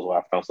episodes where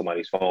I found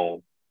somebody's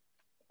phone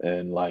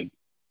and like,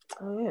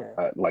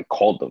 I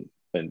called them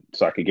and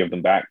so I could give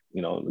them back,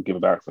 give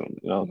it back to them,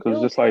 because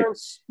it's just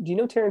Terrence, do you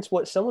know, Terrence,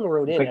 what someone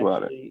wrote in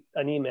actually,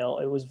 an email?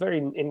 It was very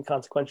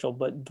inconsequential,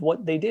 but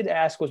what they did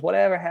ask was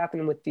whatever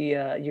happened with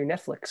the your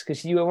Netflix,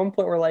 because you at one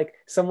point were like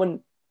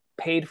someone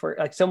paid for,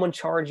 like someone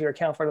charged your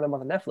account for another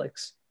month of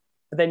Netflix.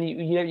 But then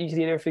you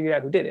never figured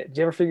out who did it. Did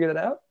you ever figure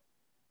that out?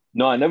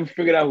 No, I never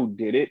figured out who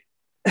did it,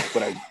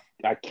 but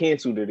I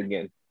canceled it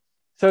again.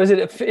 So is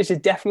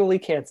it definitely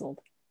canceled?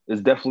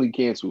 It's definitely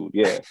canceled.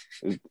 Yeah,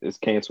 it's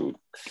canceled.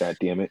 God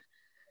damn it!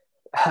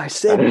 I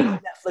said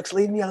Netflix,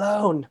 leave me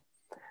alone.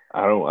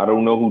 I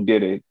don't know who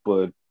did it,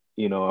 but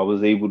I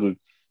was able to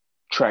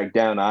track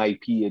down the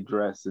IP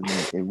address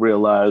and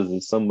realize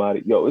that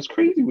somebody. It's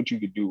crazy what you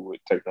could do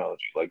with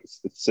technology. Like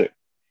it's sick.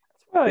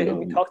 Right.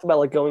 We talked about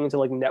like going into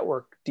like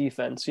network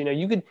defense.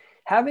 You could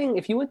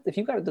if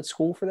you got to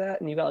school for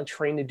that and you got like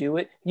trained to do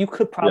it, you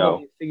could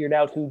probably figured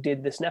out who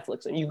did this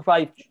Netflix, and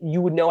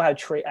you would know how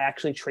to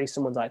actually trace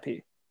someone's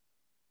IP.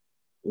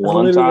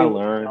 Once I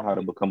learned how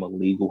to become a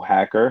legal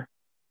hacker,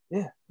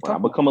 when I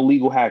become a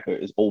legal hacker,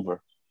 it's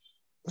over.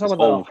 It's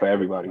over for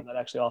everybody. That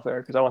actually off air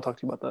because I want to talk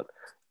to you about that.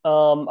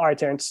 All right,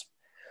 Terrence,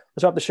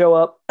 let's wrap the show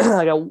up. We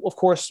got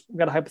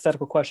a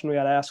hypothetical question we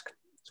got to ask.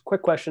 It's a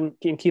quick question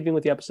in keeping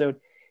with the episode.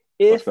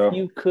 If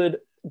you could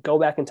go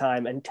back in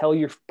time and tell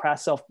your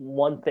past self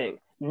one thing,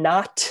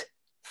 not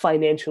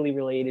financially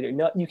related, or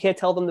not, you can't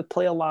tell them to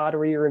play a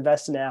lottery or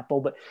invest in Apple,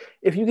 but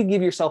if you could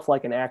give yourself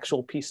like an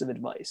actual piece of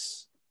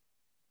advice,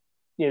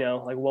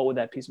 like what would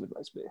that piece of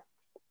advice be?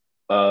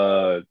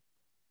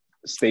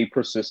 Stay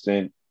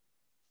persistent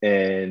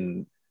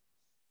and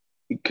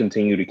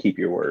continue to keep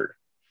your word.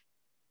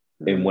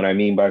 Mm-hmm. And what I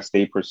mean by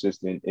stay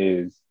persistent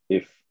is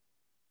if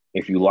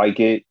If you like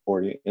it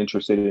or you're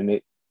interested in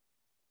it,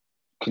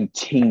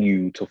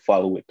 continue to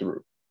follow it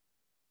through.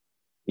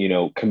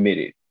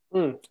 Committed.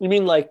 You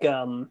mean like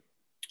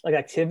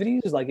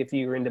activities? Like if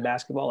you're into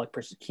basketball, like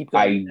keep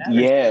going.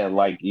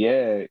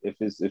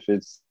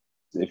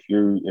 If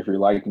you're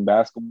liking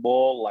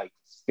basketball, like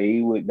stay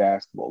with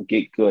basketball,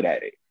 get good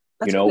at it.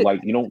 That's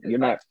you're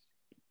not.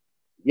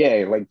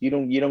 Yeah, like you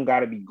don't got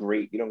to be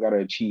great. You don't got to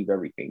achieve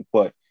everything.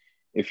 But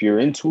if you're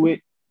into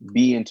it,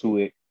 be into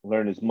it.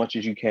 Learn as much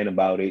as you can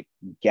about it.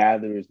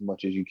 Gather as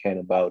much as you can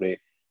about it.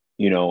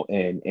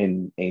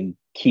 And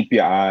keep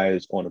your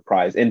eyes on the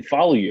prize and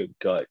follow your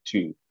gut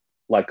too.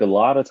 Like a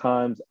lot of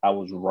times I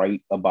was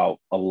right about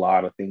a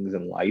lot of things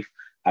in life.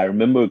 I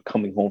remember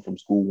coming home from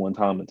school one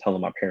time and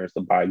telling my parents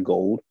to buy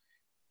gold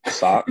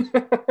socks.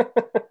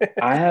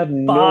 I have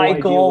no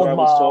idea what I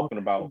was talking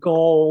about.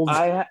 Gold.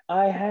 I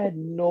had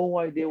no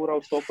idea what I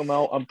was talking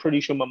about. I'm pretty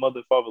sure my mother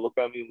and father looked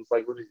at me and was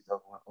like, "What is he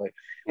talking about?" Like,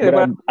 but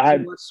I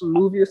watch some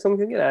movie or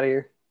something. Get out of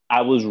here.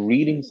 I was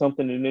reading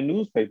something in the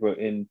newspaper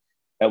and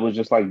that was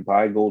just like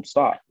buy gold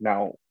stock.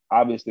 Now,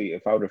 obviously,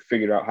 if I would have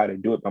figured out how to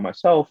do it by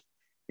myself,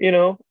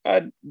 we'd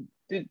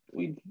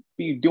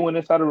be doing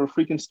this out of a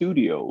freaking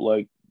studio,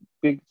 like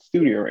big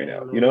studio right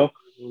now,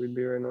 We'd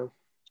be right now.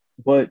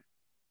 But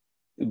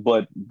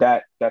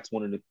that's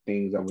one of the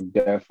things I would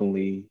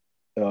definitely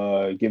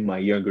give my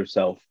younger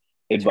self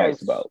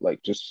advice about.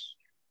 Like, just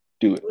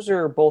do it. Those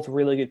are both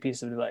really good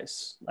pieces of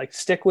advice. Like,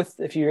 stick with,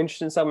 if you're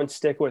interested in something,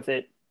 stick with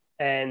it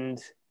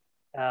and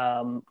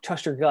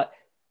trust your gut.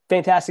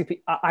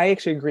 Fantastic. I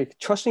actually agree.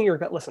 Trusting your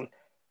gut. Listen,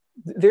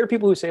 there are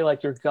people who say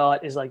like your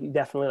gut is like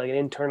definitely like an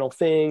internal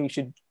thing. You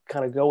should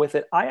kind of go with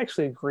it. I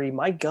actually agree.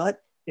 My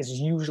gut is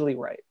usually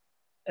right,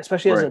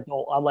 especially as an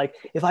adult. I'm like,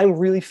 if I'm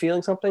really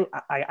feeling something,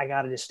 I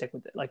got to just stick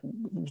with it. Like,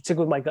 stick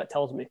with what my gut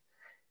tells me.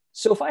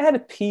 So if I had a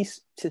piece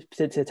to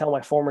tell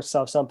my former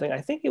self something, I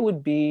think it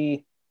would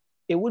be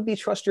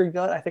trust your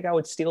gut. I think I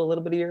would steal a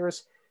little bit of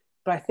yours,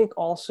 but I think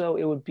also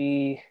it would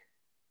be,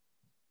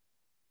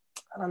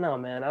 I don't know,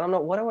 man. I don't know.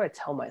 What do I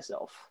tell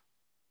myself?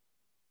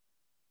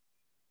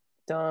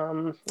 I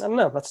don't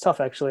know. That's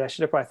tough, actually. I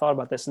should have probably thought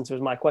about this since it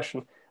was my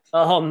question.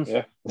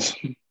 Yeah.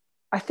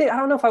 I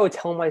don't know if I would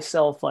tell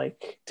myself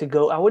like to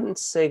go. I wouldn't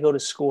say go to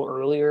school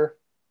earlier,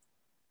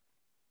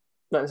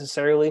 not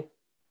necessarily,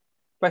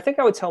 but I think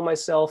I would tell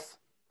myself.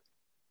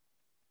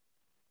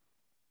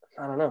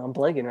 I don't know. I'm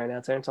blanking right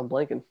now, Terrence. I'm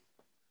blanking.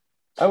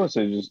 I would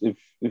say just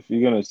if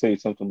you're gonna say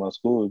something about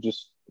school,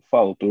 just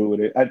follow through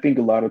with it. I think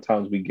a lot of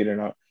times we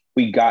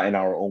got in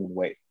our own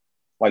way.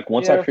 Like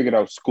once I figured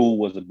out school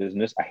was a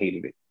business, I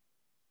hated it.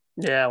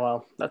 Yeah,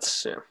 well,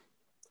 that's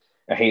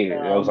I hated it.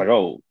 I was like,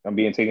 oh, I'm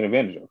being taken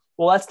advantage of.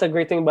 Well, that's the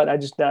great thing about I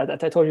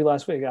told you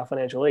last week, I got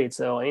financial aid,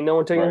 so ain't no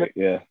one taking it.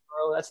 Yeah.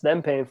 Bro, that's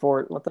them paying for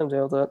it. Let them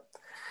deal with that.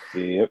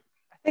 Yep.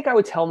 I think I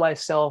would tell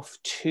myself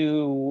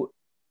to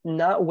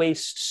not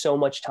waste so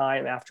much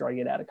time after I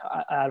get out of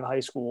high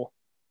school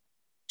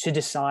to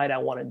decide I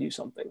want to do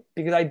something,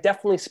 because I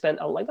definitely spent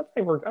I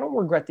don't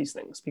regret these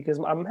things because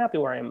I'm happy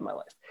where I am in my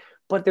life.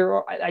 But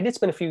I did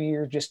spend a few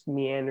years just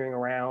meandering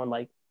around,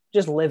 like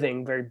just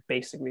living very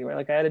basically, right?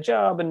 Like I had a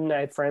job and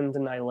I had friends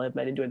and I lived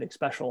and I didn't do anything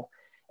special.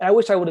 And I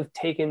wish I would have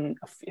taken,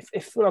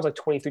 if when I was like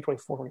 23,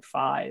 24,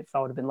 25, I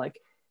would have been like,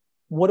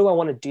 what do I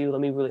want to do? Let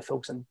me really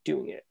focus on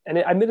doing it. And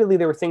admittedly,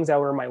 there were things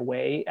that were in my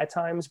way at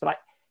times, but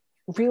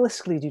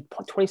realistically, dude,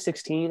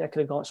 2016, I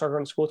could have started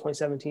going to school.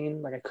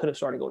 2017, like I could have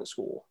started going to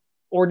school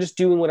or just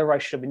doing whatever I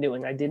should have been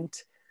doing. I didn't.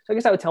 So I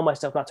guess I would tell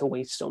myself not to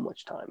waste so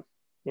much time,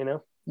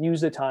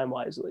 use the time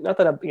wisely. Not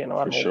that I'm,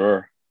 for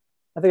sure.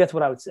 I think that's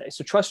what I would say.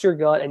 So trust your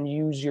gut and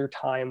use your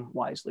time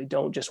wisely.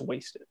 Don't just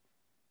waste it.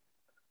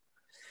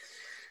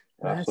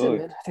 That's it,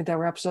 man. I think that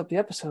wraps up the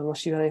episode.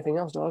 Unless you got anything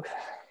else, dog.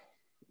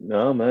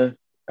 No, man.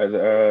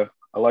 I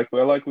like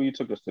where you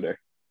took us today.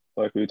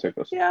 I like where you took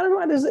us. Yeah, I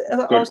don't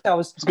know.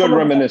 It's good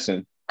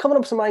reminiscing. Coming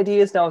up with some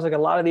ideas. Now I was like, a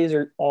lot of these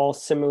are all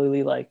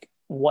similarly like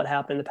what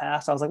happened in the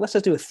past. I was like, let's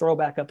just do a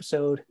throwback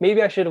episode.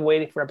 Maybe I should have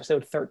waited for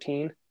episode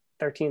 13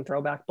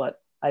 throwback,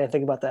 but I didn't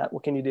think about that.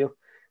 What can you do?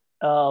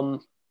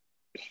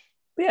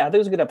 But yeah, I think it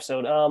was a good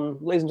episode.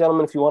 Ladies and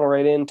gentlemen, if you want to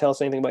write in, tell us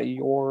anything about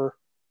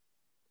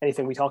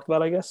anything we talked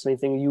about, I guess.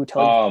 Anything you would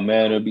tell. Oh,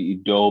 man, it'd be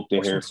dope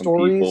to hear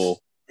from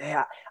people.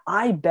 Yeah,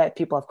 I bet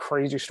people have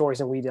crazier stories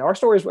than we do. Our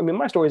stories, I mean,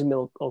 my story is a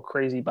little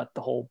crazy about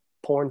the whole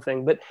porn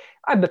thing, but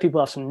I bet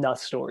people have some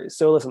nuts stories.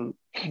 So listen,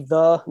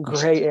 the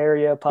Gray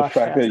Area podcast. The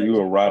fact that you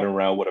were riding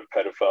around with a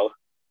pedophile.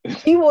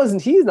 He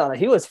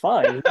was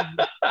fine.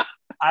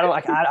 I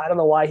don't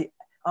know why.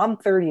 I'm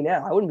 30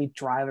 now. I wouldn't be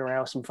driving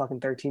around with some fucking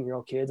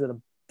 13-year-old kids with a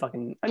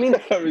fucking, I mean,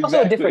 exactly.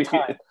 Also a different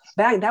time.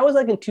 That was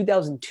like in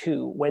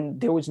 2002 when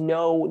there was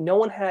no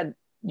one had,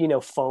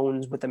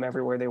 phones with them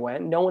everywhere they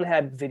went. No one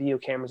had video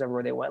cameras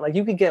everywhere they went. Like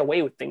you could get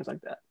away with things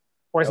like that.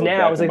 Whereas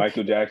now, it was like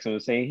Michael Jackson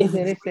was saying,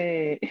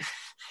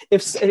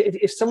 if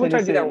someone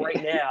tried to do that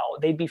right now,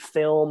 they'd be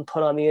filmed,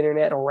 put on the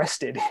internet,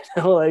 arrested.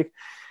 Like,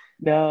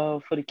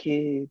 no, for the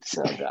kids.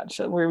 Oh God,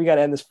 we got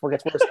to end this before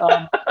it gets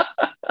worse.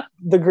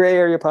 The Gray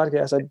Area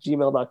Podcast at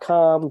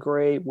gmail.com.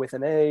 Gray with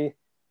an A.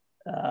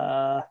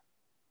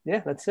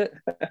 Yeah, that's it.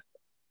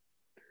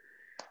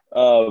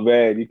 Oh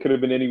man, you could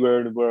have been anywhere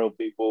in the world,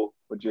 people,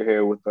 but you're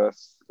here with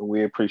us, and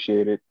we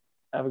appreciate it.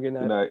 Have a good night.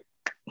 Good night.